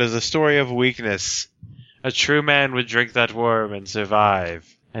a story of weakness. A true man would drink that worm and survive.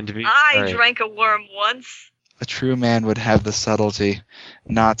 And to be I Right. drank a worm once. A true man would have the subtlety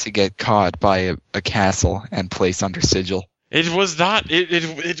not to get caught by a castle and placed under sigil. It was not.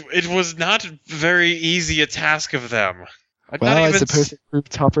 It was not very easy a task of them. Well, I suppose it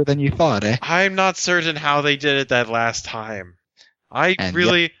proved tougher than you thought, eh? I'm not certain how they did it that last time. Oh,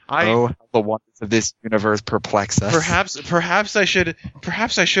 how the wonders of this universe perplex us. Perhaps I should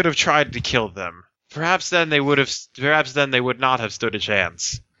have tried to kill them. Perhaps then they would not have stood a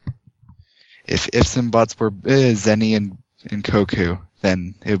chance. If ifs and buts were Zenny and Koku,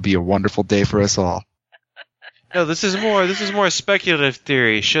 then it would be a wonderful day for us all. No, this is more a speculative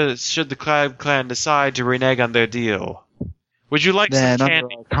theory. Should the Crab Clan decide to renege on their deal? Would you like Then some under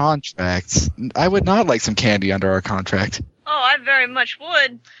candy? our contracts, I would not like some candy under our contract. Oh, I very much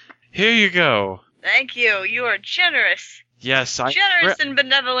would. Here you go. Thank you. You are generous. Yes, Generous and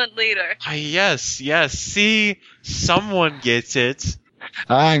benevolent leader. Yes. See, someone gets it.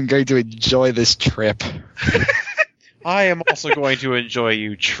 I'm going to enjoy this trip. I am also going to enjoy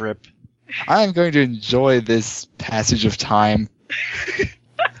you, Trip. I'm going to enjoy this passage of time.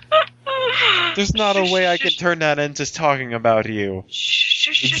 There's not a way I can turn that into talking about you.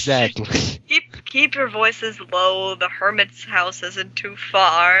 Exactly. Keep your voices low. The hermit's house isn't too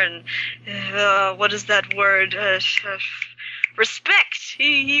far, and what is that word? Respect.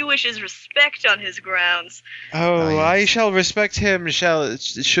 He wishes respect on his grounds. Oh, yes. I shall respect him.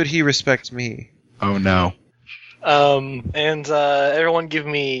 Should he respect me? Oh no. And everyone give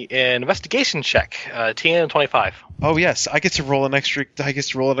me an investigation check. TN 25. Oh yes, I get to roll an extra.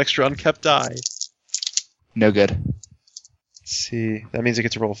 Unkept die. No good. Let's see, that means I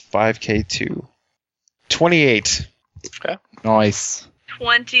get to roll 5k2. 28. Okay. Nice.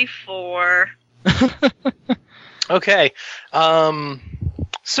 24. Okay.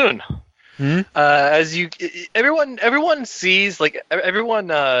 Soon. As everyone sees, like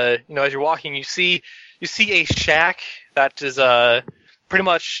everyone, as you're walking, you see a shack that is pretty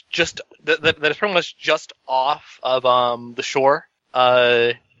much just that is pretty much just off of the shore,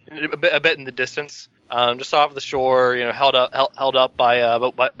 a bit in the distance, just off the shore, held up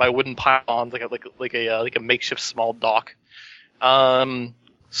by wooden pylons, like a makeshift small dock.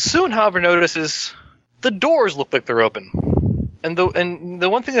 Soon, however, notices the doors look like they're open. And the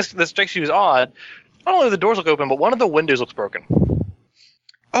one thing that strikes you as odd, not only do the doors look open, but one of the windows looks broken.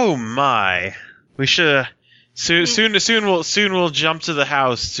 Oh my! We should soon we'll jump to the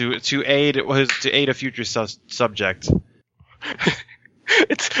house to aid a future subject.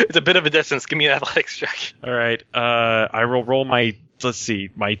 It's a bit of a distance. Give me an athletics check. All right. I will roll my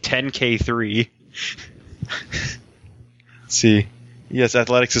 10K3. Let's see. Yes,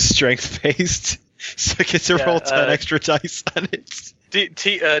 athletics is strength based, so I get to roll 10 extra dice on it.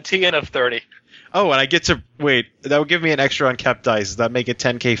 TN of 30. Oh, and I get to wait. That would give me an extra unkept dice. Does that make it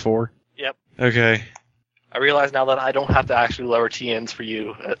 10K4? Yep. Okay. I realize now that I don't have to actually lower TNs for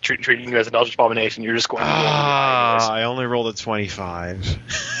you, treating you as an Eldritch Abomination. You're just going to roll. I only rolled a 25.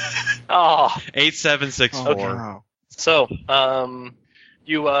 Oh. 8, 7, 6, 4. Wow. So,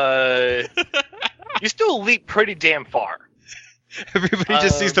 you still leap pretty damn far. Everybody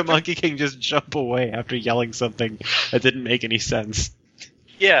just sees the Monkey King just jump away after yelling something that didn't make any sense.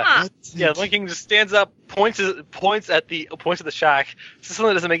 Yeah, Huh. the Monkey King just stands up, points at the shack, says something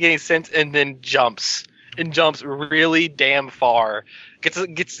that doesn't make any sense, and then jumps. And jumps really damn far.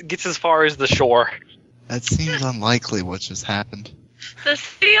 Gets as far as the shore. That seems unlikely what just happened. Does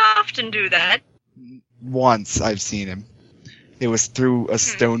he often do that? Once I've seen him. It was through a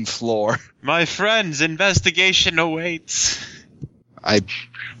stone floor. My friends, investigation awaits. I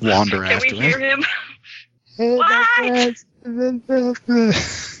wander Can after we hear him. him? What? He's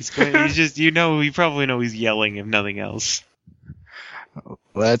just, you probably know he's yelling if nothing else.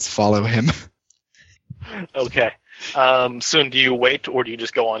 Let's follow him. Okay. Soon, do you wait or do you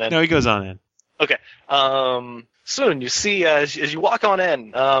just go on in? No, he goes on in. Okay. Soon, you see as you walk on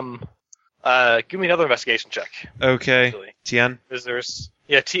in. Give me another investigation check. Okay. Actually. Tian?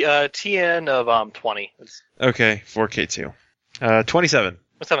 TN of 20. Okay, 4K2. 27.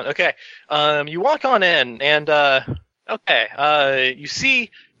 7. Okay. You walk on in, and you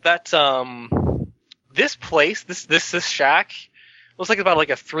see that this place, this shack, looks like about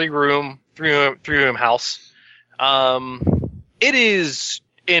like a three room house. It is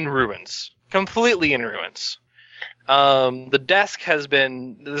in ruins, completely in ruins. The desk there's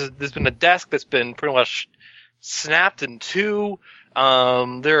been a desk that's been pretty much snapped in two.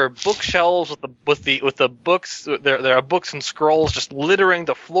 There are bookshelves with the books. There are books and scrolls just littering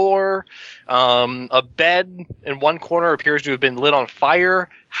the floor. A bed in one corner appears to have been lit on fire.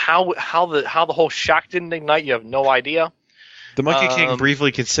 How the whole shack didn't ignite, you have no idea. The Monkey King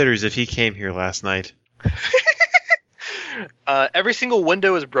briefly considers if he came here last night. Every single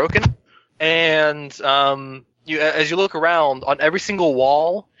window is broken, and as you look around, on every single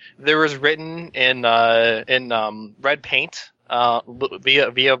wall there is written in red paint,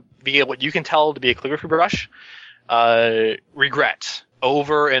 via what you can tell to be a calligraphy brush, regret,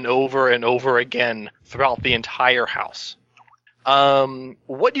 over and over and over again throughout the entire house.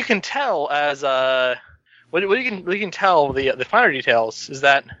 What you can tell as what you can tell the finer details is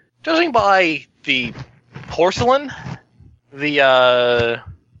that, judging by the porcelain, the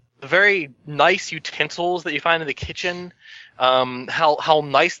very nice utensils that you find in the kitchen, how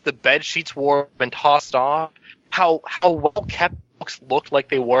nice the bed sheets were been tossed off, how well kept books looked like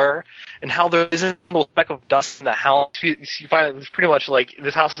they were, and how there isn't a little speck of dust in the house. You find it's pretty much like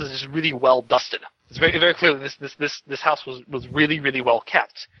this house is just really well dusted. It's very very clear that this house was really really well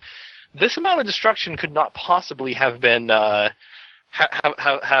kept. This amount of destruction could not possibly have been have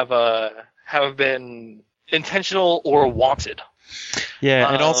been intentional or wanted. Yeah,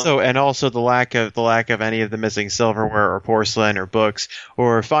 and also the lack of any of the missing silverware or porcelain or books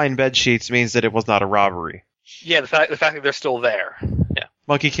or fine bed sheets means that it was not a robbery. Yeah, the fact that they're still there. Yeah.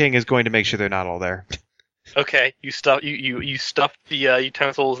 Monkey King is going to make sure they're not all there. Okay, you stuff the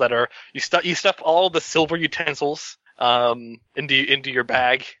utensils that are you stuff all the silver utensils into your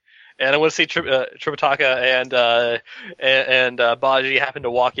bag. And I want to say Tripitaka and Baji happen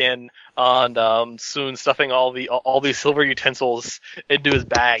to walk in on Soon stuffing all these silver utensils into his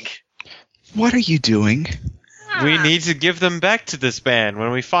bag. What are you doing? We need to give them back to this band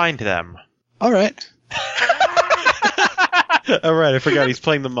when we find them. All right. All right, I forgot he's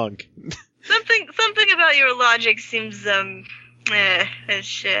playing the monk. Something about your logic seems When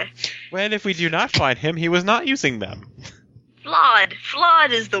if we do not find him, he was not using them. flawed.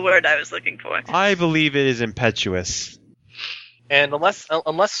 Flawed is the word I was looking for. I believe it is impetuous. And unless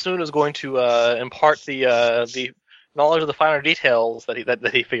Soon is going to impart the knowledge of the finer details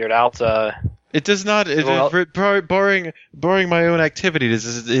that he figured out. It does not. Barring my own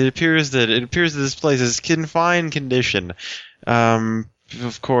activities, it appears that this place is in fine condition.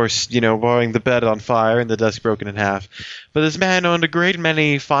 Of course, barring the bed on fire and the desk broken in half. But this man owned a great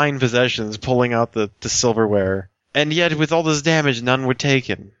many fine possessions, pulling out the silverware and yet with all this damage, none were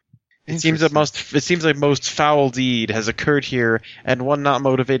taken. It seems like most foul deed has occurred here, and one not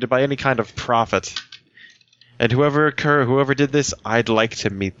motivated by any kind of profit. And whoever did this, I'd like to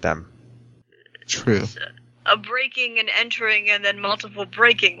meet them. True. A breaking and entering, and then multiple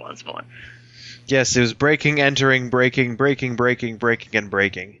breaking once more. Yes, it was breaking, entering, breaking, and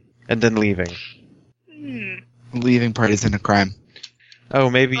breaking, and then leaving. Leaving part isn't a crime. Oh,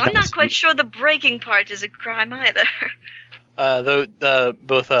 maybe. I'm not quite sure the breaking part is a crime either.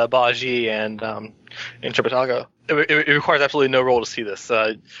 Both Baji and Tripitaka, it requires absolutely no roll to see this.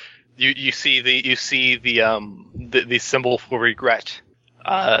 You see the symbol for regret,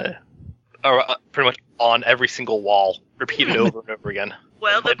 pretty much on every single wall, repeated over and over again.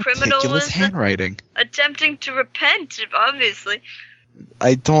 Well, the criminal Ridiculous was handwriting. attempting to repent, obviously.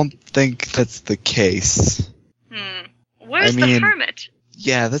 I don't think that's the case. Where's the hermit?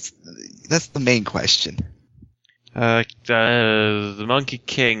 Yeah, that's the main question. The Monkey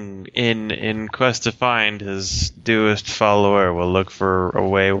King, in quest to find his newest follower, will look for a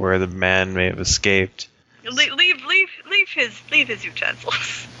way where the man may have escaped. Leave his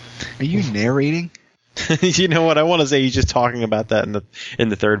utensils. Are you narrating? You know what? I want to say he's just talking about that in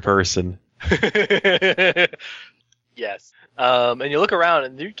the third person. Yes. And you look around,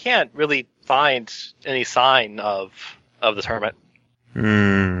 and you can't really find any sign of this hermit.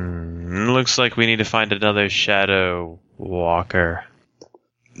 Looks like we need to find another Shadow Walker.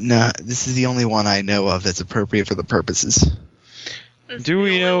 No, this is the only one I know of that's appropriate for the purposes. Do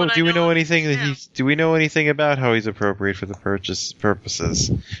we know anything about how he's appropriate for the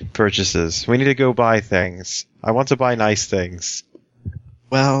purchases? We need to go buy things. I want to buy nice things.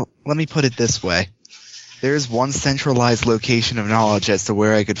 Well, let me put it this way. There's one centralized location of knowledge as to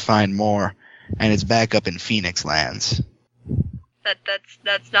where I could find more, and it's back up in Phoenix Lands.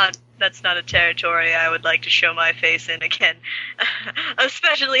 That's not a territory I would like to show my face in again.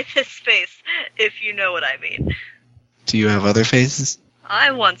 Especially this face, if you know what I mean. Do you have other faces?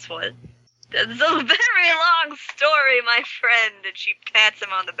 I once was. It's a very long story, my friend, and she pats him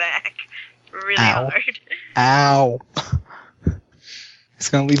on the back. Really hard. Ow. It's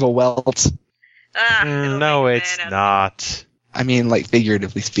gonna leave a welt. No, it's not. I mean, like,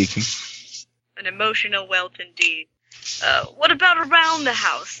 figuratively speaking. An emotional welt indeed. What about around the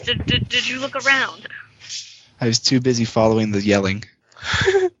house? Did you look around? I was too busy following the yelling.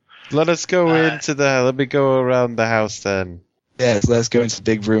 Let me go around the house then. Yes, let's go into the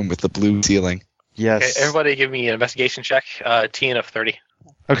big room with the blue ceiling. Yes. Okay, everybody give me an investigation check, TN of 30.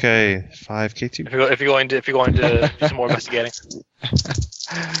 Okay, 5K2. If you're going to do some more investigating.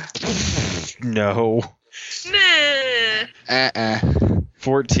 No. Meh.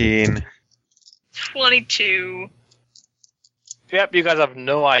 14. 22. Yep, you guys have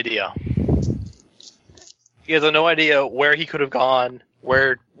no idea. You guys have no idea where he could have gone,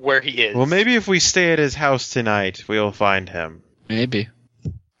 where he is. Well, maybe if we stay at his house tonight, we'll find him. Maybe.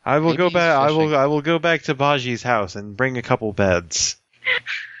 I will Maybe go back. he's fishing. I will go back to Baji's house and bring a couple beds.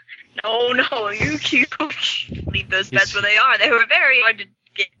 No, you leave those beds where they are. They were very hard to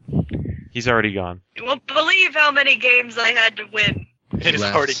get. He's already gone. You won't believe how many games I had to win. It is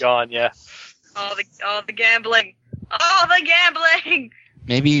Left. already gone, yeah. All the gambling. All the gambling!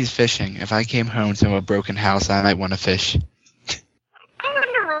 Maybe he's fishing. If I came home to a broken house, I might want to fish. I'm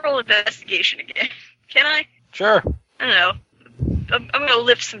gonna roll investigation again. Can I? Sure. I don't know. I'm gonna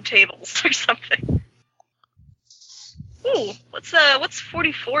lift some tables or something. Ooh, what's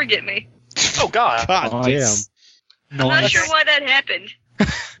 44 get me? Oh, God. God Nice. I'm not sure why that happened.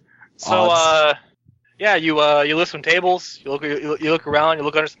 So, yeah, you lift some tables, you look around, you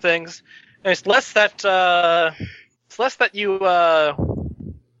look under some things, and it's less that you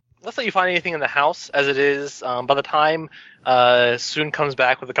find anything in the house as it is by the time Soon comes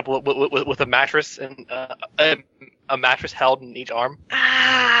back with a couple of, with a mattress and a mattress held in each arm.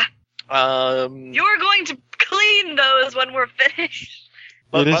 You're going to clean those when we're finished.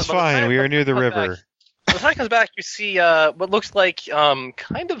 It is fine. We are near the river. By the time he comes back, you see what looks like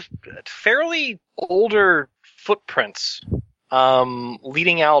kind of fairly older footprints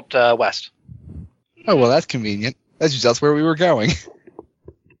leading out west. Oh, well, that's convenient. That's just where we were going.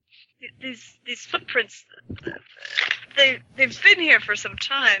 These footprints, they've been here for some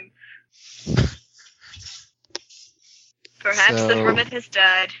time. Perhaps the hermit has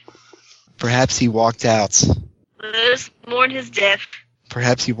died. Perhaps he walked out. Let us mourn his death.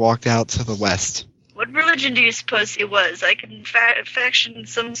 Perhaps he walked out to the west. What religion do you suppose he was? I can fashion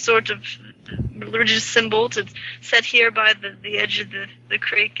some sort of religious symbol to set here by the edge of the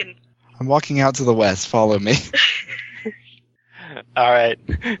creek. And I'm walking out to the west. Follow me. All right.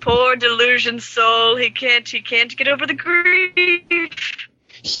 Poor delusion soul. He can't get over the grief.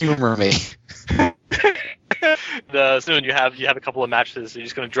 Humor me. Soon you have a couple of matches. You're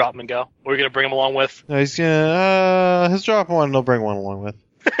just gonna drop them and go. Or you're gonna bring them along with. No, he's gonna he'll drop one and he'll bring one along with.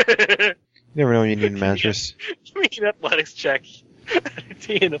 You never know when you need a mattress. Give me an athletics check. A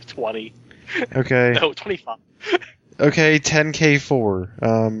team of 20. Okay. No, 25. Okay,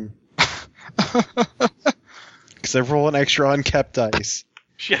 10k4. Because I roll an extra unkept dice.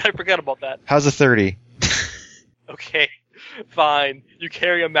 Shit, I forgot about that. How's a 30? Okay, fine. You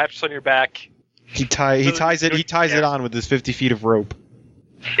carry a mattress on your back. He ties it on with his 50 feet of rope.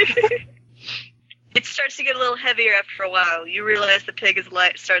 It starts to get a little heavier after a while. You realize the pig has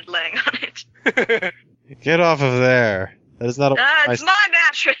started laying on it. Get off of there. That is not a It's my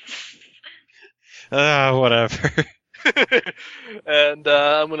mattress. Whatever. And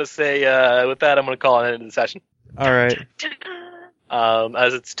I'm gonna say, with that, I'm gonna call an end to the session. All right.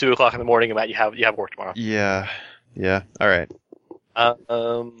 As it's 2:00 in the morning, and Matt, you have work tomorrow. Yeah. All right.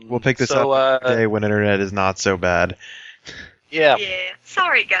 We'll pick this so, up today when internet is not so bad. Yeah. Yeah.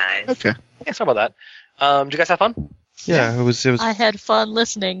 Sorry, guys. Okay. Yeah, sorry about that. Did you guys have fun? Yeah, it was. I had fun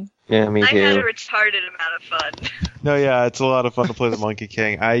listening. Yeah, me I had a too. retarded amount of fun. No, yeah, it's a lot of fun to play the Monkey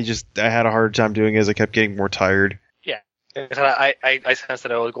King. I had a hard time doing it as I kept getting more tired. I sensed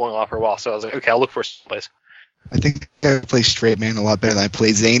that I was going off for a while, so I was like, okay, I'll look for some place. I think I play Straight Man a lot better than I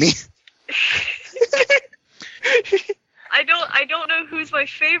play Zany. I don't know who's my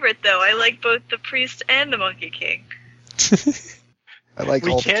favorite though. I like both the priest and the Monkey King. I like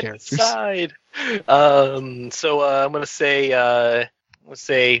We all the can't characters. decide. So I'm gonna say, let's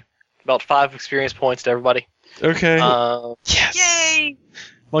say about 5 experience points to everybody. Okay. Yes. Yay!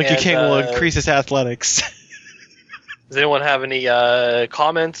 Monkey and, King will increase his athletics. Does anyone have any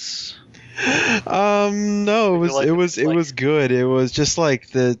comments? No, it was good. It was just like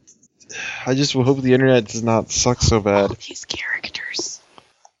I just hope the internet does not suck so bad. All these characters.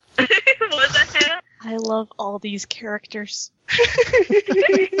 What was that, Hannah? I love all these characters.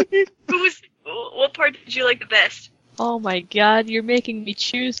 What part did you like the best? Oh my god, you're making me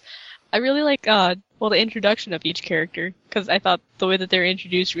choose. I really like, the introduction of each character, because I thought the way that they're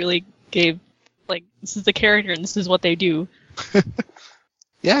introduced really gave, like, this is the character and this is what they do.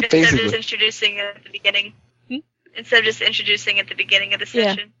 Yeah, Instead of basically. just introducing it at the beginning. Instead of just introducing at the beginning of the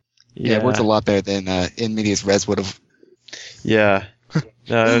Yeah. session. Yeah, it works a lot better than In Medias Res would have. Yeah.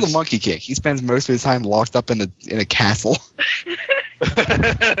 No, This is the Monkey King. He spends most of his time locked up in a castle.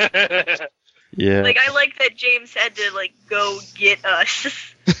 yeah. Like, I like that James had to, like, go get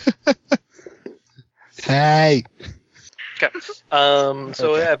us. Hey. Okay.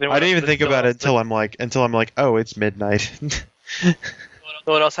 So yeah, if anyone I didn't even else- think about it until I'm like, oh, it's midnight. No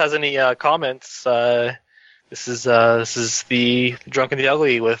one else has any comments. This is the Drunk and the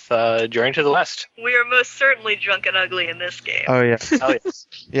Ugly with Journey to the West. We are most certainly drunk and ugly in this game. Oh yeah. Oh yes.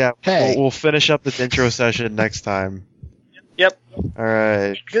 Yeah. Hey. We'll finish up this intro session next time. Yep. All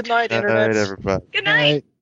right. Good night, Good Internet. night, everybody. Good night. Hey.